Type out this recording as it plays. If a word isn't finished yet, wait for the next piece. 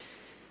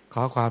ข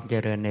อความเจ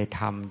ริญในธ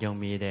รรมจง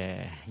มีแด่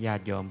ญา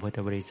ติโยมพุทธ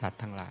บริษัท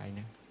ทั้งหลาย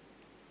นะ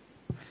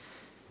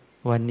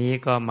วันนี้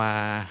ก็มา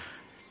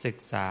ศึก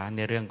ษาใน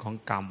เรื่องของ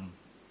กรรม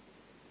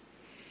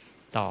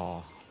ต่อ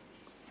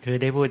คือ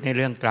ได้พูดในเ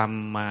รื่องกรรม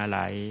มาห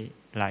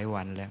ลาย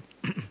วันแล้ว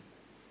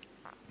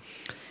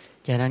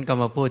จากนั้นก็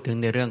มาพูดถึง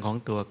ในเรื่องของ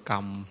ตัวกรร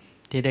ม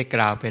ที่ได้ก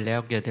ล่าวไปแล้ว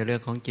เกี่ยวกับเรื่อ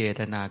งของเจ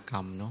ตนากร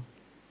รมเนาะ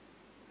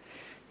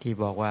ที่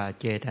บอกว่า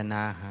เจตน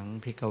าหัง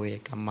ภิกขเว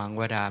กัมมัง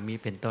วดามิ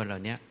เป็นต้นเหล่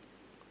านี้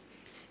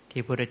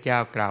ที่พระพุทธเจ้า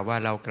กล่าวว่า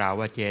เรากล่าว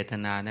ว่าเจต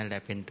นานั่นแหล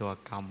ะเป็นตัว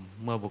กรรม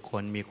เมื่อบุคค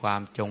ลมีควา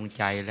มจงใ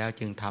จแล้ว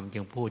จึงทำจึ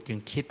งพูดจึง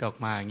คิดออก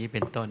มาอย่างนี้เ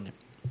ป็นต้น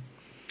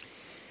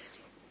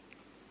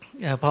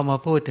พอมา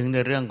พูดถึงใน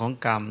เรื่องของ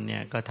กรรมเนี่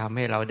ยก็ทำใ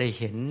ห้เราได้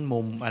เห็นมุ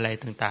มอะไร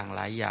ต่างๆห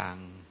ลายอย่าง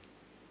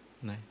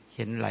นะเ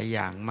ห็นหลายอ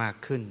ย่างมาก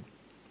ขึ้น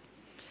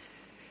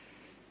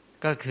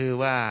ก็คือ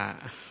ว่า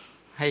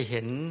ให้เ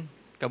ห็น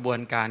กระบวน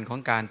การของ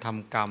การท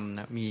ำกรรมน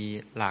ะมี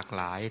หลากห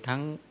ลายทั้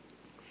ง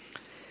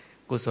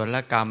กุศล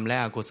กรรมและ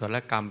อกุศล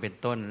กรรมเป็น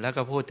ต้นแล้ว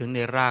ก็พูดถึงใน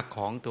รากข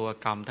องตัว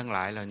กรรมทั้งหล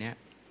ายเหล่านี้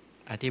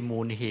ที่มู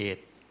ลเห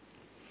ตุ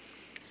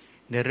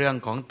ในเรื่อง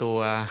ของตัว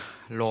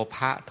โลภ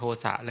ะโท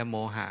สะและโม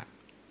หะ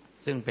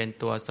ซึ่งเป็น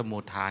ตัวสมุ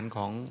ฏฐานข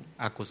อง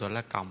อกุศล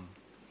กรรม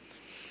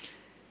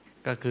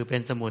ก็คือเป็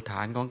นสมุฏฐ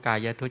านของกา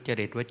ยทุจ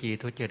ริตวจี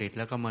ทุจริตแ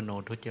ล้วก็มโน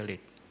ทุจริ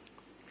ต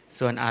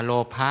ส่วนอโล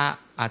ภะ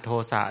อโท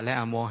สะและ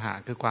อโมหะ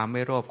คือความไ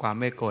ม่โลภความ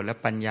ไม่โกรธและ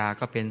ปัญญา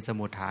ก็เป็นส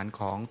มุฏฐาน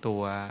ของตั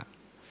ว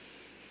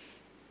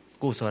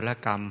กุศล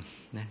กรรม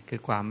นะคื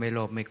อความไม่โล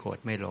ภไม่โกรธ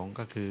ไม่หลง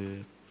ก็คือ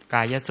ก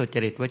ายสุจ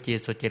ริตวจี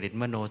สุจริต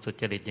มโนสุ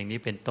จริตอย่างนี้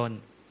เป็นต้น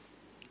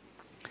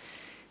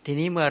ที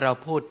นี้เมื่อเรา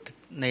พูด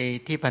ใน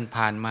ที่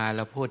ผ่านๆมาเ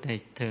ราพูดใน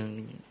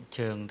เ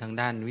ชิงทาง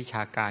ด้านวิช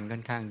าการค่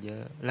อนข้างเยอ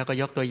ะแล้วก็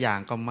ยกตัวอย่าง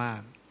ก็มา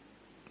ก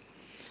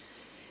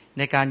ใ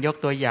นการยก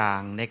ตัวอย่า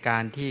งในกา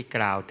รที่ก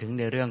ล่าวถึง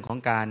ในเรื่องของ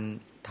การ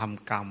ท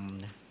ำกรรม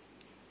นะ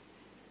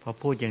พอ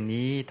พูดอย่าง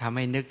นี้ทำใ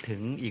ห้นึกถึ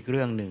งอีกเ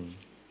รื่องหนึ่ง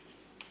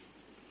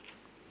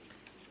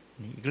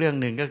อีกเรื่อง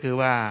หนึ่งก็คือ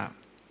ว่า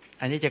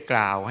อันนี้จะก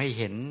ล่าวให้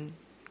เห็น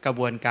กระ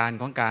บวนการ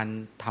ของการ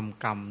ท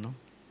ำกรรมเนาะ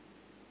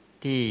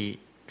ที่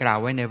กล่าว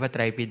ไว้ในพระไต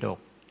รปิฎก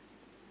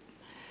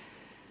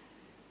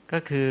ก็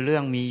คือเรื่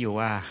องมีอยู่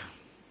ว่า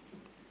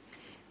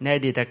ในอ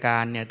ดีตกา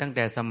รเนี่ยตั้งแ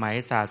ต่สมัย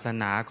ศาส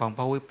นาของพ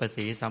ระวิปัส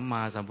สีสัมม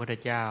าสัมพุทธ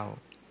เจ้า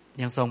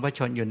ยังทรงพระช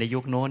นอยู่ในยุ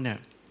คโน้นเนี่ย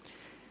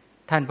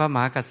ท่านพระมห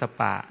ากัสส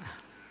ปะ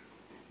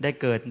ได้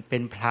เกิดเป็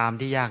นพราหมณ์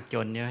ที่ยากจ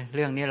นเนี่ยเ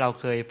รื่องนี้เรา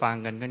เคยฟัง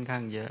กันค่อนข้า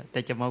งเยอะแต่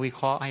จะมาวิเ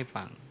คราะห์ให้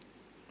ฟัง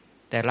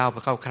แต่เล่าไป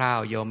คร่าว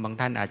ๆโยมบาง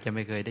ท่านอาจจะไ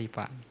ม่เคยได้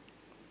ฟัง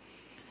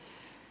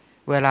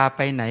เวลาไป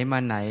ไหนมา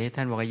ไหนท่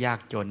านบอกว่ายาก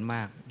จนม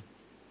าก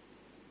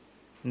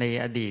ใน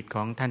อดีตข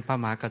องท่านพระ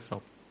มหากัสส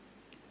ป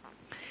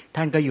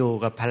ท่านก็อยู่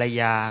กับภรร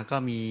ยาก็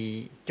มี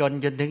จน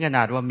ถึงขน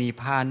าดว่ามี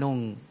ผ้านุ่ง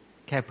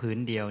แค่ผืน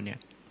เดียวเนี่ย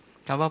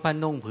คำว่าผ้า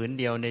นุ่งผืน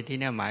เดียวในที่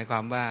นี้หมายควา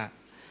มว่า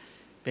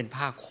เป็น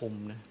ผ้าคลุม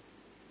นะ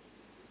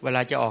เวล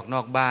าจะออกน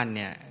อกบ้านเ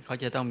นี่ยเขา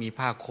จะต้องมี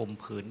ผ้าคลุม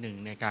ผืนหนึ่ง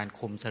ในการ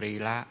คลุมสรี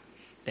ระ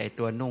แต่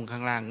ตัวนุ่งข้า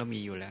งล่างก็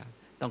มีอยู่แล้ว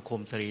ต้องคลุ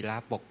มสรีระ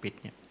ปกปิด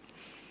เนี่ย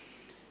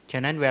ฉ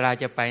ะนั้นเวลา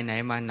จะไปไหน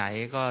มาไหน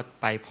ก็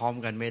ไปพร้อม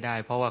กันไม่ได้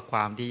เพราะว่าคว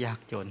ามที่ยาก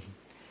จน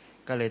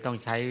ก็เลยต้อง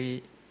ใช้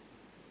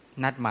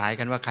นัดหมาย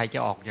กันว่าใครจะ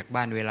ออกจาก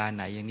บ้านเวลาไ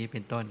หนอย่างนี้เ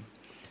ป็นต้น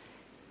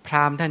พร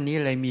าหมณ์ท่านนี้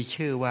เลยมี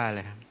ชื่อว่าอะไ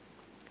รครับ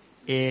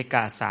เอก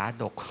สา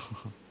ฎก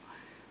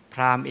พ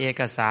ราหมณ์เอ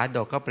กสาฎ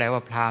กก็แปลว่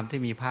าพราหมณ์ที่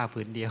มีผ้า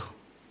ผืนเดียว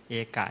เอ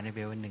กะเนี่ยแป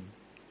ลว่าหนึ่ง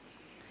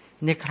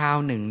ในคราว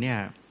หนึ่งเนี่ย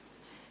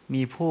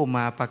มีผู้ม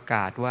าประก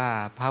าศว่า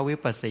พระวิ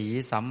ปัสสี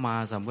สัมมา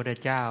สัมพุทธ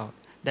เจ้า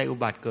ได้อุ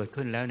บัติเกิด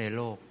ขึ้นแล้วในโ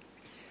ลก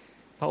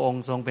พระอง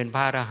ค์ทรงเป็นพ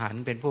ระอรหัน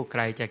ต์เป็นผู้ไก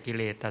ลจากกิเ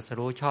ลสตรัส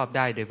รู้ชอบไ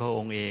ด้โดยพระอ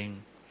งค์เอง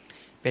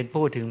เป็น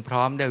ผู้ถึงพ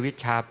ร้อมด้วยวิช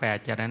ชา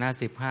8จรณะ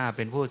15เ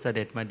ป็นผู้เส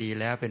ด็จมาดี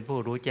แล้วเป็นผู้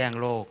รู้แจ้ง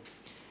โลก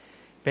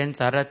เป็น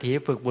สารถี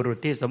ฝึกบุรุษ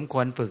ที่สมค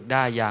วรฝึกไ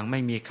ด้อย่างไม่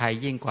มีใคร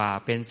ยิ่งกว่า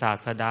เป็นศา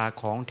สดา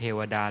ของเทว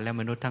ดาและ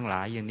มนุษย์ทั้งหล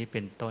ายอย่างนี้เ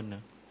ป็นต้นน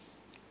ะ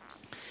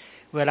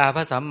เวลาพ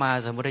ระสัมมา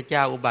สัมพุทธเจ้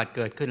าอุบัติเ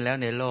กิดขึ้นแล้ว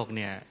ในโลก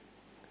เนี่ย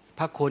พ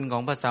ระคุณขอ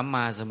งพระสัมม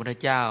าสัมพุทธ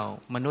เจ้า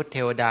มนุษย์เท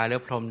วดาและ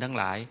พรหมทั้ง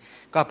หลาย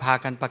ก็พา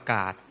กันประ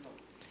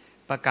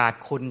กาศ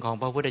คุณของ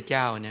พระพุทธเ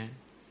จ้าเนี่ย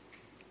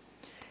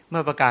เ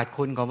มื่อประกาศ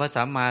คุณของพระ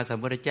สัมมาสัม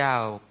พุทธเจ้า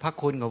พระ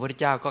คุณของพระพุทธ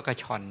เจ้าก็กระ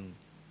ชอน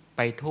ไ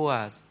ปทั่ว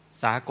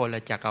สากล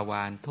จักรว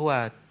าลทั่ว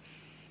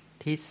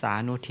ทิศา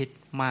นุทิศ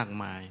มาก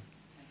มาย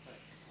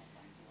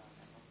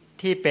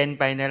ที่เป็น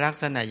ไปในลัก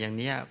ษณะอย่าง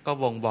นี้ก็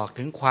บ่งบอก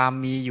ถึงความ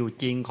มีอยู่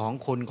จริงของ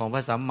คุณของพร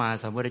ะสัมมา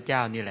สัมพุทธเจ้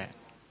านี่แหละ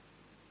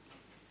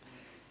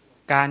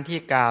การที่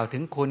กล่าวถึ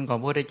งคุณของ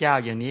พระพุทธเจ้า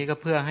อย่างนี้ก็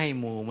เพื่อให้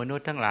หมู่มนุษ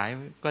ย์ทั้งหลาย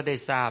ก็ได้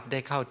ทราบได้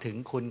เข้าถึง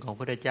คุณของพระ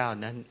พุทธเจ้า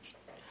นั้น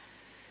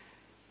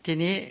ที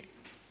นี้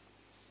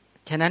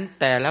ฉะนั้น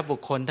แต่ละบุค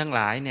คลทั้งห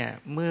ลายเนี่ย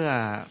เมื่อ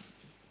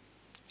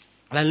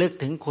ระลึก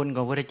ถึงคุณข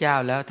องพระพุทธเจ้า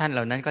แล้วท่านเห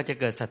ล่านั้นก็จะ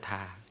เกิดศรัทธ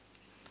า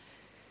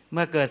เ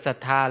มื่อเกิดศรัท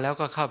ธาแล้ว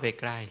ก็เข้าไป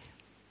ใกล้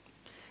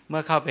เมื่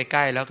อเข้าไปใก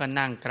ล้แล้วก็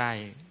นั่งใกล้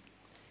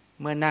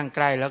เมื่อนั่งใก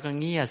ล้แล้วก็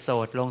เงี่ยโส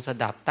ดลงส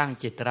ดับตั้ง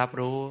จิตรับ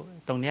รู้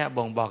ตรงนี้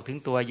บ่งบอกถึง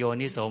ตัวโย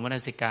นิโสมน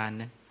สิการ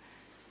นะ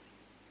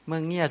เมื่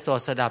อเงี่ยโส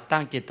ดสดับตั้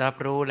งจิตรับ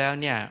รู้แล้ว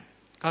เนี่ย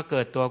ก็เกิ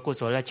ดตัวกุ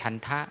ศลฉัน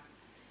ทะ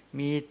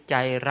มีใจ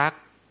รัก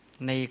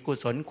ในกุ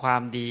ศลควา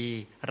มดี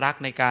รัก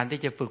ในการที่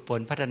จะฝึกฝ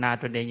นพัฒนา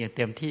ตนเองอย่างเ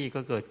ต็มที่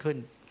ก็เกิดขึ้น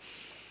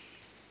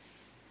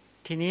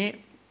ทีนี้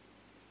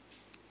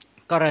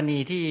กรณี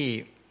ที่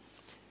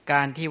ก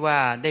ารที่ว่า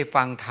ได้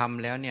ฟังธรรม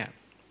แล้วเนี่ย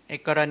ไอ้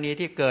กรณี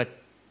ที่เกิด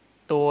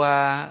ตัว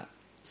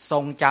ทร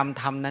งจ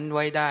ำธรรมนั้นไ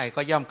ว้ได้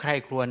ก็ย่อมใคร่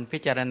ครวญพิ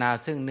จารณา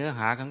ซึ่งเนื้อห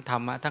าของธร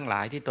รมะทั้งหล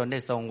ายที่ตนได้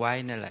ทรงไว้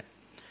นั่นแหละ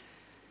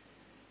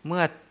เ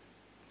มื่อ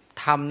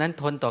ธรรมนั้น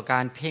ทนต่อกา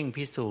รเพ่ง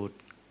พิสูจน์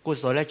กุ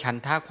ศลและฉัน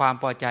ทะความ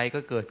พอใจก็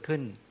เกิดขึ้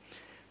น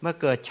เมื่อ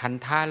เกิดฉัน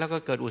ทะแล้วก็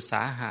เกิดอุตส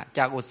าหะจ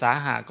ากอุตสา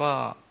หะก็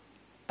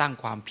ตั้ง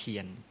ความเพี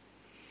ยร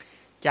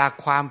จาก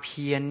ความเ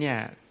พียรเนี่ย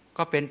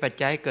ก็เป็นปัจ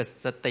จัยเกิด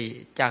สติ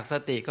จากส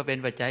ติก็เป็น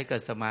ปัจจัยเกิ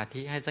ดสมา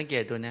ธิให้สังเก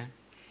ตดูนะ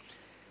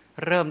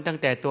เริ่มตั้ง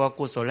แต่ตัว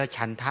กุศล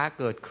ฉันทะ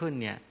เกิดขึ้น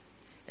เนี่ย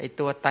ไอ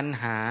ตัวตัณ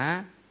หา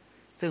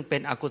ซึ่งเป็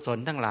นอกุศล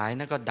ทั้งหลาย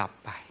นั่นก็ดับ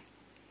ไป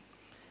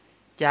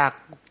จาก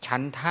ฉั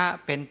นทะ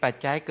เป็นปัจ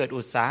จัยเกิด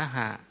อุตสาห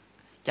ะ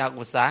จาก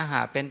อุตสาหะ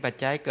เป็นปัจ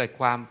จัยเกิด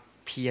ความ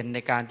เพียรใน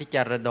การที่จ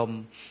ะระดม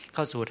เ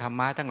ข้าสู่ธรร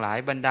มะทั้งหลาย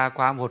บรรดาค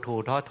วามหดหู่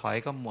ท้อถอย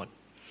ก็หมด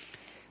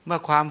เมื่อ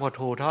ความหด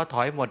หู่ท้อถ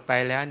อยหมดไป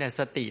แล้วเนี่ย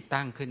สติ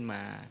ตั้งขึ้นม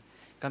า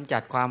กำจั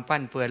ดความฟั่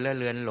นเฟือนเลอะ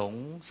เลือนหลง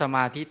สม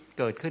าธิ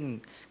เกิดขึ้น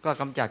ก็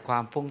กำจัดควา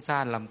มฟุ้งซ่า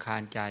นรำคา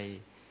ญใจ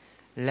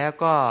แล้ว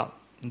ก็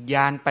ญ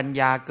าณปัญ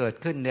ญาเกิด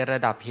ขึ้นในระ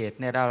ดับเหตุ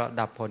ในระ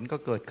ดับผลก็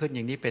เกิดขึ้นอ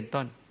ย่างนี้เป็น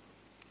ต้น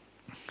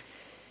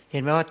เห็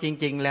นไหมว่าจ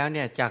ริงๆแล้วเ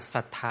นี่ยจากศ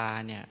รัทธา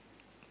เนี่ย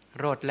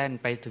โลดแล่น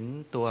ไปถึง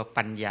ตัว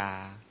ปัญญา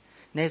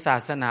ในศา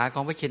สนาขอ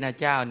งพระชิน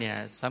เจ้าเนี่ย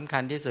สำคั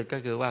ญที่สุดก็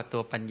คือว่าตั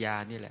วปัญญา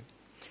นี่แหละ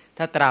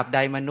ถ้าตราบใด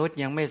มนุษย์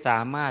ยังไม่สา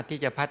มารถที่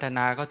จะพัฒน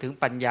าเข้าถึง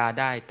ปัญญา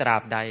ได้ตรา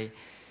บใด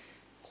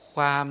ค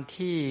วาม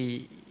ที่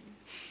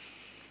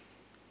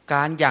ก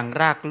ารอย่าง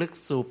รากลึก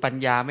สู่ปัญ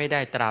ญาไม่ไ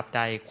ด้ตราบใ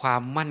ดควา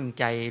มมั่น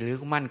ใจหรือ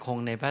มั่นคง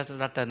ในพระ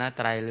รัตน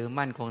ตรัยหรือ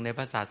มั่นคงในพ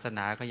ระศาสน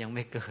าก็ยังไ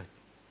ม่เกิด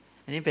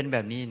อันนี้เป็นแบ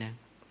บนี้นะ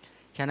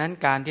ฉะนั้น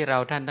การที่เรา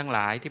ท่านทั้งหล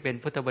ายที่เป็น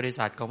พุทธบริ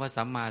ษัทของพระ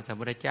สัมมาสัม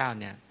พุทธเจ้า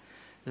เนี่ย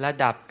ระ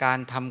ดับการ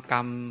ทำกร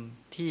รม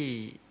ที่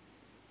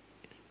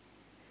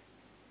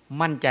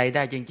มั่นใจไ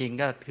ด้จริง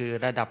ๆก็คือ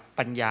ระดับ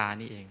ปัญญา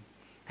นี่เอง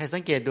ให้สั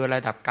งเกตดูร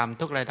ะดับกรรม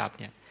ทุกระดับ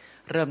เนี่ย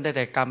เริ่มได้แ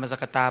ต่กรรมส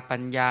กตาปั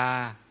ญญา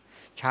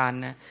ฌาน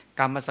นะ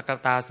กรรมสก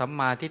ตาสัม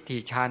มาทิฏฐิ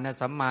ฌานนะ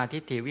สัมมาทิ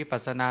ฏฐิวิปั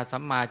สสนาสั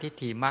มมาทิฏ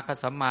ฐิมรรค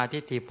สัมมาทิ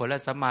ฏฐิผล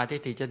สัมมาทิฏ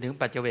ฐิจนถึง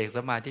ปัจเจเวก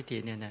สัมมาทิฏฐิ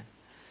เนี่ยนะ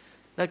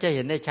เราจะเ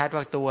ห็นได้ชัด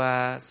ว่าตัว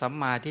สัม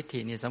มาทิฏฐิ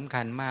นี่สำ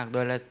คัญมากโด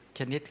ยละ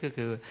ชนิดก็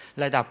คือ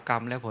ระดับกรร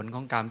มและผลข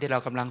องกรรมที่เรา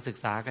กำลังศึก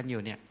ษากันอ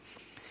ยู่เนี่ย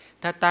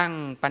ถ้าตั้ง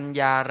ปัญ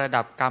ญาระ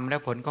ดับกรรมและ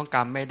ผลของก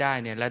รรมไม่ได้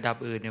เนี่ยระดับ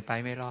อื่นเนี่ยไป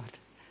ไม่รอด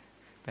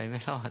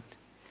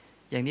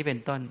อย่างนี้เป็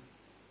นต้น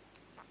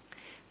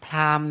พร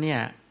าหมณ์เนี่ย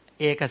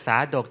เอกสา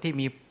ฎกที่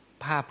มี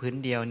ผ้าผืน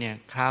เดียวเนี่ย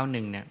คราวห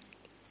นึ่งเนี่ย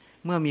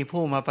เมื่อมี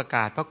ผู้มาประก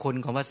าศพระคุณ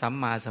ของพระสัม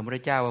มาสัมพุทธ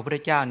เจ้าว่าพระพุทธ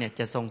เจ้าเนี่ย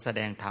จะทรงแส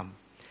ดงธรรม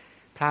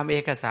พราหมณ์เอ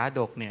กสา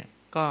ฎกเนี่ย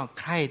ก็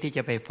ใคร่ที่จ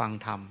ะไปฟัง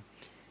ธรรม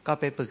ก็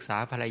ไปปรึกษา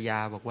ภรรยา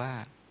บอกว่า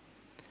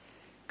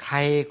ใคร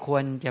คว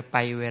รจะไป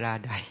เวลา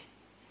ใด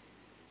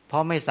เพรา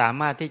ะไม่สา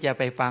มารถที่จะ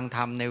ไปฟังธร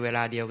รมในเวล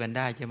าเดียวกันไ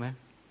ด้ใช่ไหม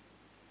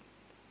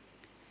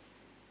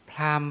พ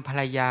ราหมณ์ภร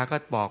รยาก็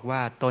บอกว่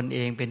าตนเอ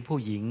งเป็นผู้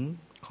หญิง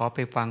ขอไป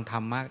ฟังธร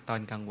รมะตอ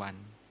นกลางวัน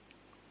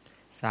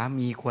สา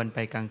มีควรไป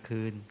กลาง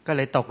คืนก็เ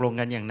ลยตกลง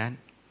กันอย่างนั้น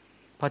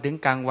พอถึง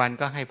กลางวัน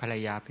ก็ให้ภรร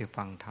ยาไป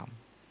ฟังธรรม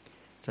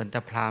ส่วนต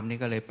าพราหมณ์นี่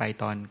ก็เลยไป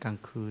ตอนกลาง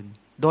คืน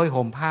โดย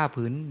ห่มผ้า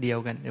ผืนเดียว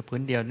กันผื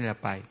นเดียวนี่แหละ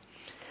ไป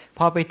พ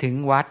อไปถึง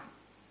วัด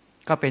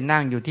ก็ไปนั่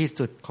งอยู่ที่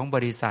สุดของบ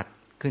ริษัท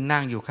คือนั่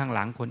งอยู่ข้างห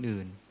ลังคน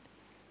อื่น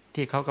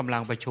ที่เขากำลั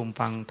งประชุม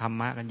ฟังธรร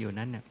มะกันอยู่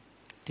นั้นเนี่ย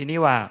ทีนี้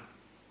ว่า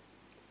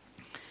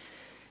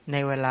ใน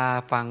เวลา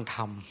ฟังธ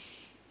รรม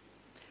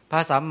พร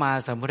ะสัมมา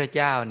สัมพุทธ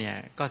เจ้าเนี่ย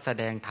ก็แส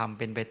ดงธรรมเ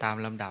ป็นไปตาม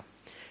ลำดับ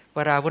เว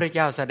ลาพระพุทธเ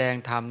จ้าแสดง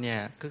ธรรมเนี่ย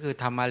ก็คือ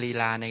ธรรมลี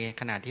ลาใน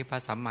ขณะที่พระ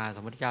สัมมาสั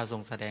มพุทธเจ้าทร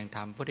งแสดงธร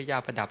รมพระพุทธเจ้า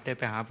ประดับด้วยไ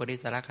ปหาปริ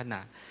ศรขณ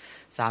ะ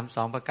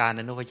32ประการ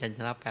อนุพยัญช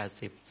นะ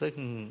80ซึ่ง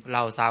เร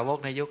าสาวก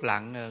ในยุคหลั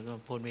งก็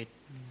พูดไม่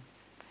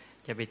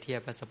จะไปเทียบ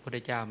พระสัมพุทธ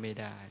เจ้าไม่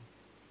ได้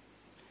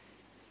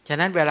ฉะ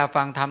นั้นเวลา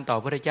ฟังธรรมต่อพ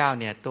ระพุทธเจ้า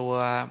เนี่ยตัว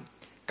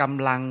ก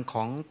ำลังข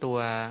องตัว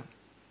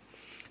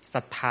ศ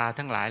รัทธา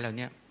ทั้งหลายเหล่า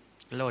นี้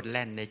โลดแ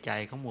ล่นในใจ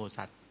ของหมู่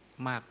สัตว์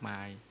มากมา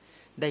ย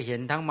ได้เห็น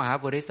ทั้งมหา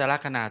ปริศร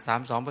ขณะ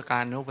32ประกา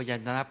รอนุพยัญ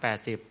ชนะ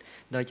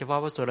80โดยเฉพาะ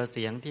พระสุรเ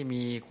สียงที่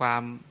มีควา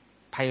ม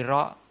ไพเร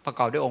าะประก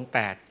อบด้วยองค์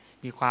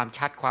8มีความ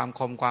ชัดความค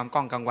มความก้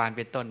องกังวานเ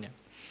ป็นต้นเนี่ย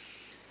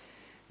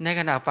ใน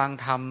ขณะฟัง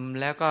ธรรม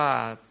แล้วก็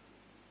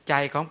ใจ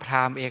ของพร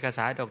าหมณ์เอกส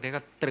าฎกเนี่ย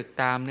ก็ตรึก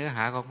ตามเนื้อห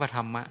าของพระธ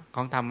รรมะข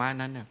องธรรมะ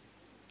นั้นเนี่ย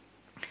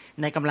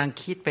ในกำลัง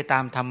คิดไปตา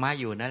มธรรมะ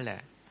อยู่นั่นแหล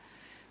ะ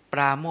ป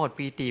ราโมทย์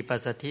ปีติปัส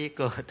สัทธิ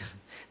เกิด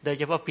โดยเ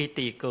ฉพาะปี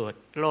ติเกิด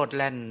โลดแ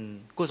ล่น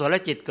กุศล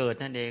จิตเกิด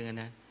นั่นเอง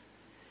นะ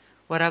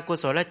เวลากุ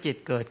ศลจิต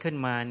เกิดขึ้น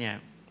มาเนี่ย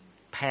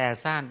แผ่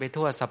ซ่านไป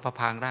ทั่วสรรพ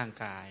พางร่าง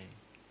กาย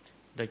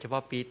โดยเฉพา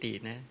ะปีติ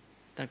นะ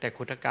ตั้งแต่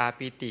ขุทกา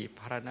ปีติ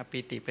ภารณปี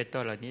ติเป็นต้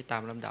นเหล่านี้ตา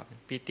มลำดับ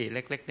ปีติเ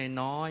ล็ก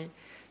ๆน้อย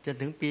ๆจน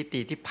ถึงปีติ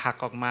ที่ผลัก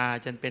ออกมา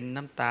จนเป็น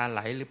น้ำตาไหล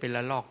หรือเป็นล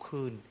ะลอกค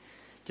ลื่น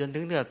จนถึ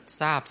งเนื้อ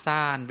ซาบซ่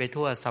านไป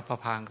ทั่วสรรพ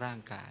พางร่าง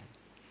กาย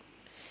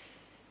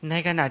ใน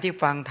ขณะที่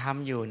ฟังธรรม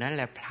อยู่นั่นแ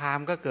หละพราหม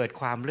ณ์ก็เกิด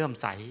ความเลื่อม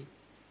ใส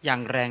อย่า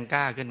งแรงก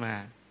ล้าขึ้นมา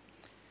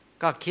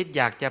ก็คิดอ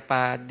ยากจะปร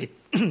ะดิษ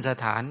ฐ์ ส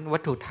ถานวั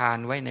ตถุทาน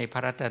ไว้ในพร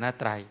ะรัตน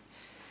ตรัย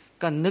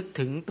ก็นึก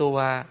ถึงตัว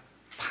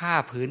ผ้า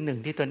ผืนหนึ่ง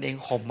ที่ตนเอง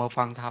ห่มมา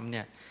ฟังธรรมเ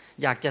นี่ย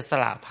อยากจะส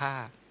ละผ้า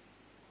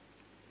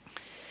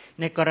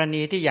ในกร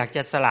ณีที่อยากจ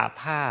ะสละ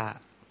ผ้า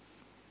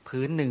ผื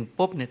นหนึ่ง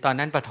ปุ๊บเนี่ยตอน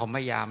นั้นปฐม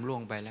ยามล่ว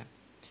งไปแล้ว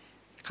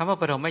คำว่า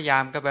ปฐมยา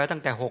มก็แปลว่าตั้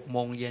งแต่6 โม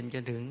งเย็นจ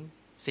นถึง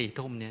4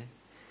 ทุ่มเนี่ย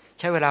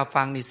ใช้เวลา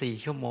ฟังนี่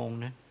4 ชั่วโมง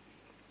นะ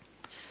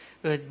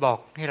บอก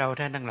ให้เรา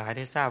ท่านทั้งหลายไ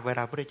ด้ทราบเวล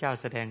าพระเจ้า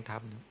แสดงธรร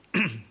ม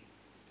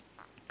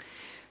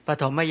ป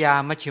ฐมยา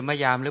มมัชฌิม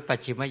ยามหรือปัจ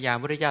ฉิมยาม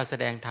พระเจ้าแส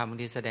ดงธรรมบาง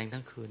ทีแสดง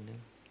ทั้งคืนน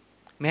ะ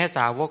แม้ส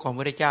าวกของพ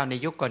ระเจ้าใน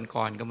ยุค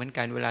ก่อนๆก็เหมือน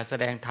กันเวลาแส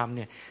ดงธรรมเ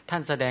นี่ยท่า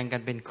นแสดงกั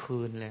นเป็น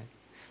คืนเลย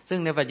ซึ่ง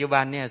ในปัจจุบั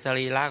นเนี่ยส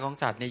รีระของ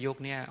สัตว์ในยุค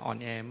นี้อ่อน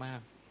แอมาก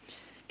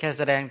แค่แ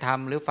สดงธรรม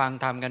หรือฟัง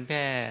ธรรมกันแ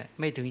ค่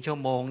ไม่ถึงชั่ว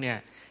โมงเนี่ย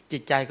จิ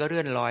ตใจก็เ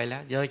ลื่อนลอยแล้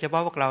วโดยเฉพา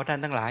ะพวกเราท่าน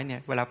ทั้งหลายเนี่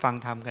ยเวลาฟัง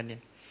ธรรมกันเนี่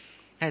ย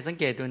ให้สัง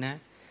เกตดูนะ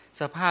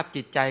สภาพ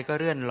จิตใจก็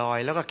เลื่อนลอย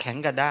แล้วก็แข็ง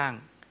กระด้าง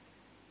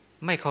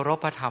ไม่เคารพ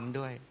พระธรรม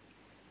ด้วย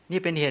นี่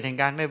เป็นเหตุแห่ง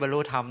การไม่บรรลุ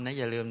ธรรมนะ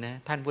อย่าลืมนะ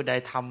ท่านผู้ใด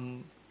ท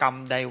ำกรรม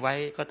ใดไว้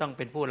ก็ต้องเ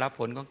ป็นผู้รับ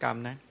ผลของกรรม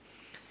นะ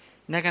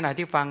ในขณะ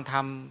ที่ฟังธร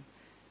รม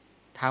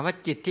ถามว่า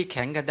จิตที่แ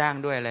ข็งกระด้าง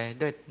ด้วยอะไร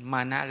ด้วยม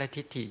านะและ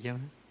ทิฏฐิใช่ไห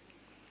ม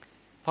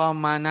พอ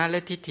มานะแล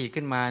ะทิฏฐิ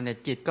ขึ้นมาเนี่ย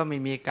จิตก็ไม่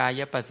มีกา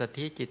ยปัสสัท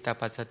ธิจิตต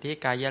ปัสสัทธิ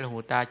กายละหู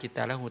ตาจิตต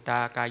ละหูตา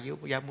กายุ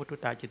ยมุตุ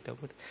ตาจิตต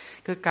มุต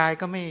คือกาย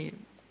ก็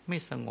ไม่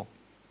สงบ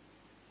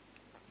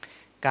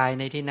กาย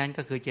ในที่นั้น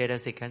ก็คือเจต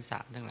สิกขันธ์สา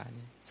มทั้งหลาย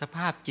สภ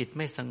าพจิตไ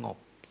ม่สงบ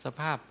ส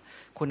ภาพ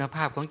คุณภ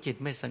าพของจิต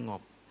ไม่สง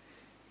บ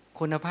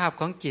คุณภาพ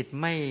ของจิต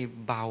ไม่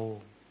เบา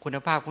คุณ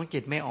ภาพของจิ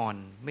ตไม่อ่อน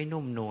ไม่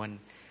นุ่มนวล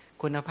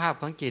คุณภาพ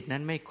ของจิตนั้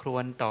นไม่ครว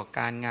นต่อก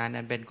ารงาน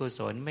อันเป็นกุศ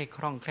ลไม่ค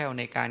ล่องแคล่ว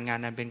ในการงาน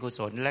อันเป็นกุศ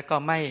ลและก็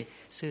ไม่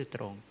ซื่อต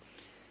รง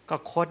ก็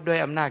คดด้วย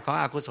อำนาจของ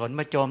อกุศล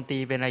มาโจมตี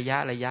เป็นระยะ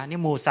นี่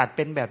หมู่สัตว์เ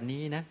ป็นแบบ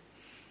นี้นะ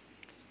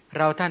เ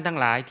ราท่านทั้ง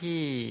หลายที่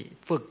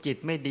ฝึกจิต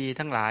ไม่ดี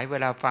ทั้งหลายเว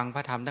ลาฟังพร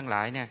ะธรรมทั้งหล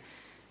ายเนี่ย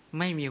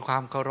ไม่มีควา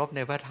มเคารพใน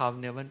พระธรรม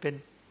เนี่ยมันเป็น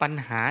ปัญ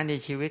หาใน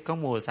ชีวิตของ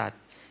หมู่สัต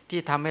ว์ที่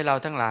ทำให้เรา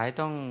ทั้งหลาย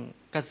ต้อง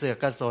กระเสือก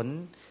กระสน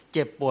เ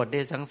จ็บปวดใน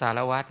สังสาร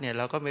วัฏเนี่ยเ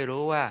ราก็ไม่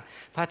รู้ว่า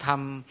พระธรร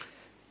ม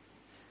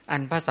อั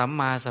นพระสัม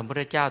มาสัมพุท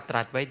ธเจ้าต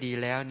รัสไว้ดี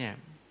แล้วเนี่ย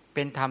เ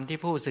ป็นธรรมที่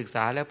ผู้ศึกษ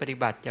าและปฏิ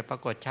บัติจะปรา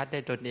กฏชัดได้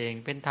ตนเอง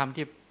เป็นธรรม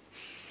ที่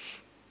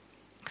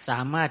สา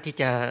มารถที่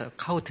จะ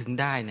เข้าถึง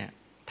ได้เนี่ย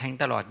แทง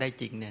ตลอดได้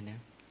จริงเนี่ย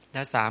แล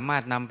ะสามาร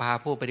ถนำพา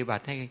ผู้ปฏิบั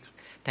ติให้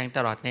แทงต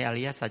ลอดในอ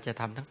ริยสัจ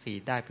ธรรมทั้ง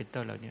4ได้เป็น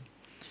ต้นเหล่านี้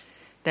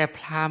แต่พ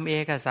ราหมณ์เอ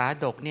กสา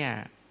ฎกเนี่ย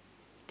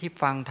ที่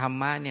ฟังธรร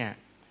มะเนี่ย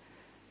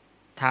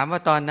ถามว่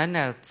าตอนนั้น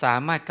น่ะสา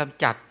มารถก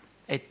ำจัด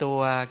ไอตัว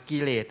กิ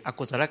เลสอ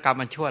กุศลกรรม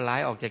มันชั่วร้าย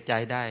ออกจากใจ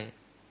ได้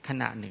ข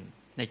ณะหนึ่ง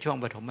ในช่วง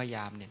ปฐมย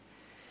ามเนี่ย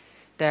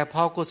แต่พ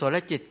อกุศล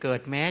จิตเกิ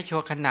ดแม้ชั่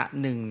วขณะ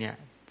หนึ่งเนี่ย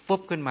ฟุ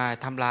บขึ้นมา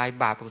ทำลาย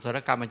บาปอกุศล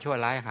กรรมมันชั่ว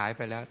ร้ายหายไ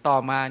ปแล้วต่อ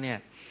มาเนี่ย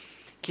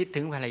คิด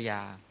ถึงภรรย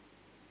า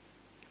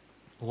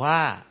ว่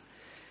า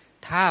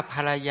ถ้าภ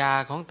รรยา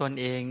ของตน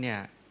เองเนี่ย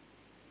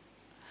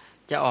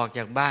จะออกจ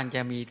ากบ้านจ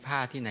ะมีผ้า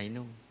ที่ไหน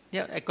นุ่งเนี่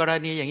ยไอ้กร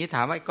ณีอย่างนี้ถ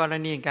ามว่าไอ้กร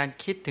ณีการ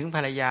คิดถึงภ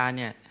รรยาเ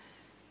นี่ย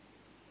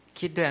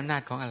คิดด้วยอำนา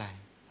จของอะไร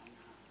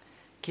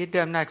คิดด้ว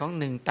ยอำนาจของ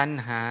1ตัณ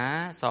หา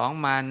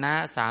2มานะ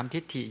3ทิ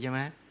ฏฐิใช่ไห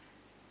ม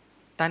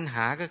ตัณห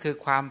าก็คือ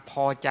ความพ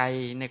อใจ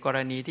ในกร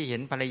ณีที่เห็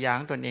นภรรยาข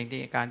องตนเองใ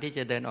นการที่จ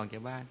ะเดินออกจา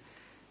กบ้าน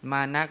ม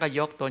านะก็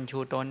ยกตนชู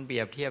ตนเปรี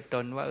ยบเทียบต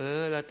นว่า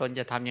แล้วตนจ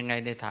ะทำยังไง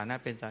ในฐานะ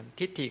เป็นสัน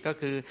ทิฏฐิก็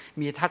คือ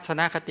มีทัศ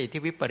นคติ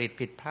ที่วิปริต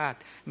ผิดพลาด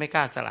ไม่ก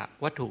ล้าสละ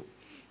วัตถุ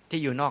ที่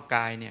อยู่นอกก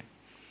ายเนี่ย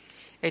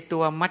ไอตั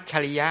วมัจฉ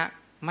ริย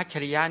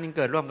ะนี่เ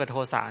กิดร่วมกับโท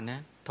สะนะ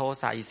โท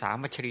สะอีสา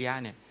มัจฉริยะ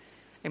เนี่ย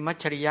ไอ้มัจ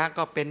ฉริยะ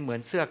ก็เป็นเหมือ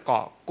นเสื้อเกร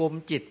าะกุม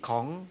จิตขอ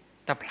ง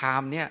ตะพรา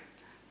มเนี่ย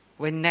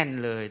ไว้แน่น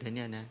เลยทีเ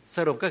นี้ยนะส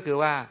รุปก็คือ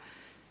ว่า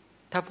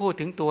ถ้าพูด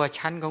ถึงตัว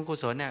ชั้นของกุ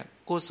ศลเนี่ย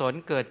กุศล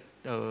เกิด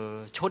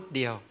ชุดเ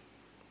ดียว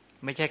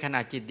ไม่ใช่ขนา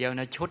ดจิตเดียว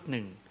นะชุดห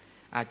นึ่ง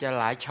อาจจะ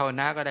หลายชาว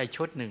นะก็ได้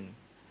ชุดหนึ่ง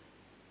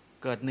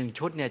เกิด1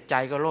ชุดเนี่ยใจ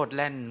ก็โลดแ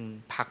ล่น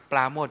ผลักปร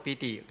าโมทย์ปิ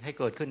ติให้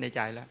เกิดขึ้นในใ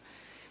จแล้ว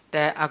แ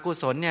ต่อกุ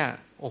ศลเนี่ย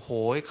โอ้โห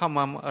เข้าม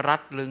ารั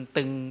ดลึง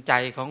ตึงใจ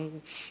ของ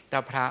ตา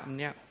พระ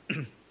เนี่ย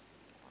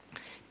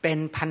เป็น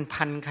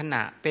พันขณ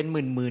ะเป็นห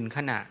มื่นข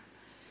ณะ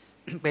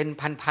เป็น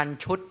พัน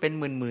ชุดเป็น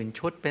หมื่น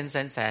ชุดเป็น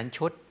แสน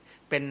ชุด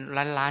เป็น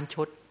ล้าน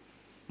ชุด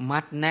มั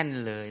ดแน่น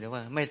เลยนะ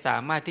ว่าไม่สา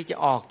มารถที่จะ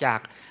ออกจาก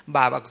บ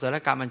าปอกุศล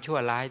กรรมมันชั่ว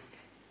ร้าย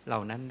เหล่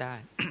านั้นได้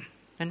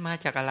นั่นมา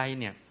จากอะไร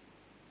เนี่ย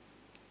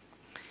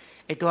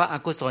ไอตัวอ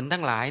กุศลทั้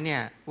งหลายเนี่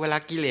ยเวลา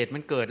กิเลสมั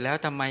นเกิดแล้ว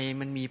ทำไม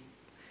มันมี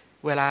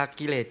เวลา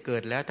กิเลสเกิ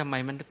ดแล้วทำไม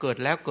มันเกิด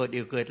แล้วเกิดอี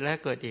กเกิดแล้ว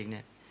เกิดอีกเ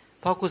นี่ย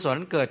พอกุศล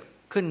เกิด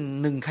ขึ้น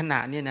1ขณะ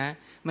เนี่ยนะ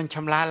มันช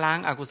ำระล้าง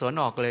อกุศล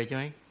ออกเลยใช่ไ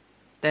หม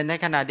แต่ใน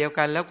ขณะเดียว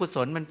กันแล้วกุศ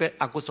ลมันเป็น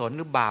อกุศลห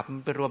รือบาปมั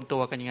นไปรวมตั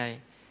วกันยังไง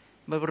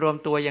มันไปรวม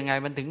ตัวยังไง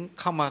มันถึง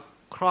เข้ามา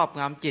ครอบ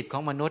งำจิตข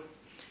องมนุษย์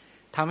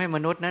ทำให้ม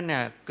นุษย์นั้นเนี่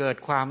ยเกิด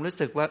ความรู้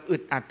สึกว่าอึ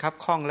ดอัดคับ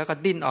ข้องแล้วก็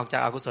ดิ้นออกจา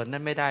กอกุศลนั้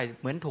นไม่ได้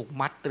เหมือนถูก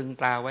มัดตรึง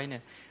ตราไว้เนี่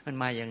ยมัน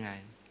มายังไง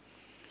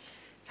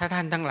ถ้าท่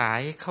านทั้งหลาย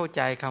เข้าใ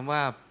จคำว่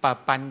าป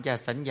ปัญญ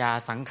สัญญา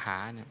สังขา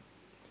รเนี่ย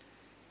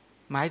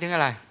หมายถึงอ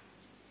ะไร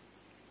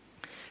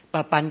ป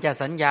ปัญจะ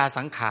สัญญา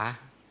สังขาร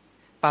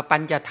ปปั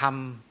ญจะธรรม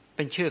เ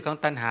ป็นชื่อของ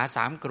ตัณหา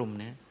3กลุ่ม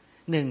เนี่ย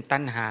1ตั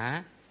ณหา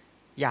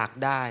อยาก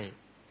ได้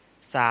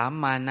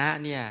3มานะ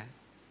เนี่ย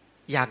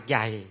อยากให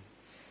ญ่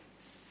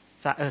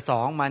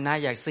2มานะ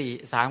อยาก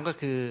4 3ก็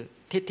คือ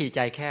ทิฏฐิใจ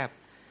แคบ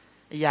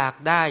อยาก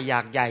ได้อยา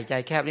กใหญ่ใจ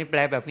แคบนี่แปล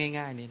แบบ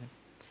ง่ายๆนี่นะ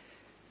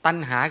ตัณ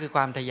หาคือค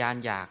วามทะยาน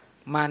อยาก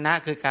มานะ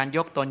คือการย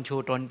กตนชู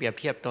ตนเปรียบ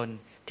เทียบตน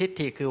ทิฏ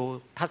ฐิคือ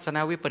ทัศน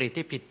วิปริต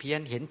ที่ผิดเพี้ย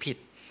นเห็นผิด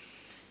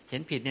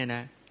เนี่ยน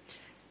ะ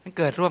มัน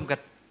เกิดร่วมกับ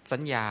สั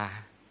ญญา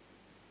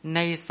ใน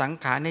สัง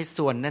ขารใน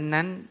ส่วน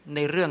นั้นๆใน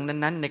เรื่อง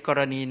นั้นๆในกร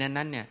ณี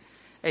นั้นๆเนี่ย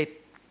ไอ้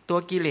ตัว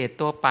กิเลส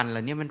ตัวปั่นเหล่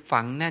านี้มัน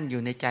ฝังแน่นอ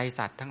ยู่ในใจ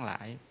สัตว์ทั้งหลา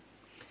ย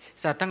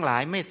สัตว์ทั้งหลา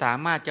ยไม่สา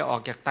มารถจะออ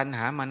กจากตัณห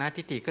ามานะ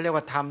ทิฏฐิก็เรียก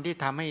ว่าธรรมที่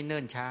ทำให้เ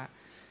นิ่นช้า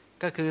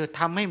ก็คือ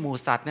ทำให้หมู่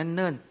สัตว์นั้นเ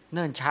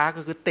นิ่นช้า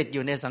ก็คือติดอ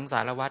ยู่ในสังส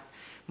ารวัฏ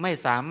ไม่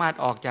สามารถ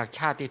ออกจากช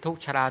าติทุกข์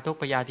ชราทุกข์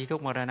พยาธิทุก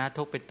ข์มรณะ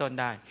ทุกข์เป็นต้น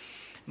ได้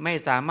ไม่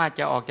สามารถ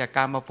จะออกจากก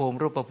ามภูมิ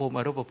รูปภูมิ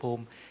อรูปภู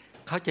มิ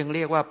เขาจึงเ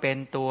รียกว่าเป็น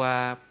ตัว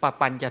ป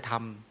ปัญจะธร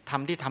ร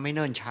มที่ทำให้เ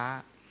นิ่นช้า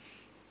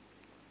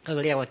ก็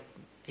เรียกว่า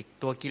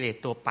ตัวกิเลส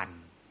ตัวปั่น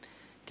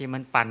ที่มั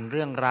นปั่นเ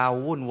รื่องราว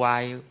วุ่นวา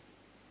ย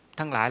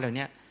ทั้งหลายเหล่า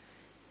นี้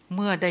เ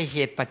มื่อได้เห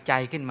ตุปัจจั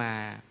ยขึ้นมา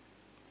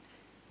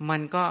มั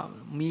นก็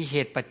มีเห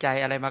ตุปัจจัย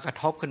อะไรมากระ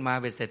ทบขึ้นมา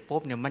เสร็จปุ๊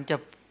บเนี่ยมันจะ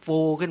ฟู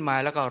ขึ้นมา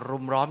แล้วก็รุ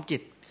มร้อมจิ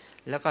ต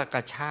แล้วก็กร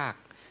ะชาก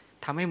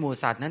ทำให้หมู่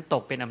สัตว์นั้นต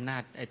กเป็นอำนา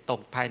จตก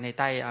ภายในใ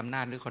ต้อำน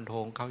าจหรือคอนโทร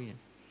ลเขาอย่าง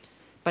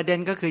ประเด็น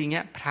ก็คืออย่างเ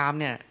งี้ยพราหมณ์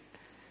เนี่ย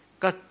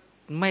ก็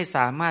ไม่ส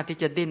ามารถที่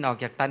จะดิ้นออก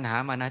จากตัณหา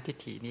มานะทิฏ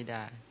ฐินี้ไ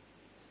ด้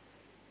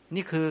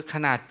นี่คือข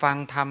นาดฟัง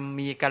ธรรม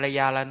มีกัลย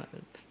า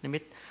ณมิ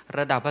ตรร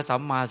ะดับพระสั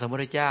มมาสัมพุท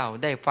ธเจ้า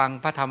ได้ฟัง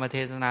พระธรรมเท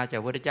ศนาจาก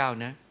พระพุทธเจ้า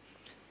นะ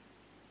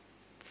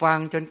ฟัง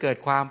จนเกิด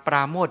ความปร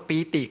าโมทย์ปี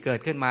ติเกิด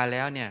ขึ้นมาแ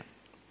ล้วเนี่ย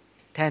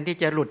แทนที่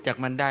จะหลุดจาก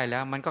มันได้แล้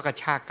วมันก็กระ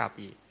ชากกลับ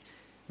อีก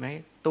ไหม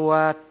ตัว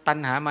ตัณ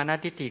หามานะ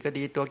ทิฏฐิก็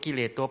ดีตัวกิเล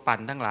สตัวปั่น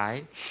ทั้งหลาย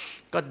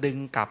ก็ดึง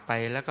กลับไป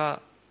แล้วก็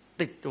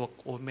ติดตัว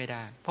โอนไม่ไ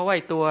ด้เพราะว่า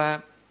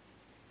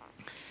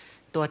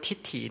ตัวทิฏ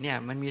ฐิเนี่ย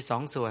มันมี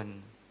2ส่วน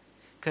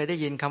เคยได้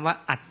ยินคำว่า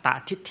อัตต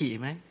ทิฏฐิ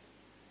ไหม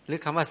หรือ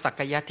คำว่าสัก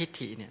กายทิฏ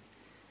ฐิเนี่ย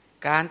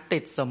การติ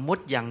ดสมมุ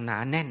ติอย่างหนา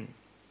แน่น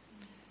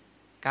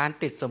การ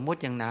ติดสมมุติ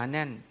อย่างหนาแ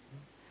น่น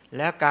แ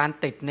ล้วการ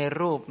ติดใน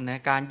รูปน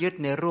ะการยึด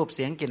ในรูปเ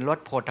สียงกลิ่นรส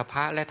โผฏฐัพพ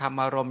ะและธรรม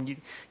อารมณ์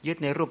ยึด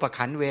ในรูป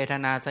ขันธ์เวท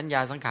นาสัญญ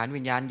าสังขารวิ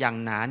ญญาณอย่าง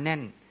หนาแน่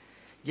น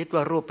ยึด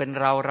ว่ารูปเป็น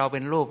เราเราเป็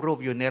นรูปรูป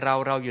อยู่ในเรา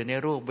เราอยู่ใน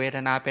รูปเวท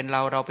นาเป็นเร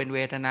าเราเป็นเว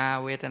ทนา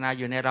เวทนาอ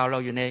ยู่ในเราเรา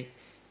อยู่ใน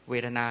เว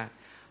ทนา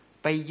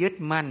ไปยึด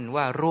มั่น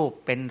ว่ารูป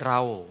เป็นเรา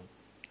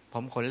ผ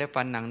มขนเล็บ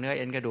ฟันหนังเนื้อเ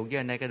อ็นกระดูกเยื่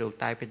อในกระดูก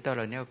ไตเป็นต้นเห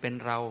ล่านี้เป็น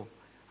เรา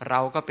เรา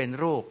ก็เป็น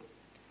รูป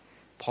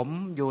ผม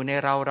อยู่ใน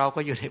เราเรา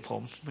ก็อยู่ในผ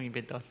มมันเ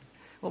ป็นต้น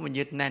ว่ามัน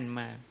ยึดแน่น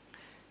มาก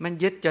มัน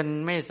ยึดจน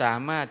ไม่สา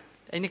มารถ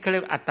ไอ้นี่เขาเรี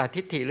ยกอัตตา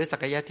ทิฏฐิหรือสัก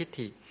กายทิฏ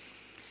ฐิ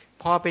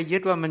พอไปยึ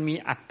ดว่ามันมี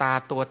อัตตา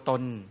ตัวต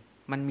น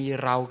มันมี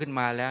เราขึ้น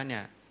มาแล้วเนี่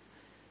ย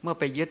เมื่อ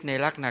ไปยึดใน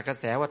ลักษณะกระ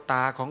แสว่าต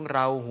าของเร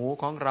าหู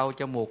ของเรา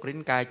จมูกลิ้น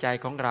กายใจ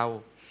ของเรา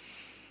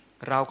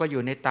เราก็อ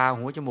ยู่ในตา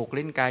หูจมูก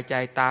ลิ้นกายใจ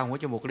ตาหู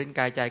จมูกลิ้น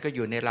กายใจก็อ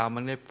ยู่ในเรามั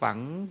นเลยฝัง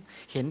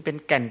เห็นเป็น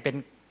แก่นเป็น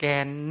แก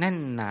นแน่น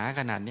หนาข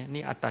นาดนี้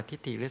นี่อัตตาทิฏ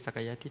ฐิหรือสักก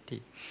ายทิฏฐิ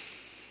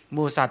ห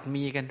มู่สัตว์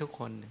มีกันทุกค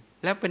น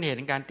แล้วเป็นเหตุ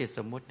ของการติดส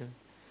มมุติด้วย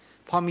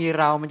พอมี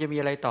เรามันจะมี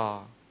อะไรต่อ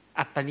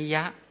อัตตนิย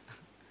ะ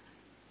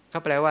เข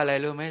าแปลว่าอะไร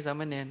รู้ไหมสา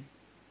มเณร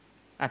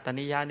อัตต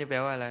นิยะนี่แปล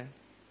ว่าอะไร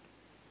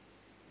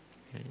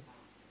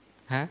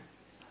ฮะ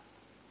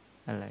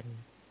อะไร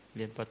เ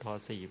รียนปท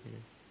.4ไป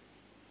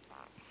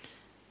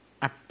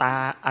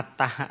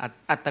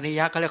อัตตนิ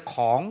ยะเขาเรียกข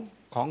อ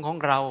ง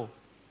เรา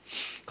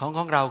ข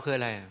องเราคืออ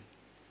ะไร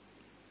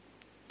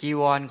จี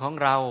วรของ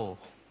เรา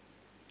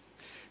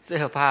เสื้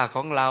อผ้าข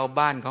องเรา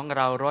บ้านของเ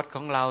รารถข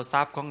องเราท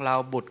รัพย์ของเรา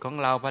บุตรของ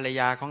เราภรร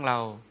ยาของเรา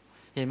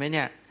เห็นไหมเ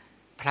นี่ย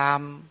พราห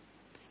มณ์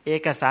เอ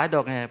กสาฎ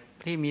กเนี่ย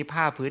ที่มี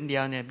ผ้าผืนเดี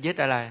ยวเนี่ยยึด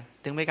อะไร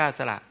ถึงไม่กล้าส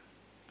ละ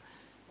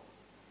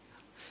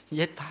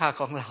ยึดผ้า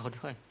ของเรา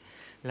ด้วย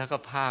แล้วก็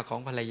ผ้าของ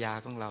ภรรยา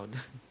ของเรา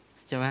ด้วย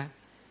ใช่ไหม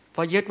พ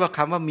อยึดว่าค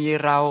ำว่ามี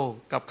เรา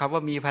กับคำว่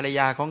ามีภรร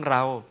ยาของเร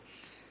า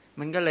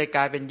มันก็เลยก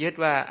ลายเป็นยึด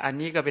ว่าอัน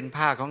นี้ก็เป็น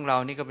ผ้าของเรา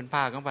นี่ก็เป็น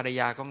ผ้าของภรร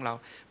ยาของเรา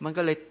มัน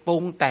ก็เลยปรุ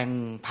งแต่ง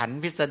ผัน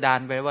พิสดาร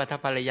ไปว่าถ้า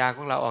ภรรยาข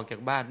องเราออกจา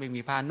กบ้านไม่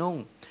มีผ้านุ่ง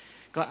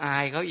ก็อา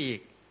ยเขาอีก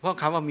เพราะ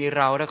คำว่ามี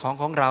เราและ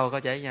ของเราเข้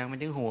าใจอย่างมัน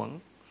ถึงหวง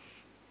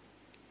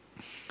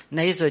ใ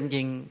นส่วนจ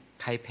ริง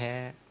ใครแพ้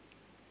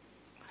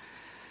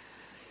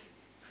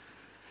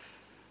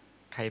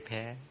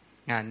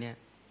งานเนี้ย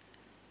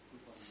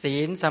ศี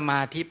ลสม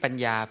าธิปัญ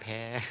ญาแพ้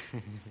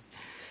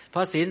เพร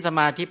าะศีลส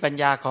มาธิปัญ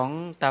ญาของ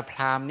ตาพ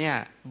ราหมณ์เนี่ย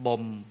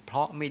บ่มเพร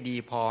าะไม่ดี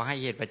พอให้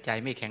เหตุปัจจัย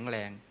ไม่แข็งแร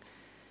ง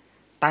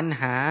ตัณ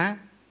หา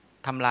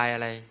ทำลายอ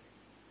ะไร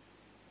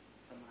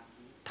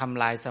ท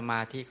ำลายสม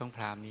าธิของพ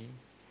ราหมณ์นี้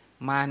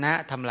มานะ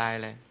ทำลายอ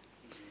ะไร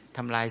ท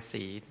ำลาย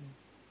ศีล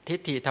ทิฏ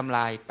ฐิทำล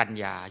ายปัญ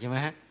ญาใช่ไหม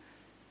ฮะ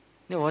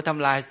นี่โอ้ท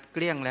ำลายเก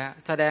ลี้ยงแล้ว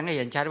แสดงให้เ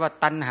ห็นชัดว่า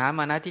ตัณหาม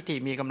านะทิฏฐิ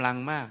มีกำลัง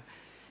มาก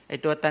ไอ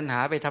ตัวตัณหา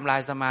ไปทำลาย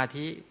สมา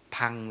ธิ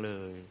พังเล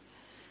ย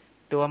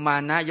ตัวมา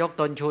นะยก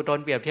ตนชูตน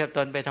เปรียบเทียบต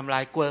นไปทำลา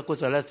ยกุ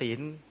ศลศีล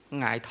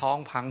หงายท้อง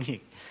พังอี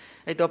ก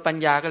ไอ้ตัวปัญ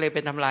ญาก็เลยเ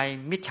ป็นทำลาย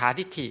มิจฉา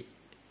ทิฏฐิ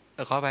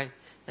ขอไป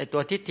ไอ้ตั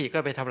วทิฏฐิก็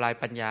ไปทำลาย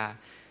ปัญญา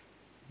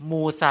ห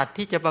มู่สัตว์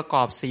ที่จะประก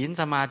อบศีล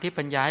สมาธิ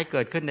ปัญญาให้เ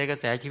กิดขึ้นในกระ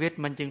แสชีวิต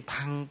มันจึง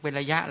พังเป็น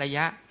ระย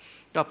ะ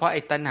ก็เพราะไ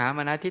อ้ตัณหาม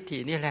านะทิฏฐิ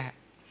นี่แหละ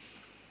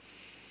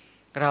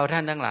เราท่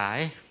านทั้งหลาย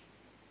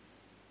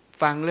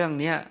ฟังเรื่อง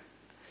นี้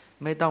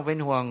ไม่ต้องเป็น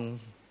ห่วง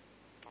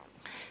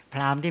พ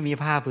ราหมณ์ที่มี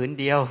ผ้าผืน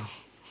เดียว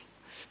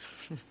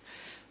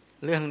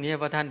เรื่องนี้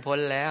พอท่านพ้น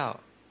แล้ว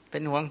เป็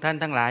นห่วงท่าน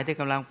ทั้งหลายที่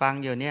กำลังฟัง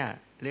อยู่เนี่ย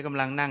หรือกำ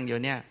ลังนั่งอยู่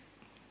เนี่ย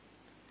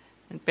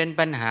มันเป็น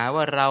ปัญหา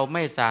ว่าเราไ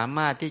ม่สาม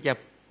ารถที่จะ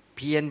เ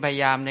พียรพย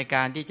ายามในก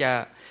ารที่จะ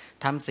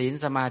ทำศีล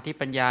สมาธิ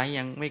ปัญญาให้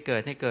ยังไม่เกิ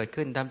ดให้เกิด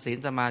ขึ้นทำศีล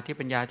สมาธิ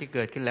ปัญญาที่เ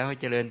กิดขึ้นแล้วให้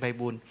เจริญไพ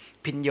บูลย์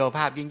พิญโยภ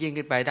าพยิ่ง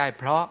ขึ้นไปได้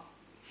เพราะ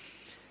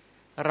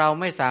เรา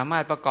ไม่สามา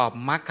รถประกอบ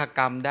มรรคก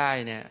รรมได้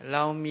เนี่ยเร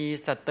ามี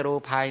ศัตรู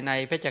ภายใน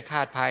เพชฌฆ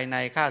าตภายใน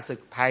ข้าศึ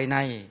กภายใน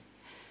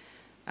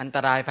อันต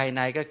รายภายใ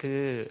นก็คื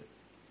อ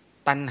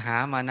ตัณหา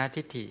มานะ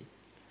ทิฏฐิ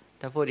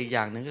ถ้าพูดอีกอ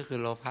ย่างหนึ่งก็คือ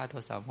โลภะโท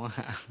สะโมห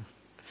ะ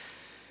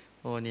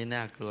โอ้นี่น่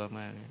ากลัวม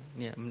าก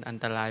เนี่ยมันอัน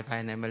ตรายภา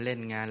ยในมาเล่น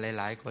งาน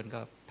หลายๆคน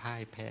ก็พ่า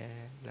ยแพ้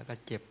แล้วก็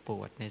เจ็บป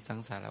วดในสัง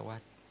สารวั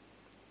ฏ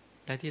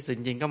และที่สุดจ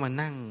ริงก็มา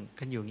นั่ง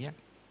กันอยู่เงี้ย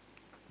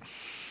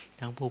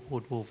ทั้งผู้พู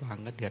ดผู้ฟัง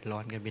ก็เดือดร้อ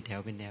นกันเป็นแถ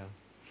วเป็นแนว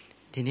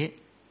ทีนี้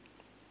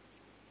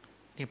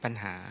นี่ปัญ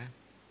หา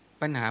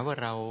ว่า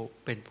เรา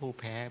เป็นผู้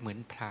แพ้เหมือน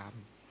พราหม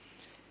ณ์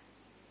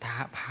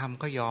พราหมณ์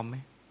ก็ยอมไหม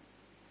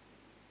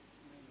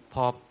พ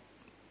อ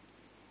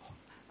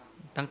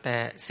ตั้งแต่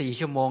4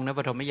 ชั่วโมงนะป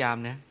ฐมยาม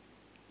นะ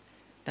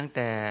ตั้งแ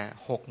ต่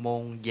6 โม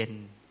งเย็น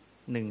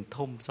1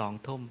 ทุ่ม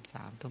2 ทุ่ม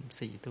3 ทุ่ม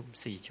4 ทุ่ม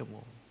4 ชั่วโม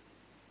ง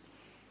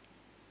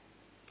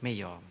ไม่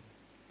ยอม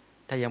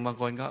ถ้าอย่างบาง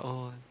คนก็โอ้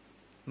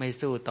ไม่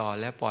สู้ต่อ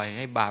แล้วปล่อยใ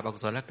ห้บาปอกุ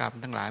ศลกรรม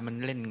ทั้งหลายมัน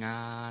เล่นง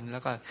านแล้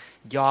วก็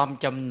ยอม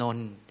จำนน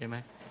ใช่ไหม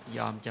ย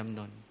อมจำน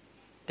น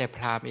แต่พ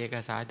ราหมณ์เอก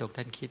สาฎก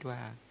ท่านคิดว่า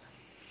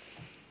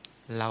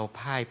เรา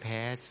พ่ายแพ้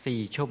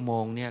4 ชั่วโม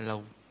งเนี่ยเรา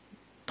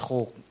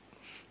ถูก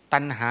ตั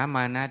ณหาม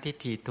านะทิฏ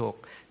ฐิ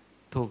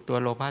ถูกตัว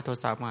โลภะโท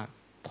สะมา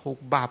ถูก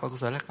บาปอกุ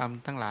ศลกรรม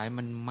ทั้งหลาย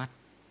มันมัด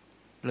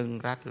ลึง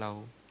รัดเร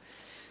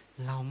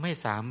าไม่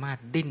สามารถ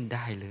ดิ้นไ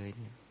ด้เลย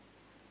เนี่ย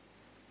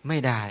ไม่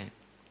ได้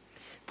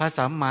พระ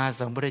สัมมา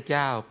สัมพุทธเ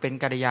จ้าเป็น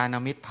กัลยาณ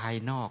มิตรภาย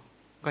นอก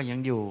ก็ยัง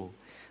อยู่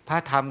พระ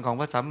ธรรมของ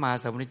พระสัมมา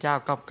สัมพุทธเจ้า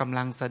ก็กำ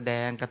ลังแสด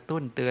งกระตุ้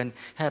นเตือน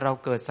ให้เรา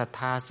เกิดศรัทธ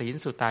าศีล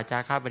สุตตาจา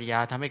ระปัญญา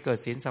ทำให้เกิด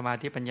ศีลสมา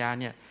ธิปัญญา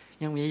เนี่ย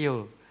ยังมีอยู่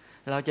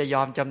เราจะย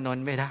อมจำนน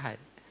ไม่ได้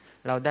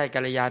เราได้กั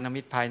ลยาณ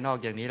มิตรภายนอก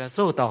อย่างนี้แล้ว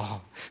สู้ต่อ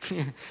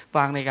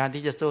ฟังในการ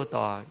ที่จะสู้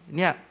ต่อเ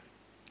นี่ย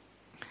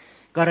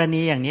กร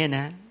ณีอย่างนี้น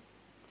ะ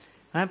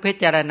พิ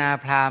จารณา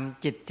พราหมณ์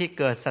จิตที่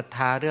เกิดศรัทธ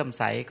าเรื่อม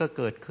ใสก็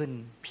เกิดขึ้น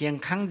เพียง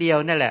ครั้งเดียว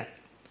นั่นแหละ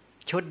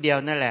ชุดเดียว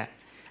นั่นแหละ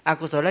อ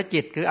กุศลจิ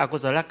ตคืออกุ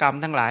ศลกรรม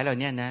ทั้งหลายเหล่า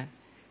นี้นะ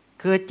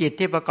คือจิต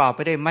ที่ประกอบไป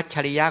ด้วยมัจฉ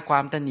ริยะควา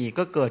มตณี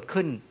ก็เกิด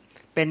ขึ้น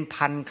เป็น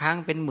1,000 ครั้ง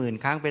เป็น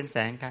10,000 ครั้งเป็น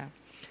100,000 ครั้ง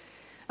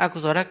อกุ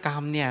ศลกรร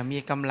มเนี่ยมี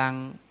กำลัง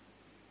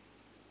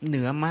เห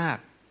นือมาก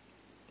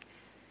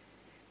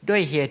ด้ว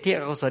ยเหตุที่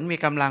อกุศลมี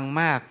กำลัง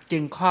มากจึ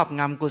งครอบ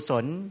งำกุศ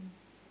ล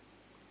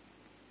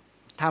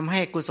ทำให้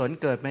กุศล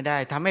เกิดไม่ได้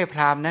ทำให้พ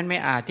ราหมณ์นั้นไม่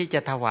อาจที่จะ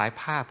ถวาย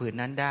ผ้าผืน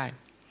นั้นได้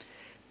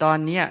ตอน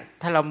นี้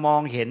ถ้าเรามอ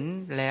งเห็น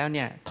แล้วเ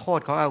นี่ยโทษ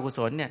ของอกุศ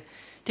ลเนี่ย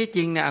ที่จ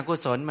ริงเนี่ยอกุ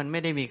ศลมันไม่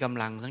ได้มีก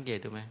ำลังสังเกต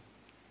ดูไหม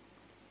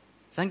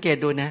สังเกต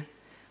ดูนะ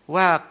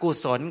ว่ากุ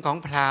ศลของ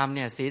พราหมณ์เ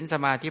นี่ยศีลส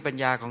มาธิปัญ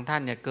ญาของท่า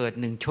นเนี่ยเกิด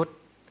1 ชุด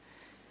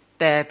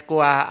แต่ก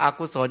ว่าอ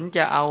กุศลจ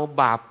ะเอา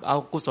บาปเอา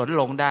กุศล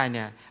ลงได้เ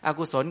นี่ยอ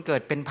กุศลเกิ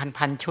ดเป็น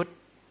พันชุด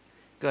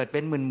เกิดเป็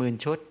นหมื่น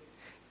ชุด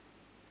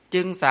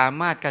จึงสา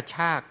มารถกระช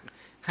าก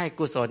ให้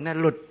กุศลนั้น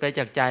หลุดไปจ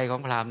ากใจของ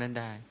พราหมณ์นั้น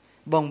ได้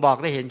บ่งบอก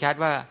ได้เห็นชัด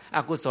ว่าอ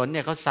กุศลเ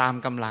นี่ยเขาซาม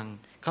กำลัง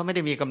เขาไม่ไ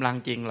ด้มีกำลัง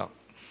จริงหรอก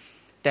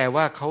แต่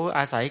ว่าเขาอ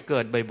าศัยเกิ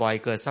ดบ่อย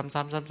ๆเกิด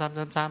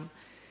ซ้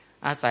ำ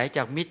ๆอาศัยจ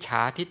ากมิจฉ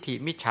าทิฏฐิ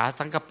มิจฉา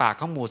สังกัปปะ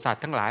ของหมู่สัต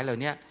ว์ทั้งหลายเหล่า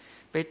นี้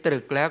ไปตรึ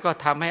กแล้วก็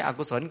ทำให้อ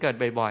กุศลเกิด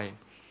บ่อย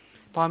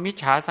ๆพอมิจ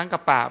ฉาสังกั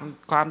ปปะ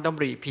ความด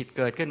ำริผิดเ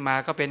กิดขึ้นมา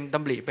ก็เป็นด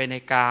ำริไปใน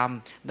กาม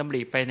ดำ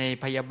ริไปใน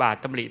พยาบาท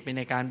ดำริไปใ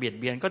นการเบียด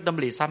เบียนก็ด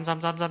ำริซ้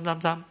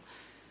ำ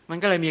ๆมัน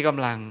ก็เลยมีก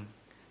ำลัง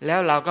แล้ว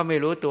เราก็ไม่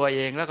รู้ตัวเอ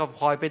งแล้วก็พ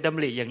ลอยไปด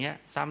ำริอย่างเงี้ย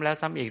ซ้ำแล้ว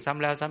ซ้ำอีกซ้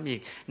ำแล้วซ้ำอีก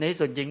ในที่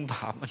สุดจริงบ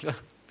าป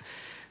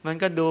มัน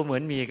ก็ดูเหมือ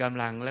นมีก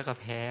ำลังแล้วก็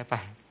แพ้ไป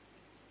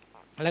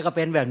แล้วก็เ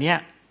ป็นแบบเนี้ย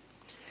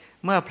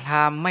เมื่อพร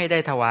าหมณ์ไม่ได้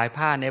ถวาย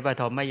ผ้าในป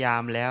ฐมยา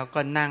มแล้ว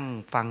ก็นั่ง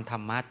ฟังธร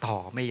รมะต่อ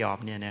ไม่ยอม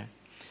เนี่ยนะ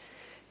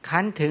คั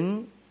นถึง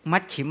มั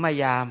ชฌิม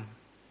ยาม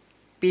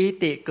ปี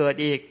ติเกิด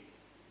อีก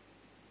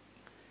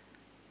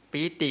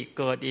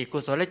กุ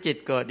ศลจิต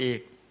เกิดอีก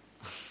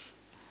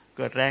เ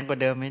กิดแรงกว่า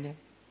เดิมไหมเนี่ย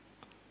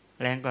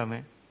แรงกว่าไหม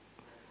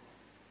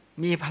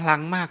มีพลั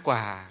งมากกว่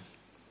า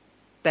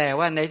แต่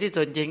ว่าในที่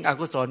สุดจริงอ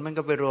กุศลมัน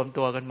ก็ไปรวม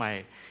ตัวกันใหม่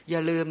อย่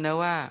าลืมนะ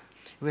ว่า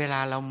เวลา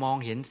เรามอง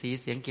เห็นสี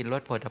เสียงกลิ่นร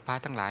สโผฏฐัพพะ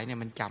ทั้งหลายเนี่ย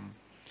มันจ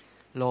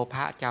ำโลภ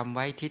ะจำไ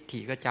ว้ทิฏฐิ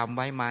ก็จำไ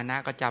ว้มานะ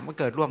ก็จำก็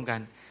เกิดร่วมกั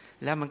น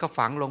แล้วมันก็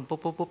ฝังลงปุ๊บ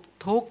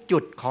ทุกจุ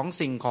ดของ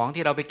สิ่งของ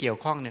ที่เราไปเกี่ยว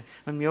ข้องเนี่ย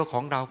มันมีว่าข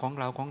องเรา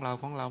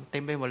เต็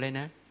มไปหมดเลย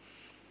นะ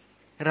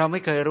เราไ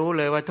ม่เคยรู้เ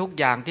ลยว่าทุก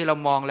อย่างที่เรา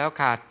มองแล้ว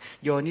ขาด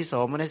โยนิโส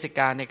มนสิก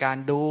ารในการ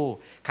ดู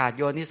ขาด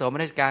โยนิโสม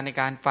นสิการใน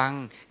การฟัง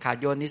ขาด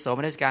โยนิโสม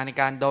นสิการใน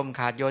การดม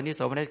ขาดโยนิโส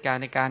มนสิการ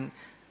ในการ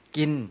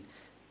กิน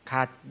ข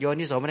าดโย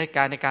นิโสมนสิก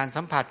ารในการ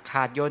สัมผัสข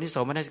าดโยนิโส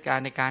มนสิการ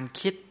ในการ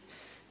คิด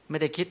ไม่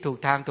ได้คิดถูก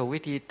ทางถูกวิ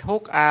ธีทุ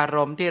กอาร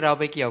มณ์ที่เรา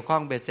ไปเกี่ยวข้อ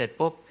งเบ็ดเสร็จ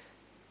ปุ๊บ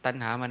ตัณ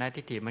หามานะ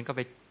ทิฏฐิมันก็ไ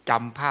ปจ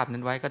ำภาพนั้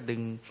นไว้ก็ดึ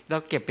งแล้ว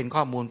เก็บเป็นข้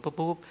อมูล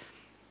ปุ๊บ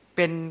เ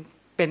ป็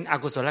นอ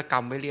กุศลกร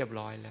รมไว้เรียบ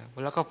ร้อย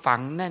แล้วก็ฝัง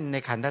แน่นใน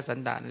ขันธสัน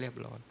ดานเรียบ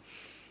ร้อย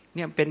เ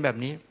นี่ยเป็นแบบ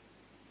นี้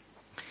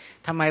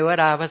ทำไมเว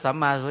ลาพระสัม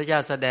มาสัมพุทธเจ้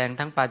าแสดง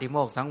ทั้งปาฏิโม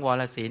กข์สังว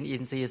รศีลอิ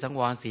นทรีย์สัง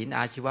วรศีลอ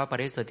าชีวะป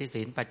ริสุทธิ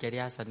ศีลปัจจ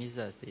ยสันนิเส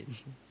สศีล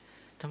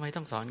ทำไมต้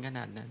องสอนขน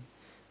าดนั้น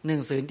หนึ่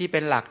งศีลที่เป็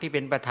นหลักที่เ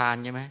ป็นประธาน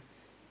ใช่ไหม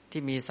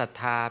ที่มีศรัท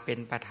ธาเป็น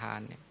ประธาน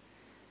เนี่ย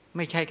ไ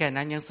ม่ใช่แค่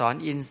นั้นยังสอน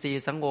อินทรี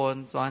ย์สังวร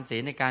สอนศี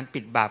ลในการปิ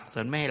ดบาปส่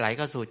วนไม่ให้ไหลเ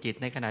ข้าสู่จิต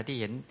ในขณะที่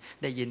เห็น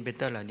ได้ยินเป็น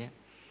ต้นเหล่านี้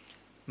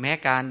แม้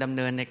การดำเ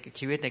นินใน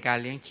ชีวิตในการ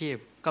เลี้ยงชีพ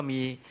ก็มี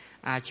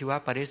อาชีวะ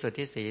ปริสุท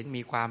ธิศีล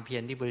มีความเพีย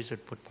รที่บริสุท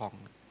ธิ์ผุดผ่อง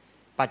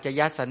ปัจจ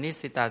ยสันนิ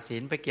สิตาศี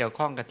ลไปเกี่ยว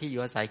ข้องกับที่อ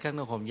ยู่อาศัยเครื่อง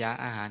นุ่งห่มยา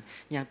อาหาร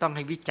ยังต้องใ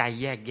ห้วิจัย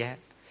แยกแยะ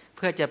เ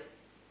พื่อจะ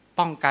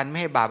ป้องกันไม่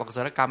ให้บาปอกุศ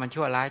ลกรรมมัน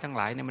ชั่วร้ายทั้งห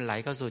ลายเนี่ยมันไหล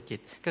เข้าสู่จิต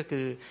ก็คื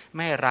อไ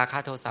ม่ให้ราคะ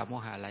โทสะโม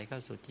หะไหลเข้า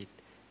สู่จิต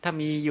ถ้า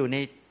มีอยู่ใน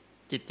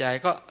จิตใจ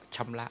ก็ช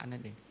ำระนั่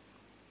นเอง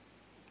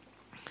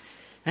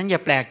นั้นอย่า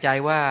แปลกใจ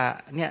ว่า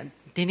เนี่ย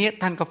ทีนี้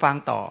ท่านก็ฟัง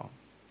ต่อ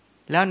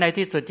แล้วใน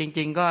ที่สุดจ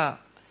ริงๆก็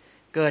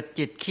เกิด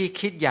จิต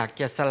คิดอยาก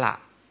จะสละ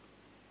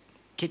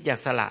คิดอยาก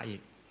สละอี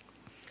ก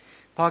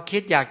พอคิ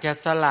ดอยากจะ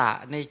สละ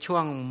ในช่ว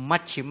งมั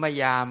ชฌิม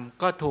ยาม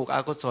ก็ถูกอ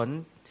กุศล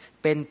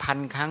เป็นพัน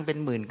ครั้งเป็น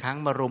หมื่นครั้ง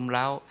มารุมแ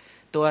ล้ว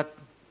ตัว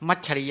มัช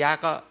ฌริยะ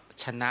ก็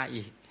ชนะ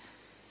อีก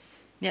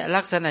เนี่ย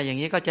ลักษณะอย่าง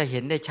นี้ก็จะเห็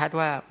นได้ชัด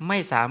ว่าไม่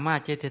สามารถ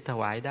จะถ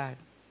วายได้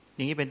อ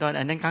ย่างนี้เป็นต้น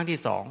อันนั้นครั้งที่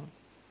สอง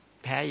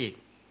แพ้อีก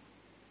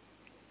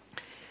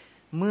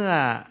เมื่อ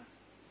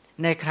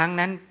ในครั้ง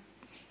นั้น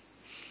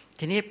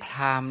ทีนี้พร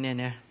าหมณ์เนี่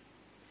ย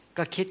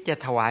ก็คิดจะ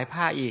ถวาย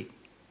ผ้าอีก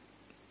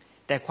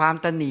แต่ความ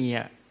ตณี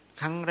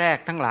ครั้งแรก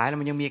ทั้งหลาย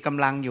มันยังมีก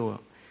ำลังอยู่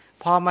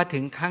พอมาถึ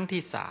งครั้ง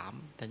ที่สาม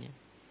ตอนนี้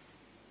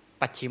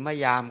ปัจฉิม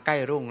ยามใกล้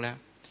รุ่งแล้ว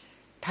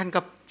ท่านก็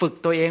ฝึก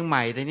ตัวเองให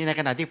ม่ทีนี้ใน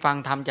ขณะที่ฟัง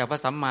ธรรมจากพระ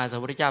สัมมาสัม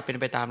พุทธเจ้าเป็น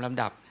ไปตามล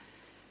ำดับ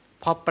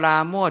พอปรา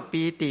โมทย์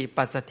ปีติ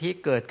ปัสสธิ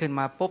เกิดขึ้น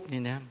มาปุ๊บ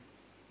นี่นะ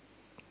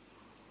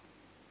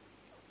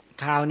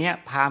คราวนี้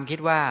พราหมณ์คิด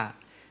ว่า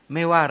ไ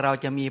ม่ว่าเรา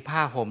จะมีผ้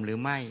าห่มหรื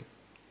อไม่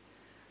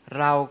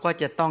เราก็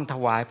จะต้องถ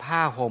วายผ้า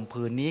ห่ม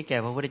ผืนนี้แก่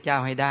พระพุทธเจ้า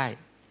ให้ได้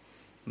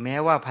แม้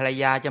ว่าภรร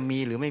ยาจะมี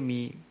หรือไม่มี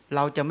เร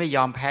าจะไม่ย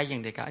อมแพ้อย่า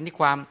งเด็ดขาดอันนี้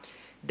ความ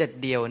เด็ด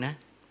เดี่ยวนะ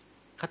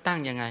เขาตั้ง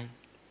ยังไง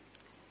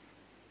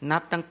นั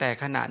บตั้งแต่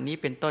ขณะนี้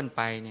เป็นต้นไ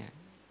ปเนี่ย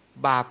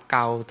บาปเ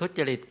ก่าทุจ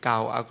ริตเก่า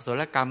อกุศ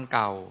ลกรรมเ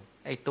ก่า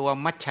ไอตัว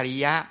มัจฉริ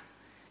ยะ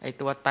ไอ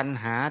ตัวตัณ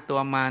หาตัว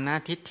มานะ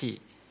ทิฏฐิ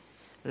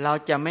เรา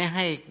จะไม่ใ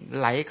ห้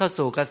ไหลเข้า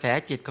สู่กระแส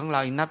จิตของเรา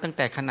อีกนับตั้งแ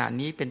ต่ขณะ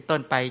นี้เป็นต้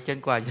นไปจน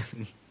กว่า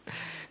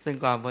ซึ่ง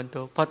ความพ้น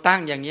ทุกข์พอตั้ง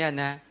อย่างเงี้ย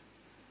นะ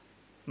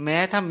แม้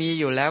ถ้ามี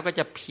อยู่แล้วก็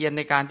จะเพียรใ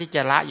นการที่จ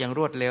ะละอย่างร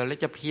วดเร็วและ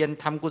จะเพียร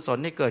ทำกุศล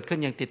ให้เกิดขึ้น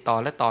อย่างติดต่อ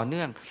และต่อเ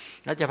นื่อง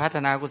แล้วจะพัฒ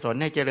นากุศล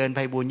ให้เจริญไพ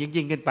บูลย์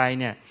ยิ่งขึ้นไป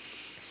เนี่ย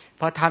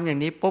พอทำอย่าง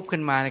นี้ปุ๊บขึ้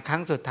นมาในครั้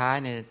งสุดท้าย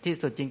เนี่ยที่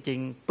สุดจริง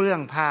ๆเปลื้อ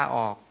งผ้าอ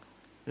อก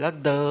แล้ว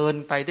เดิน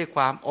ไปด้วยค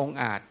วามอง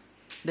อาจ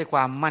ด้วยคว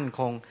ามมั่น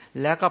คง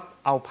แล้วก็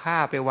เอาผ้า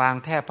ไปวาง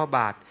แทบพระบ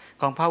าท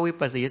ของพระวิ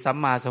ปัสสีสัม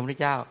มาสัมพุทธ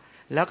เจ้า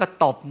แล้วก็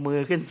ตบมือ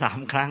ขึ้น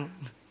3 ครั้ง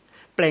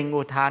เปล่ง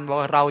อุทานบอก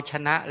ว่าเราช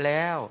นะแ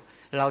ล้ว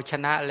เราช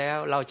นะแล้ว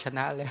เราชน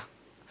ะแล้ว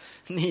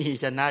นี่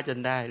ชนะจน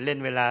ได้เล่น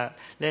เวลา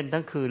เล่น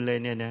ทั้งคืนเลย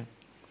เนี่ยนะ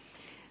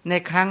ใน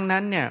ครั้ง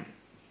นั้นเนี่ย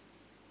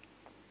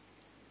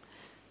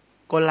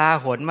โกลา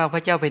หลมากพร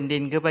ะเจ้าแผ่นดิ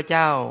นคือพระเ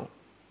จ้า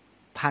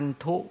พัน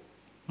ธุ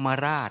ม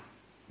ราช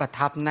ประ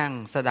ทับนั่ง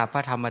สดับพร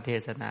ะธรรมเท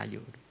ศนาอ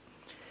ยู่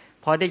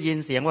พอได้ยิน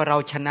เสียงว่าเรา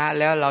ชนะ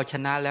แล้วเราช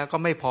นะแล้วก็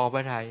ไม่พอพร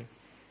ะทัย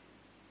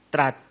ต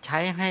รัสใช้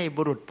ให้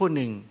บุรุษผู้ห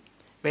นึ่ง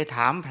ไปถ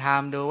ามพราห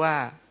มณ์ดูว่า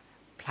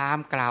พราหม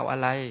ณ์กล่าวอะ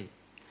ไร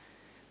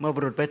เมื่อบุ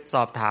รุษไปส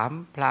อบถาม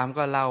พราหมณ์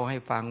ก็เล่าให้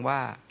ฟังว่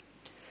า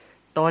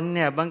ตนเ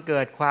นี่ยบังเกิ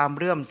ดความ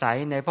เลื่อมใส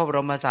ในพระบร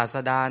มศาส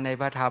ดาใน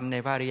พระธรรมใน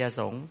พระอริย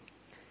สงฆ์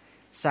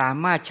สา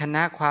มารถชน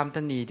ะความต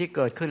ณีที่เ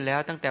กิดขึ้นแล้ว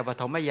ตั้งแต่ป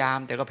ฐมยาม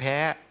แต่ก็แพ้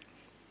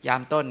ยา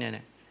มต้นเนี่ย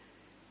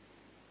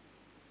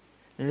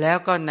แล้ว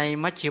ก็ใน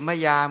มัชฌิม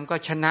ยามก็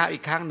ชนะอี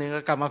กครั้งหนึ่งก็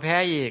กลับมาแพ้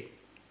อีก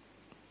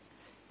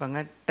เพราะ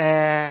งั้นแต่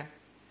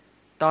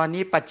ตอน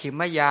นี้ปัจฉิ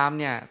มยาม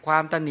เนี่ยควา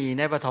มตณีใ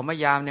นปฐม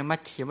ยามในมัช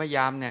ฌิมย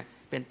ามเนี่ย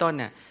เป็นต้น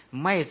เนี่ย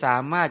ไม่สา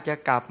มารถจะ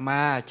กลับมา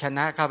ชน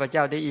ะข้าพเจ้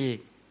าได้อีก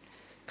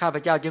ข้าพ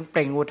เจ้าจึงเป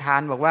ล่งอุทา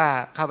นบอกว่า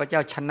ข้าพเจ้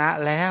าชนะ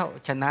แล้ว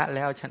ชนะแ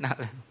ล้วชนะ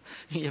แล้ว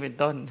นี่เป็น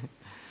ต้น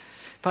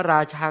พระร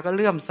าชาก็เ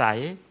ลื่อมใส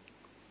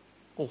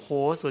โอ้โห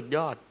สุดย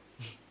อด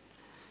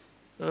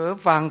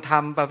ฟังธรร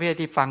มประเภท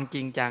ที่ฟังจ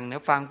ริงจังน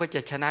ะฟังเพื่อจ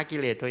ะชนะกิ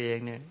เลสตัวเอง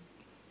เนี่ย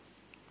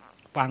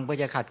ฟังเพื่อ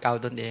จะขัดเกลา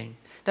ตนเอง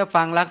ถ้า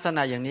ฟังลักษณ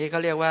ะอย่างนี้เขา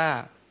เรียกว่า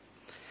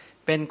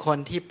เป็นคน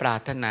ที่ปรา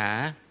รถนา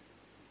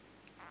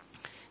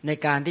ใน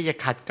การที่จะ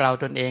ขัดเกลา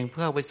ตนเองเ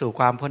พื่อไปสู่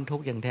ความพ้นทุก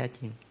ข์อย่างแท้จ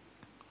ริง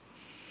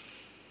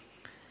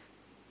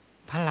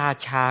พ พระรา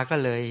ชาก็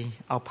เลย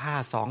เอาผ้า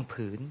2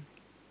 ผืน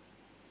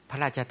พระ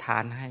ราชทา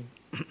นให้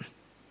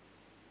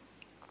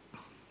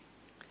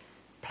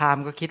พราหม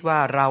ณ์ก็คิดว่า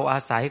เราอา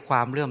ศัยคว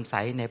ามเลื่อมใส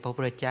ในพระพุ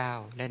ทธเจ้า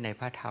และใน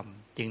พระธรรม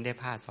จึงได้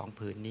ผ้า2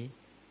 ผืนนี้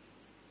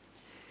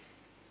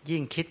ยิ่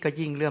งคิดก็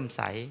ยิ่งเลื่อมใ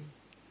ส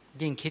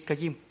ยิ่งคิดก็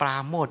ยิ่งปรา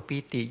โมทย์ปี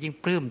ติยิ่ง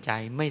ปลื้มใจ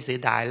ไม่เสีย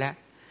ดายแล้ว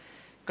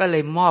ก็เล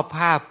ยมอบ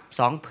ผ้า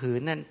2 ผืน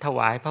นั้นถว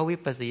ายพระวิ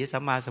ปัสสีสั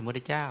มมาสัมพุทธ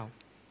เจ้า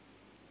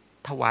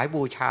ถวาย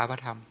บูชาพระ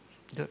ธรรม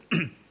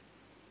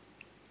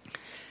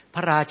พ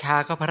ระราชา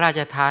ก็พระรา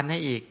ชทานให้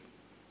อีก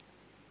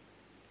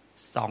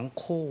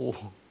2 คู่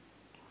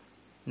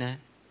นะ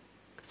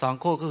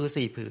2 คู่ก็คือ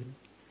4 ผืน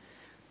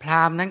พร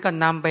าหมณ์นั้นก็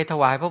นำไปถ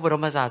วายพระบร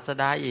มศาส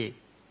ดาอีก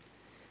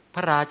พร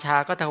ะราชา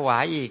ก็ถวา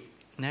ยอีก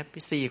นะ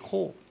4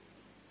 คู่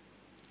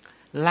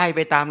ไล่ไป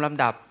ตามล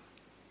ำดับ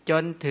จ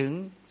นถึง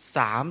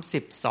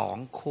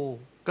32 คู่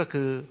ก็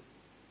คือ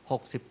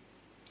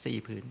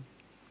64 ผืน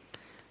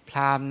พร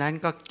าหมณ์นั้น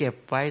ก็เก็บ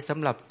ไว้ส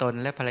ำหรับตน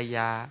และภรรย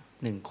า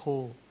1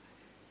 คู่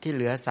ที่เ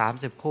หลือ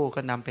30 คู่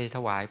ก็นำไปถ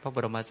วายพระบ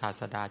รมศา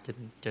สดา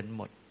จนห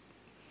มด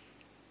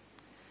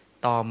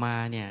ต่อมา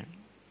เนี่ย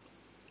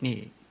นี่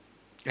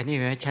อันนี้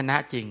ชนะ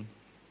จริง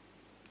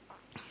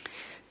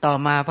ต่อ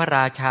มาพระร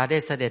าชาได้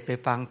เสด็จไป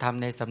ฟังธรรม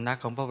ในสำนัก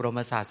ของพระบร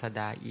มศาส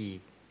ดาอีก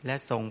และ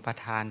ทรงประ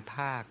ทาน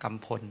ผ้าก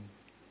ำพล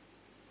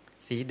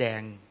สีแด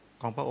ง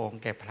ของพระองค์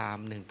แก่พราหม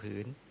ณ์1 ผื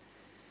น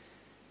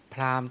พ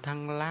ราหมณ์ทั้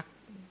งรัก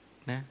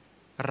นะ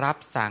รับ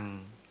สั่ง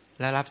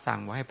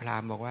ว่าให้พรา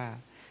หมณ์บอกว่า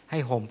ใ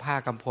ห้ห่มผ้า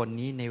กำพล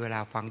นี้ในเวล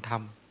าฟังธรร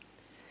ม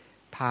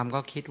พราหมณ์ก็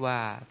คิดว่า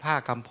ผ้า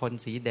กำพล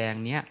สีแดง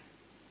เนี้ย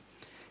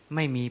ไ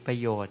ม่มีประ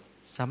โยชน์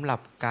สำหรับ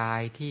กา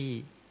ยที่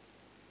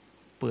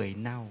เปื่อย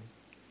เน่า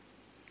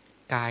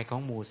กายขอ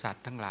งหมู่สัต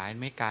ว์ทั้งหลาย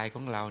ไม่กายข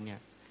องเราเนี่ย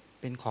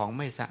เป็นของไ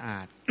ม่สะอา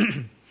ด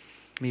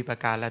มีประ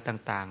การอะไร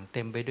ต่างๆเ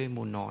ต็มไปด้วยห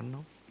มู่หนอนเน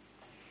าะ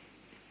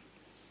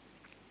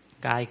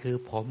กายคือ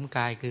ผมก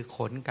ายคือข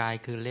นกาย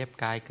คือเล็บ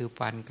กายคือ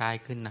ฟันกาย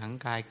คือหนัง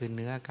กายคือเ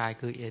นื้อกาย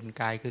คือเอ็น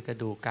กายคือกระ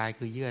ดูกกาย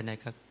คือเยื่อใน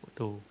กระ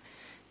ดูก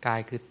กาย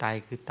คือไต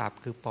คือตับ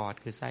คือปอด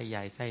คือไส้ให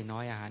ญ่ไส้น้อ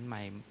ยอาหารให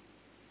ม่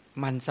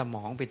มันสม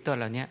องเป็นต้น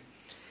เหล่านี้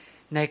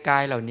ในกา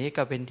ยเหล่านี้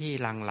ก็เป็นที่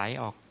หลั่งไหล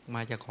ออกม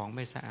าจากของไ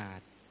ม่สะอา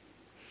ด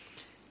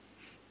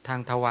ทาง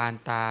ทวาร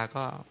ตา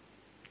ก็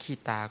ขี้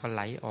ตาก็ไห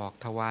ลออก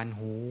ทวาร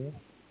หู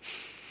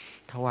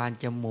ทวาร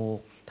จมู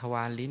กทว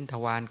ารลิ้นท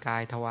วารกา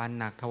ยทวาร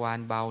หนักทวาร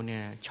เบาเนี่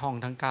ยช่อง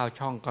ทั้ง9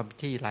ช่องก็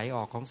ที่ไหลอ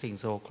อกของสิ่ง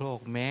โสโครก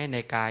แม้ใน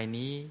กาย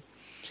นี้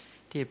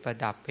ที่ประ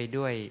ดับไป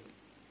ด้วย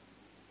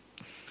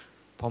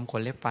ผมข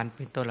นเล็บฟันเ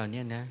ป็นต้นเหล่า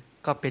นี้นะ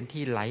ก็เป็น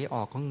ที่ไหลอ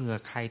อกของเหงื่อ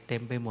ใครเต็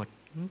มไปหมด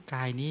ก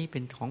ายนี้เป็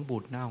นของบู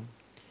ดเน่า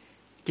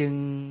จึง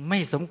ไม่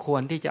สมคว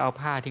รที่จะเอา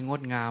ผ้าที่ง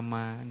ดงามม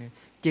าเนี่ย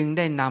จึงไ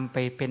ด้นำไป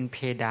เป็นเพ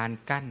ดาน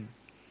กั้น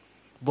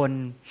บน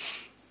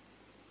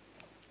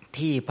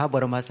ที่พระบ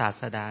รมศา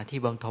สดาที่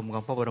บังทมขอ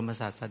งพระบรม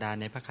ศาสดา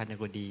ในพระคันธ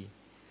กุฎี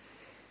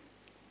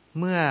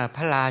เมื่อพ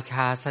ระราช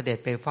าเสด็จ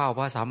ไปเฝ้าพ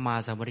ระสัมมา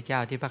สัมพุทธเจ้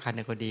าที่พระคัน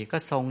ธกุฎีก็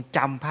ทรงจ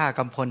ำผ้าก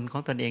ำพลขอ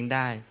งตนเองไ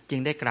ด้จึง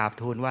ได้กราบ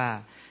ทูลว่า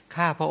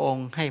ข้าพระอง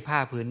ค์ให้ผ้า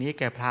ผืนนี้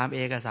แก่พราหมณ์เอ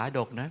กสาฎ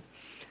กนะ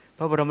พ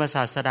ระบรมศ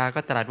าสดาก็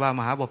ตรัสว่าม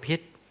หาบพิต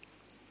ร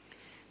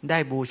ได้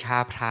บูชา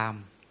พราห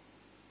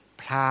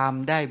ม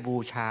ณ์ได้บู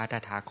ชาต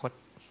ถาคต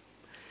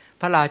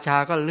พระราชา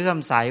ก็เลื่อม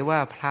ใสว่า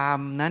พราหม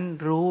ณ์นั้น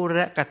รู้แล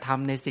ะกระท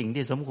ำในสิ่ง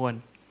ที่สมควร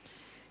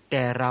แ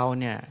ต่เรา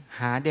เนี่ย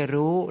หาได้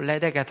รู้และ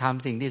ได้กระท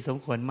ำสิ่งที่สม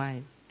ควรไม่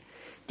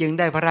จึง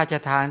ได้พระราช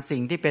ทานสิ่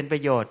งที่เป็นปร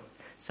ะโยชน์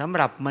สำห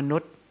รับมนุ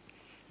ษย์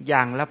อย่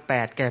างละ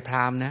8แก่พร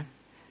าหมณ์นะ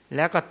แ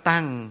ล้วก็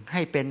ตั้งใ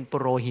ห้เป็นปุ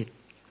โรหิต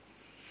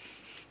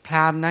พร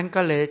าหมณ์นั้น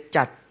ก็เลย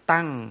จัด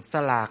ตั้งส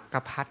ลากก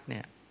พัดเ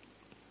นี่ย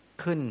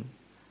ขึ้น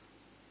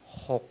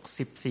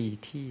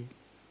64ที่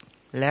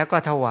แล้วก็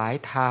ถวาย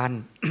ทาน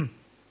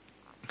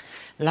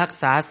รัก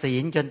ษาศี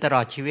ลจนตล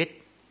อดชีวิต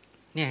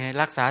เนี่ย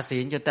รักษาศี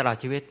ลจนตลอด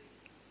ชีวิต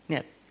เนี่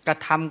ยกระ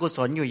ทำกุศ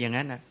ลอยู่อย่าง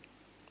นั้นนะ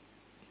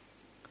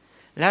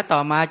แล้วต่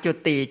อมาจุ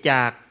ติจ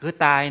ากคือ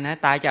ตายนะ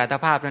ตายจากอัต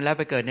ภาพนั้นแล้ว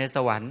ไปเกิดในส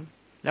วรรค์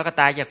แล้วก็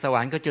ตายจากสวร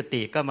รค์ก็จุ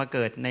ติก็มาเ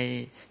กิดใน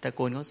ตระ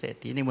กูลของเศรษ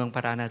ฐีในเมืองพ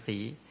าราณสี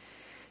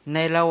ใน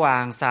ระหว่า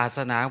งศาส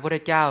นาพระพุทธ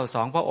เจ้า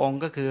2พระองค์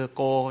ก็คือโ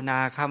กนา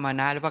คาม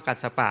นะและพระกัส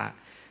สปะ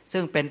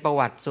ซึ่งเป็นประ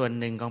วัติส่วน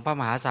หนึ่งของพระ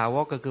มหาสาว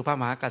กก็คือพระ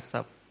มหากัสส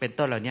ปะเป็น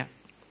ต้นเหล่านี้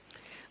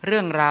เรื่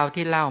องราว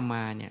ที่เล่าม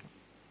าเนี่ย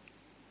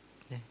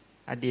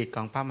อดีตข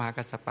องพระมหา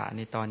กัสสปะใ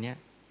นตอนนี้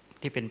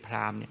ที่เป็นพร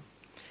าหมณ์เนี่ย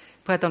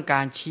เพื่อต้องกา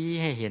รชี้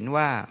ให้เห็น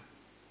ว่า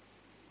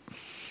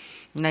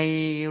ใน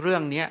เรื่อ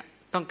งนี้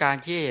ต้องการ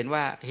ชี้ให้เห็น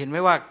ว่าเห็นไหม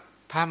ว่า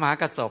พระมหา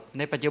กัสสปใ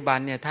นปัจจุบัน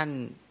เนี่ยท่าน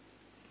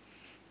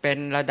เป็น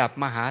ระดับ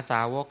มหาส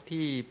าวก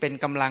ที่เป็น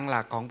กำลังห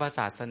ลักของพระศ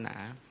าสนา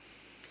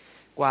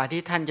กว่า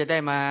ที่ท่านจะได้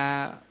มา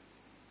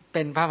เ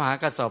ป็นพระมหา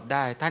กัสสปไ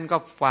ด้ท่านก็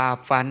ฝ่า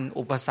ฟัน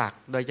อุปสรรค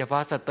โดยเฉพา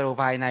ะศัตรู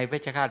ภายในเพ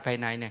ชฌฆาตภาย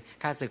ในเนี่ย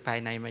ฆ่าศึกภาย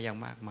ในมาอย่าง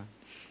มากมาย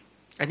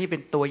อันนี้เป็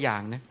นตัวอย่า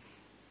งนะ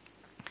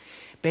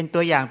เป็นตั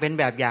วอย่างเป็น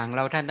แบบอย่างเ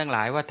ราท่านทั้งหล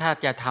ายว่าถ้า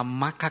จะท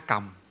ำมรรคกร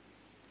รม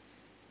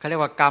เขาเรีย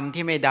กว่ากรรม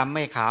ที่ไม่ดำไ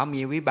ม่ขาว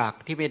มีวิบาก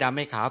ที่ไม่ดำไ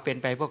ม่ขาวเป็น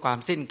ไปเพื่อความ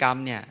สิ้นกรรม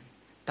เนี่ย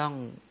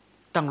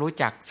ต้องรู้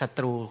จักศัต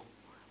รู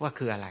ว่า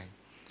คืออะไร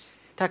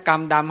ถ้ากรร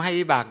มดำให้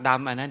วิบากด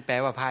ำอันนั้นแปล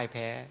ว่าพ่ายแ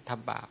พ้ท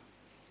ำบาป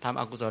ทำ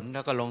อกุศลแ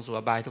ล้วก็ลงสู่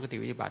อบายทุกขติ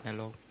วิบัติน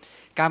รก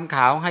กรรมข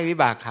าวให้วิ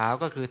บากขาว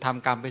ก็คือท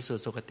ำกรรมไปสู่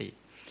สุคติ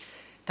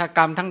ถ้าก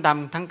รรมทั้งด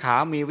ำทั้งขา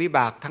วมีวิบ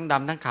ากทั้งด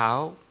ำทั้งขาว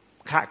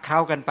เข้า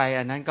กันไป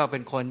อันนั้นก็เป็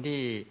นคน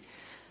ที่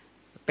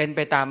เป็นไป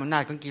ตามอำนา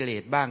จของกิเล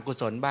สบ้างกุ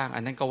ศลบ้างอั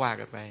นนั้นก็ว่า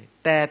กันไป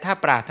แต่ถ้า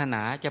ปรารถน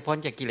าจะพ้น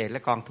จากกิเลสแล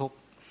ะกองทุกข์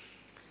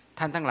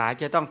ท่านทั้งหลาย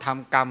จะต้องท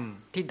ำกรรม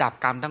ที่ดับ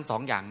กรรมทั้งสอ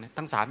งอย่าง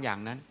ทั้งสามอย่าง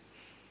นั้น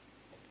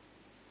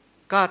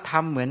ก็ท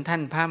ำเหมือนท่า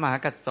นพระมหา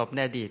กัสสปใน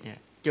อดีตเนี่ย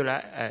จุล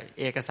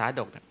เอกสา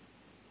ฎก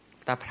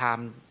ตาพราม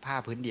ผ้า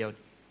พื้นเดียว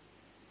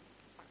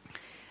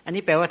อัน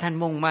นี้แปลว่าท่าน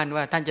มุ่งมั่น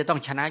ว่าท่านจะต้อง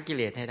ชนะกิเ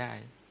ลสให้ได้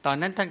ตอน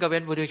นั้นท่านก็เป็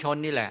นปุถุชน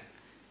นี่แหละ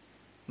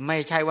ไม่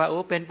ใช่ว่าโอ้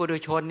เป็นปุถุ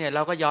ชนเนี่ยเร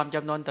าก็ยอมจ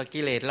ำนนต่อ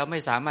กิเลสเราไม่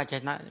สามารถ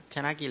ช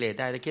นะกิเลส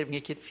ได้แต่คิด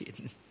งี้คิดผิด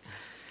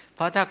เพ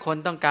ราะถ้าคน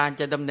ต้องการ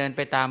จะดำเนินไ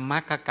ปตามมร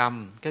รคกรรม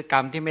คือกร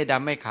รมที่ไม่ด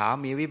ำไม่ขาว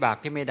มีวิบาก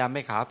ที่ไม่ดำไ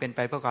ม่ขาวเป็นไป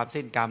เพื่อความ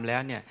สิ้นกรรมแล้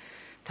วเนี่ย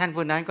ท่าน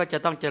ผู้นั้นก็จะ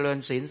ต้องเจริญ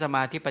ศีลสม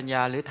าธิปัญญ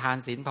าหรือทาน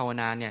ศีลภาว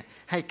นาเนี่ย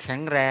ให้แข็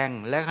งแรง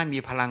และให้มี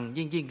พลัง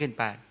ยิ่งขึ้น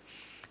ไป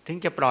ถึง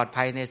จะปลอด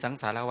ภัยในสัง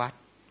สารวัฏ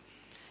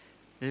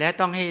และ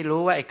ต้องให้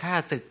รู้ว่าไอ้ข้า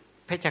ศึก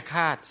เพชฌฆ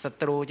าตศั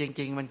ตรูจ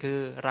ริงๆมันคือ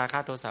ราคะ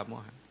โทสะโม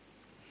หะ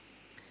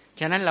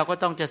ฉะนั้นเราก็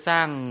ต้องจะสร้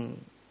าง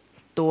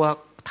ตัว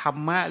ธร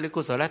รมะหรือ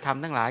กุศลธรรม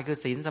ทั้งหลายคือ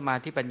ศีลสมา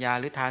ธิปัญญา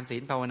หรือทานศี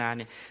ลภาวนาเ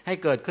นี่ยให้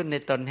เกิดขึ้นใน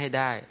ตนให้ไ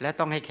ด้และ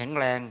ต้องให้แข็ง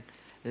แรง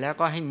แล้ว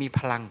ก็ให้มีพ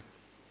ลัง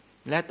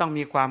และต้อง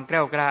มีความแก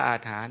ล้วกล้าอา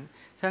ถรรพ์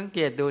สังเก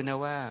ตดูนะ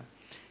ว่า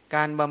ก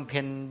ารบำเ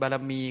พ็ญบาร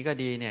มีก็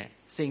ดีเนี่ย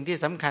สิ่งที่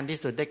สำคัญที่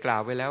สุดได้กล่า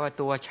วไว้แล้วว่า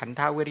ตัวฉัน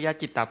ทะวิริยะ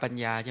จิตตปัญ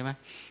ญาใช่ไหม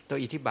ตัว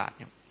อิทธิบาทเ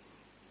นี่ย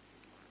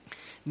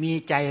มี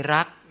ใจ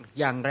รัก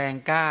อย่างแรง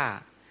กล้า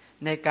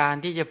ในการ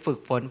ที่จะฝึก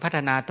ฝนพัฒ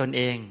นาตนเ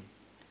อง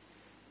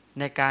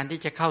ในการที่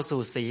จะเข้า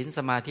สู่ศีลส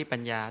มาธิปั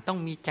ญญาต้อง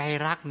มีใจ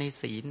รักใน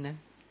ศีลนะ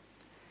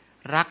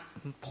รัก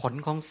ผล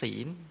ของศี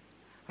ล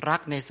รั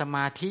กในสม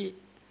าธิ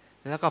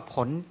แล้วก็ผ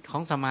ลขอ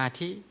งสมา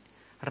ธิ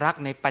รัก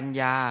ในปัญ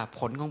ญาผ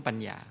ลของปัญ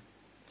ญา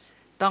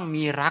ต้อง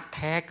มีรักแ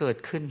ท้เกิด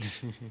ขึ้น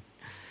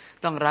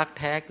ต้องรัก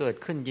แท้เกิด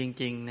ขึ้นจ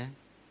ริงๆนะ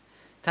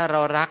ถ้าเร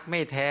ารักไ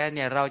ม่แท้เ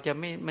นี่ยเราจะ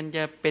ไม่มันจ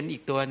ะเป็นอี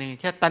กตัวนึง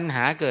ถ้าตัณห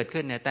าเกิด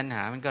ขึ้นเนี่ยตัณห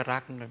ามันก็รั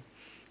ก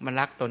มัน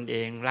รักตนเอ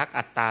งรัก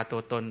อัตตาตั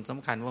วตนส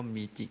ำคัญว่า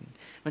มีจริง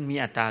มันมี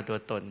อัตตาตัว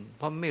ตนเ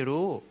พราะไม่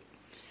รู้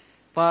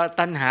พอ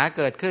ตัณหา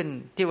เกิดขึ้น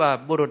ที่ว่า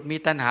บุรุษมี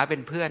ตัณหาเป็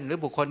นเพื่อนหรือ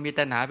บุคคลมี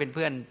ตัณหาเป็นเ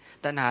พื่อน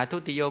ตัณหาทุ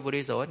ติโยบุ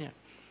ริโสเนี่ย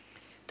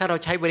ถ้าเรา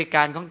ใช้บริก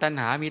ารของตัณ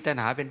หามีตัณ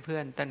หาเป็นเพื่อ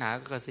นตัณหา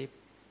ก็กระซิบ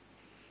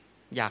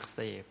อยากเส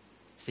พ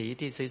สี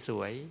ที่ส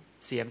วย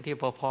ๆเสียงที่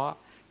เพราะ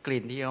ๆก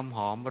ลิ่นที่ห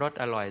อมๆรส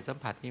อร่อยสัม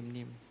ผัส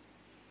นิ่ม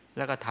ๆแ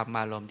ล้วก็ทำ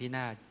อารมณ์ที่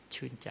น่า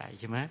ชื่นใจ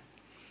ใช่ไหม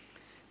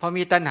พอ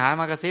มีตัณหา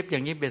มากระซิบอย่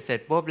างนี้เบ็ดเสร็จ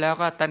ปุ๊บแล้ว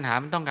ก็ตัณหา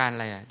มันต้องการอะ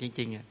ไรอ่ะจ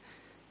ริง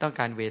ๆต้อง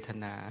การเวท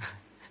นา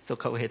สุ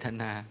ขเวท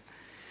นา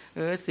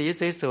สี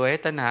สวย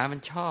ๆตัณหามัน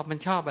ชอ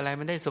บอะไร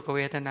มันได้สุขเว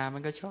ทนามั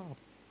นก็ชอบ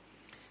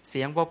เ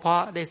สียงเพรา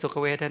ะๆได้สุข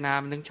เวทนา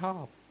มันถึงชอ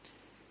บ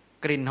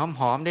กลิ่นห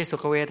อมๆได้สุ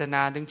ขเวทน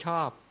าถึงช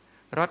อบ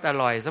รสอ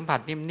ร่อยสัมผัส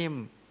นิ่ม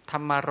ๆธร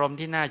รมารมณ์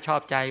ที่น่าชอ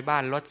บใจบ้า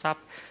นรถทรัพ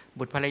ย์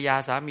บุตรภรรยา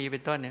สามีเป็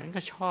นต้นเนี่ยมัน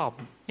ก็ชอบ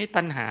นี่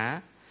ตัณห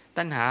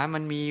ามั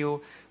นมี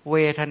เว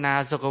ทนา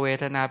สุขเว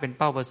ทนาเป็น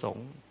เป้าประสง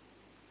ค์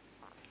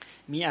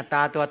มีอัตต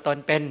าตัวตน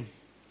เป็น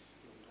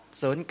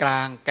ศูนย์กล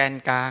างแกน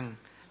กลาง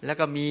แล้ว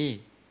ก็มี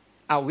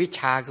อวิชช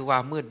าคือควา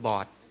มมืดบอ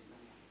ด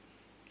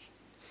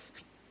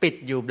ปิด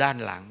อยู่ด้าน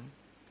หลัง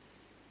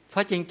เพรา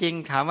ะจริง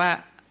ๆถามว่า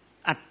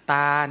อัตต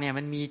าเนี่ย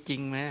มันมีจริ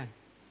งไหม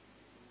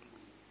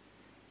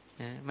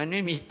มันไ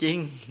ม่มีจริง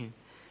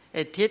ไ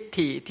อ้ทิฏ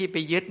ฐิที่ไป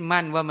ยึด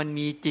มั่นว่ามัน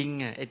มีจริง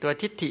ไอ้ตัว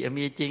ทิฏฐิ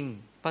มีจริง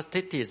เพราะ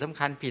ทิฏฐิสำ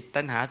คัญผิด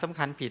ตัณหาสำ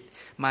คัญผิด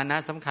มานะ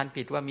สำคัญ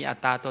ผิดว่ามีอัต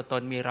ตาตัวต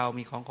นมีเรา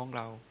มีของเ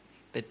รา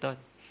เป็นต้น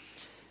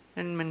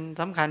นั่นมัน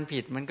สำคัญผิ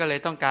ดมันก็เลย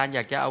ต้องการอย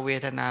ากจะเอาเว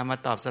ทนามา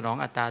ตอบสนอง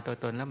อัตตาตัว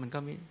ตนแล้วมันก็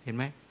ไม่เห็นไ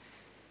หม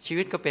ชี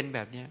วิตก็เป็นแบ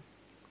บนี้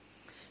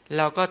เ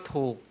ราก็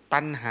ถูกตั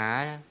ณหา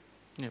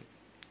เนี่ย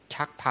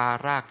ชักพา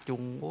รากจู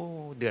งโอ้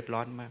เดือดร้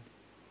อนมาก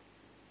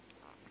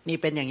นี่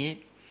เป็นอย่างนี้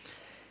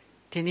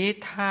ทีนี้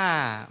ถ้า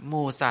ห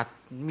มู่สัตว์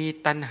มี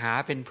ตัณหา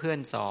เป็นเพื่อน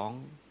สอง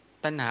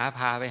ตัณหาพ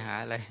าไปหา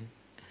อะไร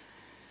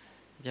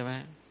ใช่ไหม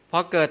พอ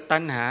เกิดตั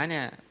ณหาเนี่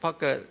ยพอ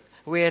เกิด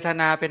เวท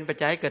นาเป็นปัจ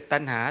จัยเกิดตั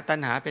ณหา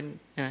เป็น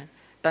ใช่ไหม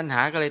ตัณหา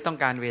ก็เลยต้อง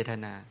การเวท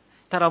นา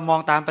ถ้าเรามอง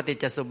ตามปฏิจ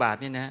จสุบาท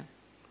นี่นะ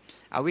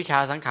อวิชชา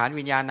สังขาร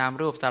วิญญาณนาม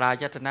รูปสลา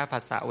ยตนะผั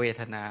สสะเว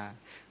ทนา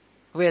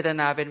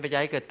เป็นปัจ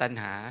จัยเกิดตัณ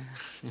หา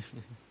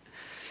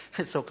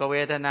สุขเว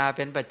ทนาเ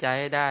ป็นปัจจัย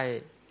ได้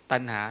ตั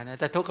ณหานะ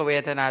แต่ทุกขเว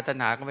ทนาตัณ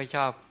หาก็ไม่ช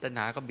อบตัณห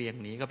าก็เบี่ยง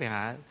หนีก็ไปห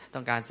าต้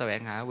องการแสว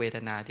งหาเวท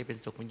นาที่เป็น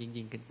สุขมัน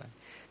ยิ่งขึ้นไป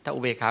ถ้าอุ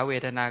เบกขาเว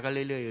ทนาก็เ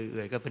รื่อยๆเ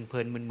อื่อยๆก็เพลิ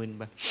นๆมึนๆ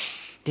ไป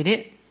ทีนี้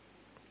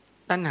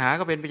ตัณหา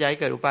ก็เป็นปัจจัย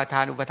เกิดอุปาทา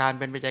นเ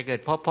ป็นปัจจัยเกิ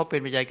ดภพเป็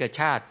นปัจจัยเกิด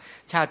ชาติ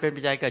เป็น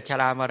ปัจจัยเกิดช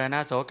รามรณะ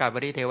โสกป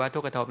ริเทวะทุ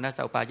กขโทมนัสส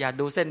ะอุปาญาต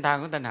ดูเส้นทาง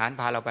ของตัณหา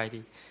พาเราไป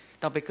ดิ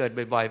ต้องไปเกิด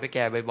บ่อยๆไปแ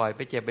ก่บ่อยๆไ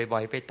ปเจ็บบ่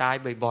อยๆไปตาย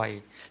บ่อย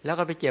ๆแล้ว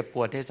ก็ไปเจ็บป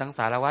วดในสังส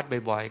ารวัฏ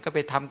บ่อยๆก็ไป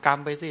ทำกรรม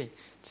ไปสิ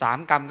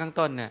3 กรรมข้าง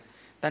ต้นเนี่ย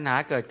ตัณหา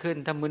เกิดขึ้น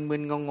ถ้ามึ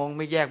นๆงงๆไ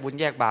ม่แยกบุญ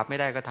แยกบาปไม่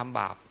ได้ก็ทำ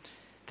บาป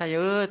ถ้า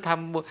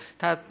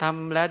ถ้าท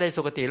ำแล้วได้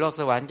สุคติโลก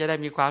สวรรค์จะได้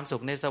มีความสุ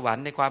ขในสวรร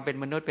ค์ในความเป็น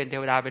มนุษย์เป็นเท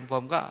วดาเป็นพร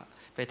หมก็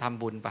ไปท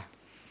ำบุญไป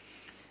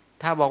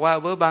ถ้าบอกว่า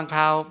บางค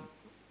ราว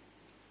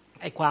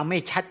ไอ้ความไม่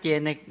ชัดเจน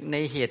ใน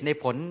เหตุใน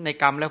ผลใน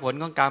กรรมและผล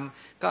ของกรรม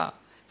ก็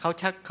เขา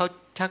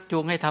ชักจู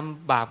งให้ท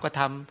ำบาปก็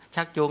ทำ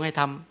ชักจูงให้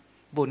ท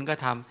ำบุญก็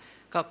ท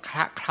ำก็คล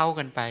ะเคล้า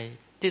กันไป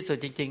ที่สุด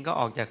จริงๆก็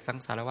ออกจากสัง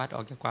สารวัฏอ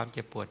อกจากความเ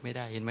จ็บปวดไม่ไ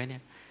ด้เห็นไหมเนี่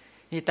ย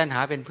นี่ตัณหา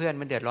เป็นเพื่อน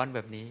มันเดือดร้อนแบ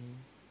บนี้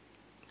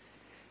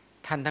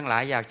ท่านทั้งหลา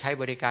ยอยากใช้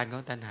บริการขอ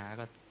งตัณหา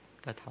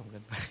ก็ทำกั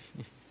นไป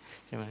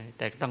ใช่ไหมแ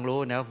ต่ต้องรู้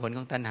นะผลข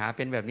องตัณหาเ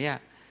ป็นแบบเนี้ย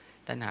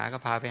ตัณหาก็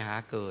พาไปหา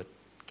เกิด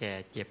แก่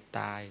เจ็บต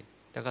าย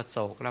แล้วก็โศ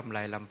กร่ำไร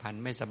ลำพัน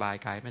ธ์ไม่สบาย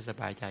กายไม่ส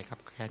บายใจครับ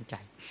แค้นใจ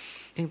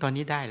ซึ่งตอน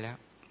นี้ได้แล้ว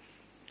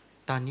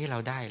ตอนนี้เรา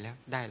ได้แล้ว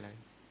ได้เลย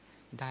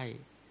ได้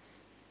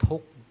ทุ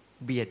ก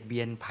เบียดเบี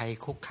ยนภัย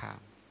คุกคาม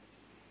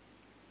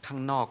ข้าง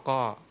นอกก็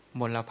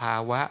มลภา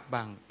วะบ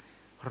าง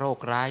โรค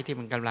ร้ายที่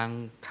มันกำลัง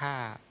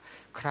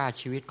ฆ่า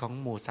ชีวิตของ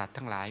หมู่สัตว์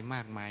ทั้งหลายม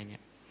ากมายเนี่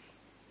ย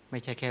ไม่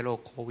ใช่แค่โรค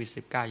โควิด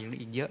 -19 อย่างนี้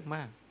อีกเยอะม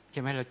ากใช่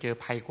ไหมเราเจอ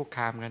ภัยคุกค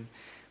ามกัน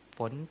ฝ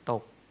นต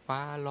กฟ้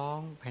าร้อ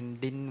งแผ่น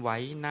ดินไหว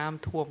น้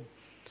ำท่วม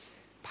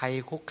ภัย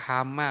คุกคา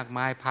มมากม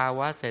ายภาว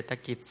ะเศรษฐ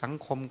กิจสัง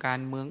คมกา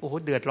รเมืองโอ้โห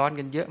เดือดร้อน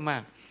กันเยอะมา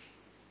ก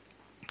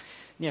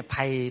เนี่ย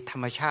ภัยธร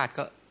รมชาติ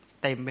ก็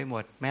เต็มไปหม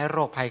ดแม้โร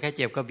คภัยไข้เ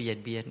จ็บก็เบียด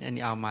เบียนอัน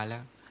นี้เอามาแล้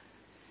ว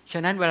ฉ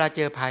ะนั้นเวลาเ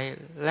จอภัย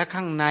และ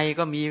ข้างใน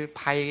ก็มี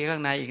ภัยข้า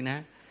งในอีกนะ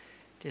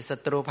ที่ศั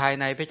ตรูภาย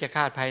ในเพชฌฆ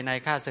าตภายใน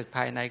ฆ่าศึกภ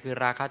ายในคือ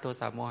ราคะโท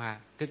สะโมหะ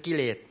คือกิเ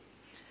ลส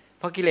เ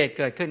พราะกิเลส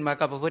เกิดขึ้นมา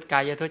ก็ประพฤติกา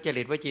ยทุจ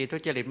ริตวจีทุ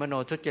จริตมโน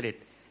ทุจริต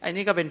อัน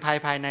นี้ก็เป็นภัย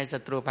ภายในศั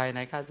ตรูภายใน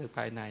ฆ่าศึกภ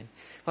ายใน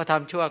พอท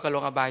ำชั่วก็ล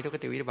งอบายทุกข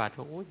ติวิบัติโ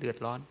อ้เดือด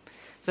ร้อน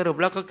สรุป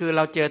แล้วก็คือเ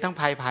ราเจอทั้ง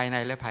ภัยภายใน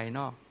และภายน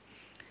อก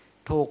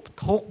ถูก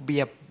ทุกเบี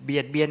ยดเ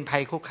บียนภั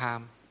ยคุกคา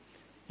ม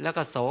แล้ว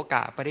ก็โศก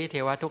ะปริเท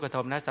วทุกขโท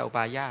มนัสสะอุป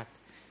าญาต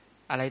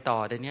อะไรต่อ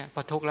แต่เนี้ยพ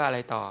อทุกข์แล้วอะไร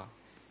ต่อ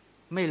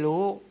ไม่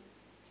รู้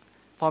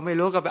พอไม่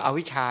รู้ก็ไปเอา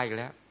วิชาอีก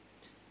แล้ว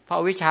พอเอ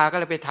าวิชาก็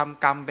เลยไปท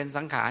ำกรรมเป็น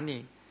สังขารนี่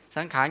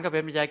สังขารก็เป็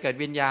นปัจจัยเกิด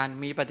วิญญาณ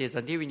มีปฏิส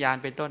นธิวิญญาณ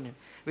เป็นต้นเนี่ย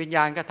วิญญ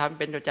าณก็ทำ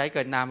เป็นปัจจัยเ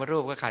กิดนามรู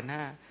ปก็ขันธ์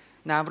ห้า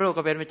นามรูป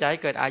ก็เป็นปัจจัย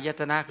เกิดอาย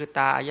ตนะคือต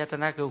าอายต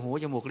นะคือหู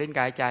จมูกลิ้น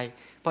กายใจ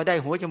พอได้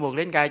หูจมูก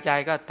ลิ้นกายใจ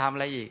ก็ทำอะ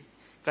ไรอีก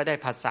ก็ได้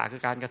ผัสสะคื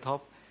อการกระทบ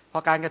พอ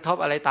การกระทบ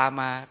อะไรตาม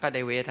มาก็ไ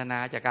ด้เวทนา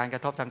จากการกร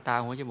ะทบทางตา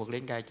หูจมูก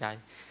ลิ้นกายใจ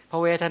พอ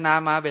เวทนา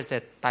มาเบ็ดเสร็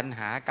จตัณห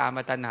ากาม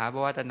ตัณหาภ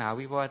วตัณหา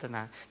วิภวตัณห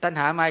าตัณ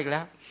หามาอีกแ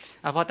ล้ว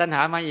พอตัณห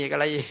ามาอีกอะ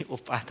ไรอีกอุ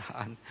ปาท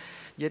าน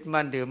ยึด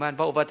มั่นถือมั่น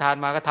พออุปทาน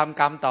มาก็ทำ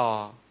กรรมต่อ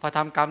พอท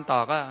ำกรรมต่อ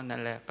ก็นั่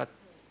นแหละก็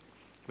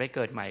ไปเ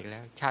กิดใหม่อีกแล้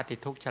วชาติ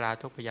ทุกข์ชรา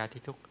ทุกข์พยาธิ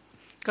ทุกข์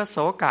ก็โศ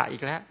กะอี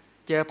กแล้ว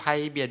เจอภัย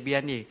เบียดเบีย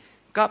นอีก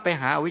ก็ไป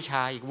หาอวิชช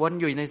าอีกวน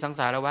อยู่ในสัง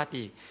สารวัฏ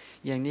อีก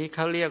อย่างนี้เข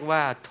าเรียกว่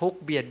าทุกข์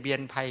เบียดเบีย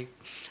นภัย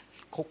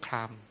คุกค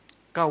าม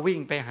ก็วิ่ง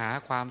ไปหา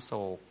ความโศ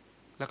ก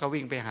แล้วก็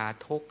วิ่งไปหา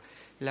ทุกข์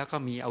แล้วก็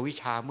มีอวิช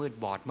ชามืด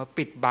บอดมา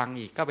ปิดบัง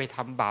อีกก็ไปท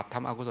ำบาปท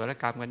ำอกุศล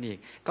กรรมกันอีก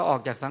ก็ออ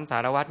กจากสังสา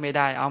รวัฏไม่ไ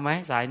ด้เอาไหม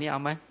สายนี้เอา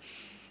ไหม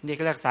นี่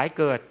ก็เรียกสาย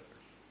เกิด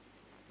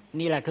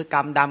นี่แหละคือกร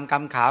รมดำกร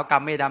รมขาวกร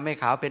รมไม่ดำไม่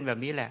ขาวเป็นแบบ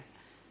นี้แหละ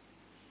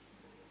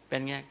เป็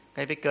นไงใค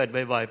รไปเกิด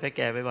บ่อยๆไปแ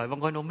ก่บ่อยๆบา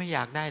งคนไม่อย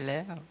ากได้แ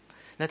ล้ว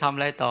ทำอ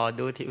ะไรต่อ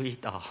ดูทีวี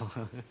ต่อ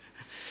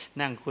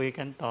นั่งคุย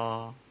กันต่อ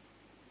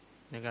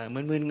แล้วก็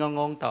มึนๆ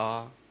งงๆต่อ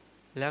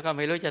แล้วก็ไ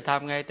ม่รู้จะท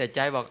ำไงแต่ใจ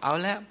บอกเอา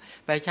แล้ว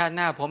ไปชาติห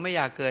น้าผมไม่อ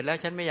ยากเกิดแล้ว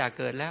ฉันไม่อยาก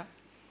เกิดแล้ว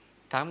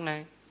ทำไง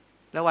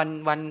แล้ว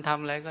วันท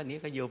ำอะไรก็นี้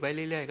ก็อยู่ไปเ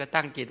รื่อยๆก็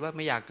ตั้งจิตว่าไ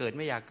ม่อยากเกิดไ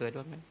ม่อยากเกิด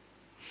ว่า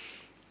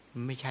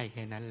ไม่ใช่แ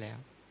ค่นั้นแล้ว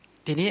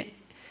ทีนี้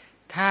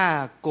ถ้า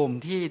กลุ่ม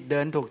ที่เดิ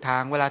นถูกทา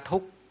งเวลาทุ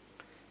ก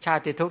ชา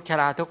ติทุกช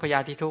ราทุกพยา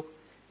ธิทุก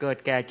เกิด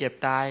แก่เจ็บ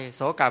ตายโ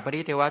ศกปริ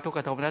เทวทุกข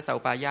โทมนัสสะ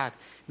อุปาญาต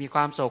มีคว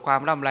ามโศกควา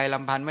มร่ำไรล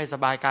ำพันธ์ไม่ส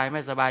บายกายไ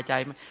ม่สบายใจ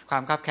ควา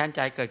มคับแค้นใจ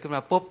เกิดขึ้นม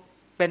าปุ๊บ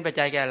เป็นปัจ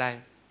จัยแก่อะ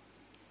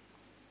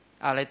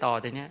ไรต่อ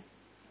แต่เนี้ย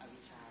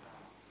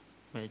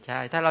ไม่ใช่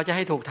ถ้าเราจะใ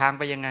ห้ถูกทาง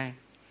ไปยังไง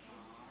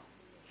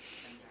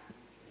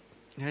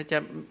จะ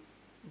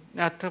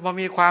ถ้าพอ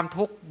มีความ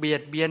ทุกข์เบีย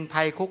ดเบียน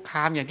ภัยคุกค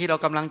ามอย่างที่เรา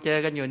กำลังเจอ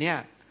กันอยู่เนี่ย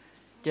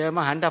เจอม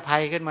หันตภั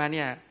ยขึ้นมาเ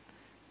นี่ย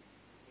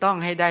ต้อง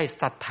ให้ได้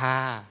ศรัทธา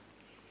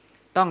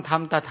ต้องท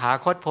ำตถา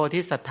คตโพธิ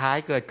ศรัทธาใ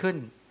ห้เกิดขึ้น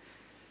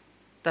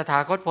ตถา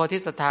คตโพธิ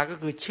ศรัทธาก็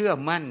คือเชื่อ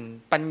มั่น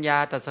ปัญญา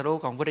ตรัสรู้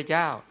ของพระพุทธเ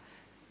จ้า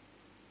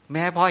แ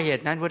ม้เพราะเห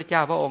ตุนั้นพระพุทธเจ้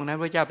าพระองค์นั้น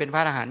พระเจ้าเป็นพร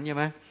ะอรหันต์ใช่ไ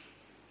หม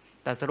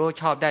ตรัสรู้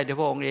ชอบได้โดย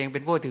พระองค์เองเป็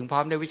นผู้ถึงพร้อ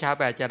มด้วยวิชา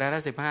8จารณะ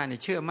15เนี่ย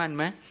เชื่อมั่นไ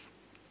หม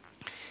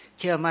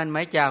เชื่อมั่นไหม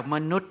จากม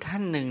นุษย์ท่า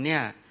นหนึ่งเนี่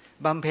ย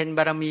บำเพ็ญบ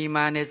ารมีม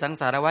าในสัง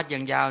สารวัฏอย่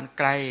างยาว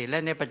ไกลและ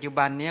ในปัจจุ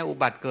บันนี้อุ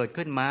บัติเกิด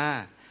ขึ้นมา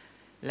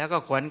แล้วก็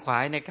ขวนขวา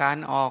ยในการ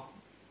ออก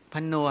ผ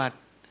นวด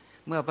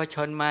เมื่อพระช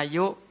นมา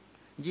ยุ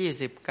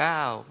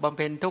29บำเ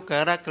พ็ญทุกข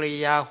กริ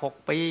ยา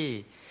6ปี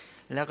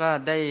แล้วก็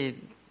ได้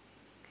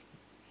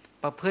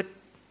ประพฤติ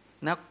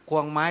นักค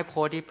วงไม้โพ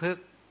ธิพฤก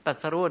ษ์ตรั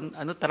สรู้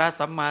อนุตตร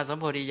สัมมาสัม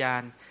โพธิญา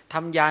ณท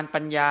ำญาณปั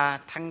ญญา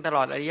ทั้งตล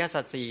อดอริย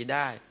สัจ4ไ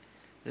ด้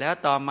แล้ว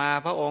ต่อมา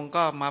พระองค์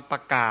ก็มาปร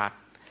ะกาศ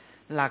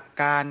หลัก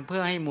การเพื่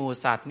อให้หมู่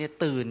สัตว์เนี่ย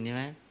ตื่นใช่ไ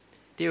หม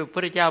ที่พระพุ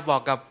ทธเจ้าบอ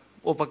กกับ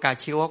อุปการ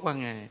ชีวกว่า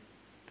ไง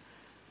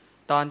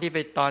ตอนที่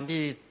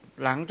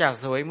หลังจาก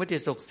สวยมุติ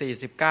สุข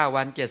49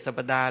วัน7สัป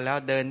ดาห์แล้ว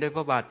เดินด้วยพ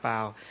ระบาทเปล่า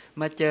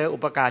มาเจออุ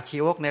ปการชี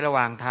วกในระห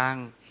ว่างทาง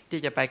ที่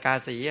จะไปกา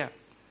สี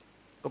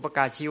อุปก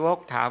ารชีวก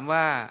ถาม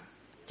ว่า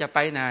จะไป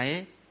ไหน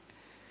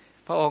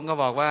พระองค์ก็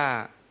บอกว่า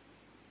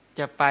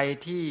จะไป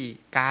ที่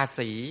กา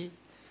สี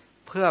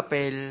เพื่อไป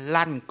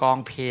ลั่นกอง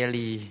เพ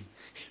ลี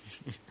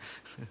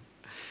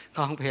ก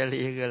องเพ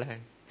ลีคืออะไร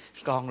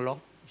กองลบ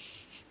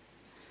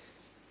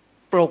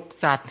ปลุก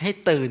สัตว์ให้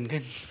ตื่น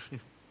ขึ้น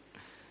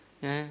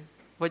นะ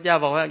พระเจ้า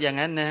บอกว่าอย่าง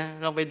นั้นนะ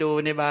ลองไปดู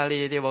ในบาลี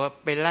ที่บอกว่า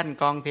ไปลั่น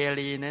กองเพ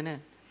ลีนะเนี่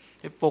ย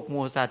ไปปลุกห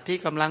มู่สัตว์ที่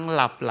กำลังห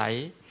ลับไหล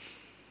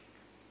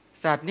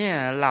สัตว์เนี่ย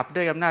หลับ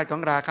ด้วยอำนาจขอ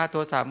งราคะโท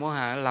สะโมห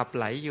ะหลับไ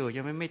หลอยู่ยั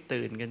งไม่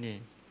ตื่นกันนี่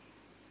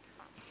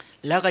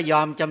แล้วก็ย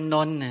อมจำน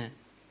น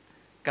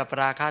กับ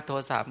ราคะโท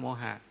สะโม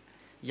หะ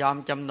ยอม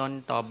จำนน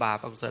ต่อบาป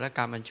อกุศลก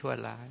รรมอันชั่ว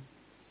ร้าย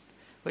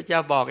พระเจ้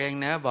าบอกเอง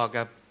นะบอก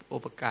กับอุ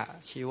ปการ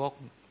ชีวก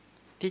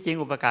ที่จริง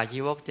อุปการชี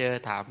วกเจอ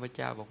ถามพระเ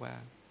จ้าบอกว่า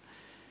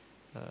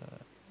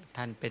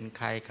ท่านเป็นใ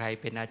ครใคร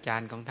เป็นอาจา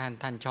รย์ของท่าน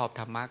ท่านชอบ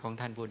ธรรมะของ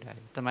ท่านผู้ใด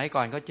สมัยก่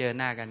อนเขาเจอ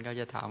หน้ากันเขา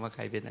จะถามว่าใค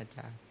รเป็นอาจ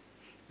ารย์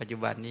ปัจจุ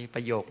บันนี้ป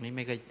ระโยคนี้ไ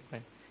ม่เคย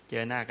เจ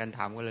อหน้ากันถ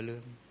ามกันละเรื่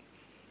อง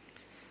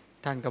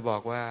ท่านก็บอ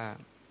กว่า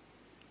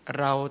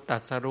เราตรั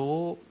สรู้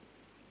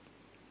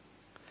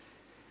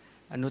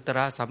อนุตตร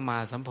สัมมา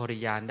สัมโพธิ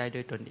ญาณได้ด้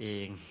วยตนเอ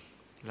ง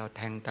เราแ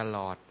ทงตล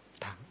อด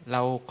เร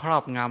าครอ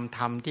บงำธ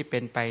รรมที่เป็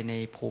นไปใน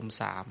ภูมิ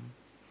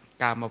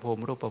3กามภู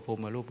มิรูปภู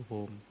มิอรูป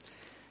ภูมิ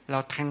เรา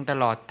แทงต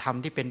ลอดธรรม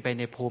ที่เป็นไป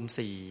ในภูมิ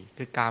4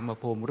คือกาม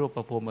ภูมิรูป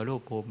ภูมิอรู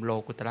ปภูมิโล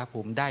กุตตรภู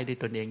มิได้ด้วย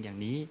ตนเองอย่าง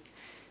นี้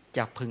จ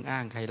ะพึงอ้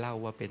างใครเล่า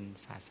ว่าเป็น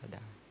ศาสด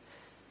า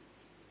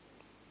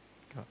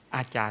อ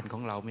าจารย์ขอ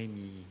งเราไม่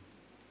มี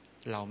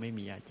เราไม่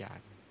มีอาจาร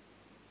ย์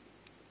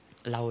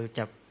เร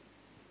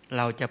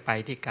าจะไป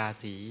ที่กา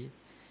สี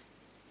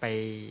ไป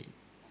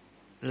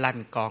ลั่น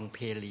กองเพ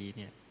ลี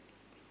เนี่ย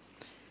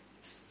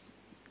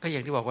ก็อย่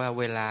างที่บอกว่า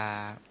เวลา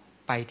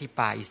ไปที่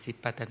ป่าอิสิ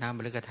ปตนม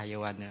ฤคทาย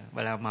วันเนี่ยเว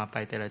ลามาไป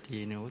แต่ละที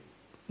เนี่ย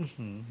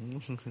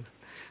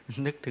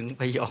นึกถึง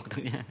ประโยคตร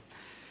งนี้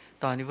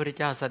ตอนนี้พระพุทธ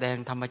เจ้าแสดง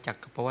ธรรมจัก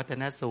รปวัต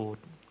นสูต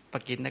รป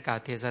กิณณกา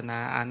เทศนา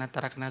อานัตต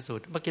รกนสูต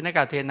รปกิณณก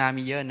าเทศนา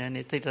มีเยอะนะใน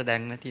ที่แสดง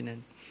นะที่นั้น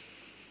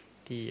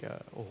ที่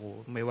โอ้โห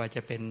ไม่ว่าจ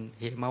ะเป็น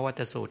เหมวั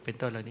ตสูตรเป็น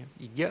ต้นเหล่านี้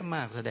อีกเยอะม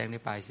ากแสดงใน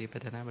ป่าอิสิป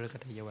ตนมฤค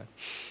ทายวัน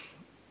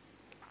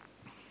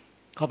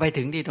เขาไป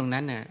ถึงที่ตรง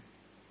นั้นเนี่ย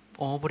โ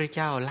อ้พระพุทธเ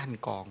จ้าลั่น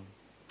กอง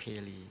เพ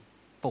ลี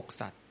ปลุก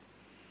สัตว์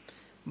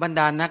บรรด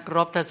านักร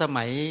บถ้าส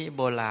มัยโ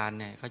บราณ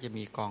เนี่ยเขาจะ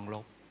มีกองร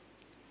บ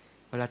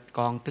เวลาก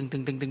องตึง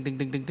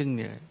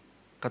เนี่ย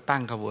ก็ตั้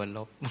งขบวนร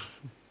บ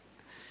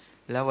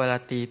แล้วเวลา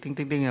ตีตึง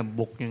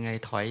บุกยังไง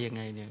ถอยยังไ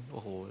งเนี่ยโ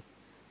อ้โห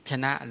ช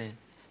นะเลย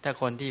ถ้า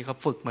คนที่เขา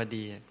ฝึกมา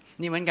ดี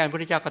นี่เหมือนกันพระพุท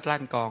ธเจ้าก็ลั่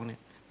นกองเนี่ย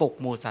ปลุก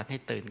หมู่สัตว์ให้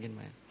ตื่นขึ้น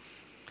มา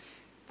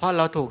เพราะเ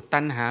ราถูกตั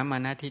ณหามา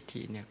นะทิฏ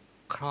ฐิเนี่ย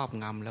ครอบ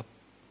งำแล้ว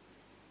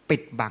ปิ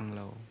ดบังเ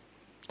รา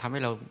ทำให้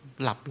เรา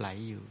หลับไหล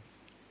อยู่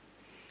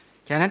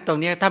ฉะนั้นตรง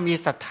นี้ถ้ามี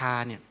ศรัทธา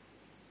เนี่ย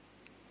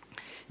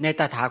ใน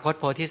ตถาคต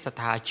โพธิศรัท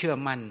ธาเชื่อ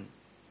มั่น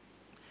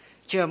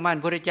พ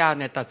ระพุทธเจ้าเ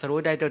นี่ยตรัสรู้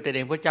ได้ตัวเอ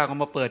งพระเจ้าก็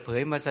มาเปิดเผ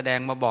ยมาแสดง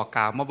มาบอกก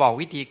ล่าวมาบอก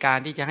วิธีการ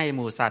ที่จะให้ห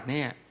มู่สัตว์เ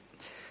นี่ย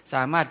ส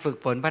ามารถฝึก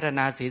ฝนพัฒน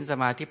าศีลส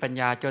มาธิปัญ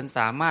ญาจนส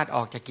ามารถอ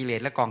อกจากกิเล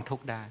สและกองทุก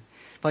ข์ได้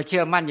พอเชื่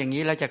อมั่นอย่าง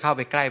นี้แล้วจะเข้าไ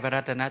ปใกล้พระ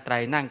รัตนตรั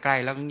ยนั่งใกล้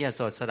แล้วก็เงี่ยโ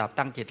สดสดับ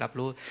ตั้งจิตรับ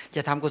รู้จ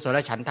ะทำกุศล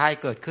ฉันทะให้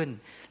เกิดขึ้น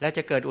แล้วจ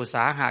ะเกิดอุตส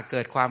าหะเกิ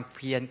ดความเ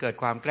พียรเกิด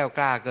ความแกล้วก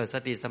ล้าเกิดส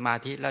ติสมา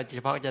ธิแล้วเฉ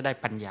พาะจะได้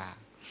ปัญญา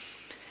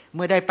เ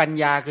มื่อได้ปัญ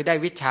ญาคือได้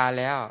วิชา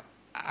แล้ว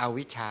อ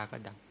วิชชาก็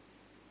ดับ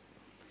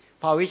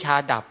พอวิชา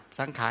ดับ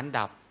สังขาร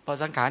ดับพอ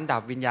สังขารดั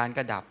บวิญญาณ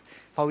ก็ดับ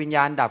พอวิญญ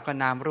าณดับก็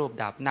นามรูป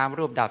ดับนาม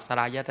รูปดับส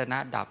ลายตนะ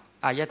ดับ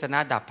อายตนะ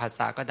ดับผัสส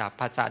ะก็ดับ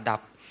ผัสสะดั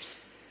บ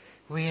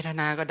เวท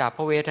นาก็ดับพ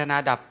อเวทนา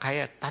ดับใคร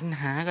ตัณ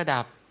หาก็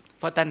ดับ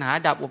พอตัณหา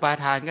ดับอุปา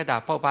ทานก็ดั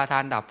บพออุปาทา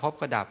นดับภพ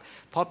ก็ดับ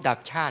ภพดับ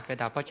ชาติก็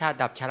ดับพอชาติ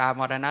ดับชรา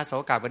มรณะโส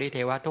กปริเท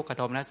วะทุกขโ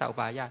ทมนัสสะอุ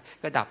ปาญาต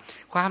ก็ดับ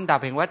ความดับ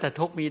แห่งวัฏ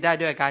ทุกข์มีได้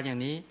ด้วยอาการอย่า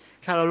งนี้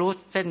ถ้าเรารู้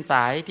เส้นส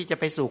ายที่จะ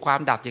ไปสู่ความ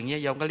ดับอย่างนี้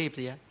โยมก็รีบเ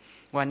สีย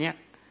วันนี้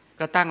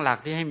ก็ตั้งหลัก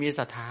ที่ให้มี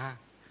ศรัทธ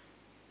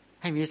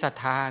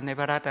าในพ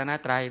ระรัตน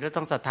ตรัยแล้ว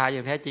ต้องศรัทธาอย่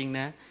างแท้จริง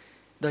นะ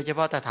โดยเฉพ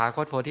าะตถาค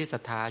ตโพธิศรั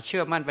ทธาเชื่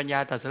อมั่นปัญญา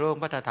ตรัสรู้ขอ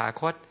งพระตถา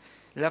คต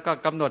แล้วก็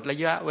กำหนดระ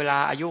ยะเวลา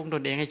อายุของต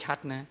นเองให้ชัด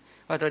นะ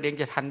ว่าตนเอง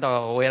จะทันต่อ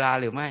เวลา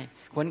หรือไม่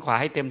ขวนขวาย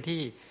ให้เต็ม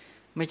ที่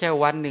ไม่ใช่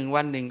วันหนึ่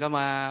งก็ม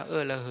า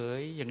ระเห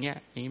ยอย่างเงี้ย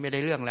อย่างนี้ไม่ได้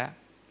เรื่องแล้ว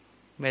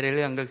ไม่ได้เ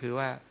รื่องก็คือ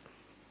ว่า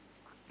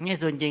เนี่ย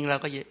ส่วนจริงเรา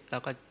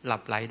ก็หลั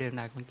บไหลด้วยอำ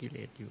นาจของกิเล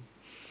สอยู่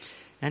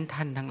นั้น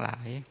ท่านทั้งหลา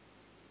ย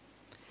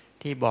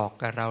ที่บอก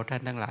กับเราท่า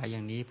นทั้งหลายอย่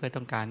างนี้เพื่อ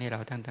ต้องการให้เรา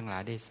ท่านทั้งหลา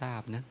ยได้ทรา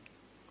บนะ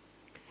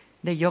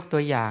ได้ยกตั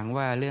วอย่าง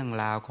ว่าเรื่อง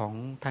ราวของ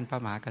ท่านพระ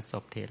มหากัสส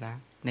ปเถระ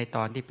ในต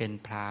อนที่เป็น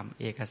พราหมณ์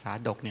เอกสา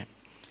ฎกเนี่ย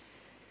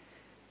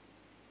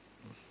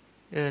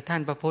ท่า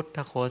นพระพุทธ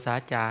โฆษา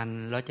จารย์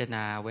รจน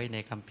าไว้ใน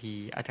คัมภี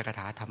ร์อรรถก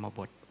ถาธรรมบ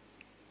ท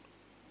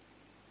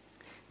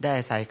ได้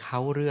ใส่เขา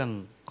เรื่อง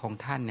ของ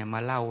ท่านเนี่ยมา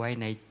เล่าไว้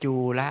ในจู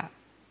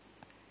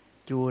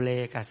เล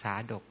กสา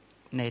ฎก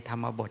ในธร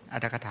รมบทอร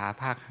รถกถา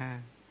ภาค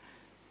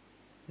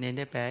5เน้นไ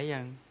ด้แปลยั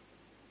ง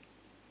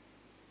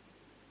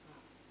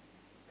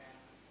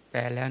แป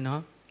ลแล้วเนา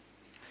ะ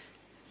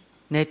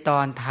ในตอ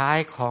นท้าย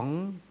ของ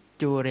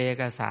จูเร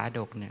กสาด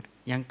กเนี่ย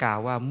ยังกล่าว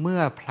ว่าเมื่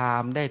อพราห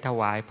มณ์ได้ถ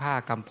วายผ้า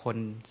กำพล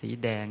สี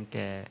แดงแ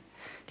ก่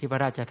ที่พระ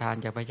ราชทาน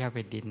จากพระเจ้าแ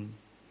ผ่นดิน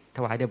ถ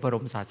วายแด่บร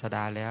มศาสด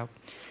าแล้ว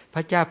พร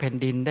ะเจ้าแผ่น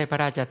ดินได้พระ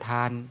ราชท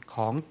านข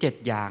อง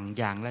7อย่าง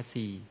อย่างละ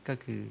4ก็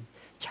คือ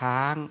ช้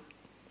าง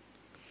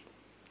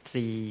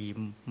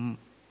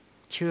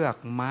4เชือก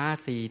ม้า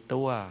4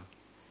ตัว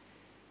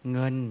เ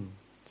งิน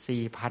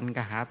 4,000 ก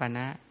หาปณ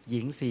ะห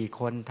ญิง4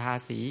คนทา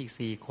สีอีก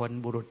4คน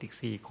บุรุษอีก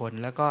4คน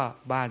แล้วก็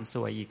บ้านส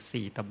วยอีก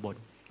4ตำบล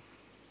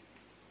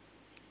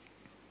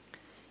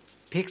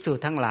ภิกษุ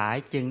ทั้งหลาย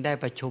จึงได้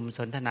ประชุมส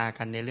นทนา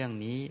กันในเรื่อง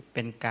นี้เ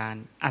ป็นการ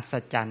อัศ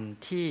จรรย์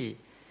ที่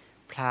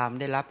พราหมณ์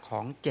ได้รับขอ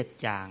ง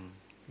7อย่าง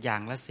อย่า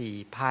งละ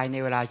4ภายใน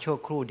เวลาชั่ว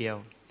ครู่เดียว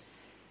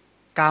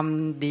กรรม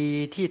ดี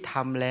ที่ท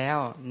ำแล้ว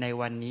ใน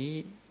วันนี้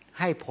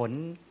ให้ผล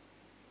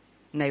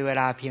ในเว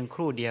ลาเพียงค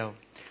รู่เดียว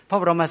พระ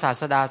บรมศา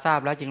สดาทราบ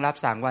แล้วจึงรับ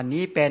สั่งวัน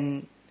นี้เป็น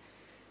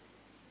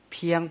เ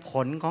พียงผ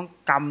ลของ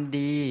กรรม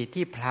ดี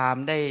ที่พราหม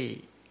ณ์ได้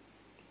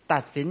ตั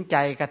ดสินใจ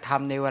กระท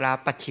ำในเวลา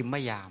ปัจฉิม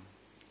ยาม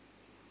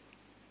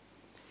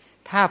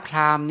ถ้าพร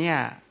าหมณ์เนี่ย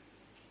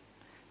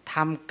ท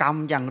ำกรรม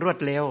อย่างรวด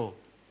เร็ว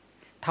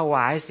ถว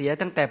ายเสีย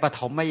ตั้งแต่ป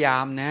ฐมยา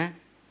มนะ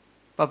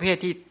ประเภท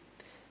ที่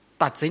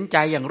ตัดสินใจ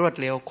อย่างรวด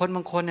เร็วคนบ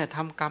างคนเนี่ยท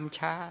ำกรรม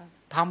ช้า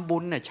ทำบุ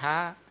ญเนี่ยช้า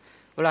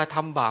เวลาท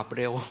ำบาป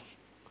เร็ว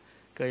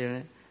เคยไหม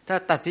ถ้า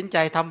ตัดสินใจ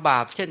ทำบา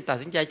ปเช่นตัด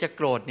สินใจจะโ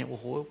กรธเนี่ยโอ้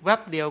โหแว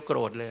บเดียวโกร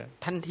ธเลย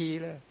ทันที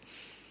เลย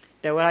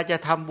แต่เวลาจะ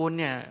ทำบุญ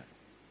เนี่ย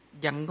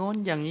อย่างโน้น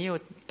อย่างนี้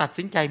ตัด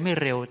สินใจไม่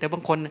เร็วแต่บา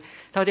งคน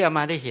เท่าที่อา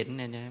มาได้เห็นเ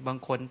นี่ยบาง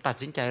คนตัด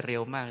สินใจเร็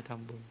วมากท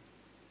ำบุญ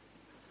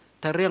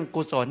ถ้าเรื่อง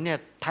กุศลเนี่ย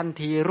ทัน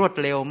ทีรวด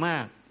เร็วมา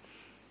ก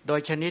โดย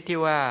ชนิดที่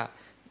ว่า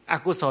อ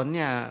กุศลเ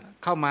นี่ย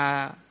เข้ามา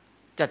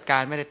จัดกา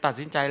รไม่ได้ตัด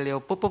สินใจเร็ว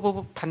ปุ๊บปุ๊บ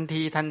ปุ๊บทัน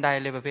ทีทันใด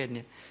เลยประเภท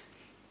นี้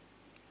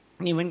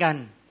นี่เหมือนกัน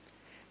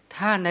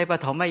ถ้าในป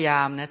ฐมยา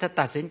มนะถ้า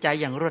ตัดสินใจ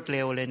อย่างรวดเ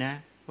ร็วเลยนะ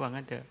ว่า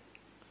งั้นเถอะ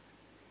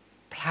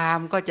พราหม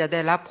ณ์ก็จะได้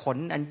รับผล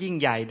อันยิ่ง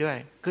ใหญ่ด้วย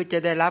คือจะ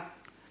ได้รับ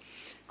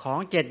ของ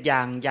7อย่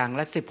างอย่าง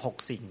ละ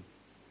16สิ่ง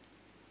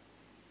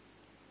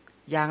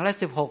อย่างละ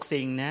16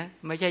สิ่งนะ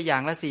ไม่ใช่อย่า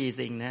งละ4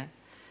สิ่งนะ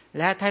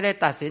และถ้าได้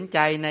ตัดสินใจ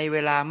ในเว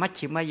ลามัช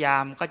ฌิมยา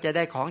มก็จะไ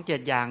ด้ของ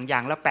7อย่างอย่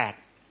างละ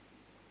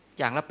8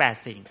อย่างละ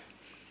8สิ่ง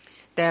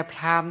แต่พ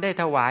ราหมณ์ได้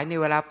ถวายใน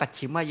เวลาปัจ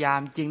ฉิมยา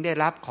มจึงได้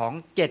รับของ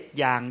7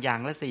อย่างอย่าง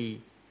ละ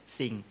4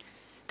สิ่ง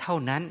เท่า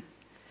นั้น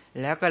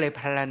แล้วก็เลยพ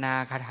รรณนา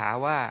คาถา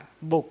ว่า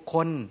บุคค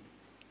ล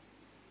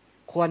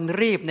ควร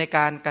รีบในก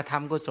ารกระท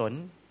ำกุศล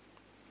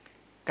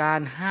กา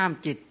รห้าม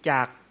จิตจ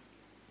าก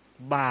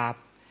บาป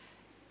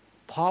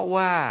เพราะ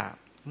ว่า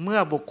เมื่อ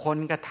บุคคล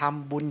กระท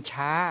ำบุญ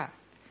ช้า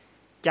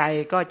ใจ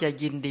ก็จะ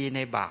ยินดีใน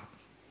บาป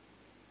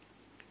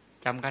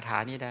จำคาถา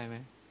นี้ได้ไหม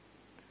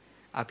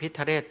อภิธ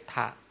เรศท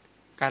ะ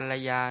กัล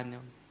ยาณ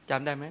จ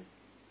ำได้ไหม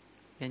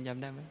เรียนจ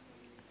ำได้ไหม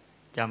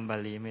จำบา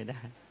ลีไม่ได้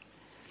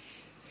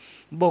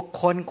บุค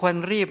คลควร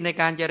รีบใน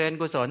การเจริญ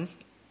กุศล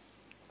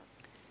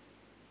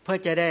เพื่อ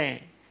จะได้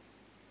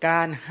ก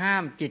ารห้า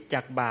มจิตจ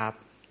ากบาป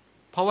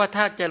เพราะว่า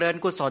ถ้าเจริญ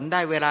กุศลได้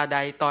เวลาใด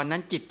ตอนนั้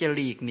นจิตจะห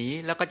ลีกหนี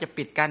แล้วก็จะ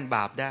ปิดกั้นบ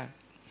าปได้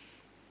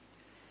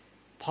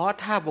เพราะ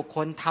ถ้าบุคค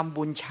ลทำ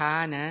บุญช้า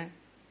นะ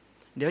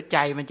เดี๋ยวใจ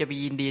มันจะไป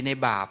ยินดีใน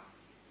บาป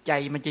ใจ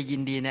มันจะยิ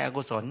นดีในอ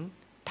กุศล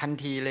ทัน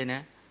ทีเลยน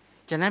ะ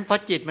ฉะนั้นเพรา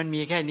ะจิตมัน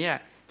มีแค่นี้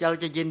เรา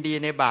จะยินดี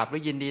ในบาปหรื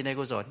อยินดีใน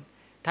กุศล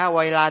ถ้า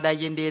เวลาใด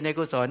ยินดีใน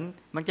กุศล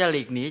มันจะห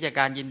ลีกหนีจาก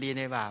การยินดีใ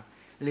นบาป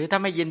หรือถ้า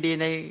ไม่ยินดี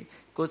ใน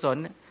กุศล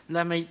แ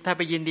ล้วไม่ถ้าไ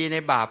ปยินดีใน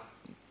บาป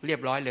เรีย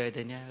บร้อยเลยแ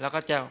ต่เนี้ยแล้วก็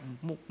จะ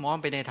มุกม้อม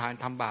ไปในทาง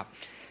ทำบาป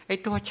ไอ้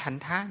ตัวฉัน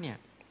ทะเนี่ย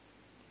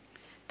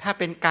ถ้า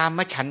เป็นกาม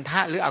ฉันทะ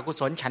หรืออกุ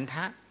ศลฉันท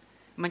ะ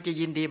มันจะ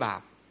ยินดีบา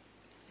ป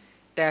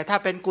แต่ถ้า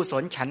เป็นกุศ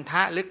ลฉันท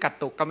ะหรือกัต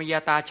ตุกรรมย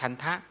ตาฉัน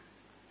ทะ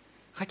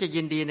เขาจะ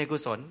ยินดีในกุ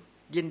ศล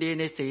ยินดี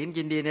ในศีล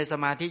ยินดีในส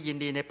มาธิยิน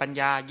ดีในปัญ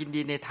ญายิน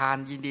ดีในทาน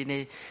ยินดีใน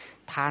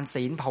ทาน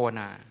ศีลภาว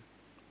นา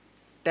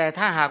แต่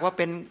ถ้าหากว่าเ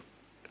ป็น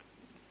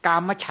กา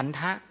มฉันท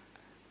ะ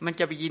มัน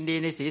จะไปยินดี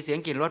ในสีเสียง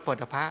กลิ่นรสโผฏ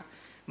ฐัพพะ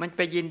มันไ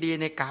ปยินดี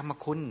ในกาม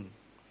คุณ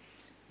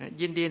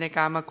ยินดีในก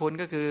ามคุณ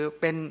ก็คือ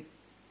เ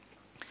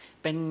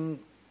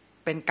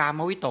ป็นกาม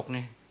วิตกไง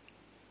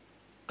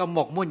ก็หม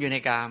กมุ่นอยู่ใน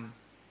กาม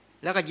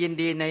แล้วก็ยิน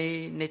ดี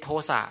ในโท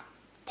สะ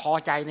พอ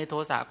ใจในโท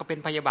สะก็เป็น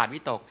พยาบาทวิ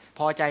ตกพ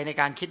อใจใน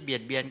การคิดเบีย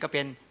ดเบียนก็เ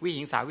ป็นวิ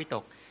หิงสาวิต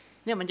ก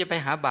เนี่ยมันจะไป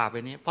หาบาปแบ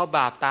บนี้พอบ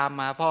าปตาม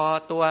มาพอ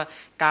ตัว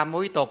กาม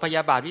วิตกพย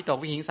าบาทวิตก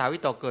วิหิงสาวิ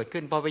ตกเกิด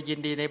ขึ้นพอไปยิน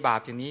ดีในบาป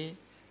อย่างนี้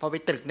พอไป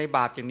ตรึกในบ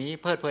าปอย่างนี้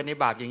เพลิดเพลินใน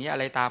บาปอย่างนี้อะ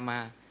ไรตามมา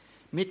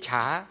มิจฉ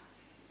า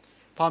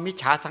พอมิจ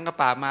ฉาสังกัป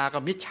ปะมาก็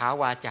มิจฉา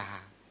วาจา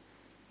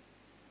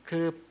คื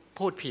อ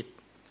พูดผิด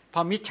พ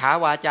อมิจฉา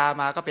วาจา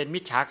มาก็เป็นมิ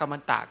จฉากัมมั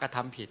นตะกระท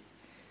ำผิด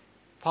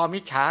พอมิ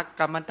จฉา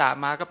กัมมันตะ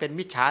มาก็เป็น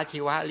มิจฉาชี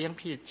วะเลี้ยง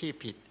ชีพ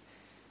ผิด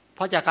เพ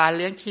ราะจากการเ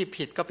ลี้ยงชีพ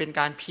ผิดก็เป็น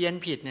การเพี้ยน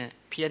ผิดเนี่ย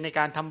เพี้ยนในก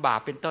ารทำบาป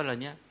เป็นต้นเหล่า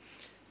นี้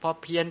พอ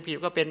เพี้ยนผิด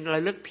ก็เป็นร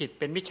ะลึกผิด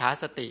เป็นมิจฉา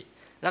สติ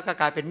แล้วก็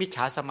กลายเป็นมิจฉ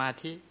าสมา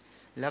ธิ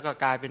แล้วก็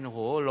กลายเป็นโอ้โห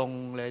ลง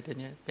เลยที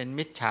นี้เป็น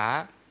มิจฉา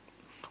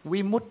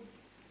วิมุตติ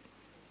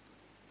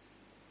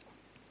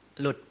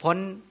หลุดพ้น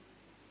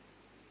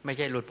ไม่ใ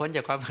ช่หลุดพ้นจ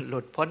ากความหลุ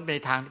ดพ้นใน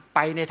ทางไป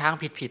ในทาง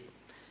ผิด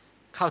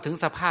ๆเข้าถึง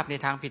สภาพใน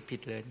ทางผิ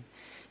ดๆเลย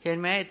เห็น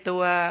ไหมตั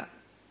ว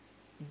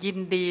ยิน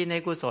ดีใน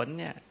กุศล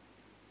เนี่ย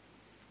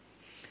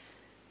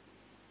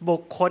บุ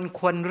คคล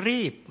ควร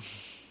รีบ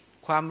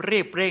ความรี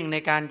บเร่งใน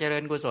การเจริ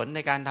ญกุศลใน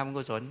การทำ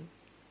กุศล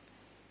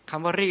ค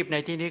ำว่ารีบใน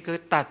ที่นี้คือ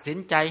ตัดสิน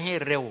ใจให้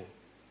เร็ว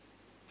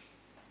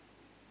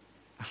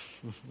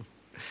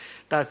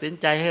ตัดสิน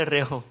ใจให้เ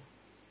ร็ว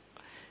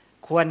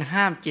ควร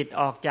ห้ามจิต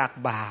ออกจาก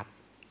บาป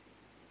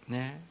น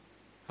ะ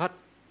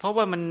เพราะ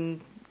ว่ามัน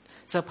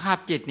สภาพ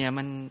จิตเนี่ย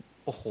มัน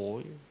โอ้โห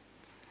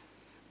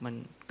มัน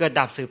เกิด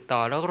ดับสืบต่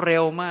อแล้วเร็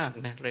วมาก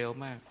นะเร็ว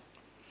มาก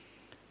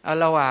เอา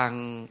ระหว่าง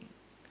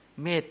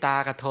เมตตา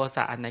กับโทส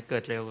ะอันไหนเกิ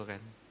ดเร็วกว่ากั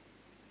น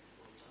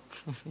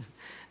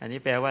อันนี้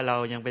แปลว่าเรา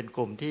ยังเป็นก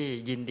ลุ่มที่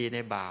ยินดีใน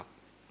บาป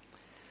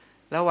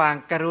ระหว่าง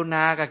กรุณ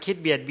ากับคิด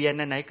เบียดเบียน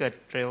อันไหนเกิด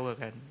เร็วกว่า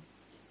กัน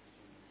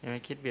ใช่ไหม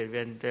คิดเบียดเบี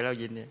ยนแต่เรา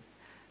ยินเนี่ย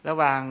ระ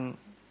หว่าง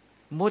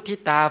มุทิ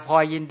ตาพอ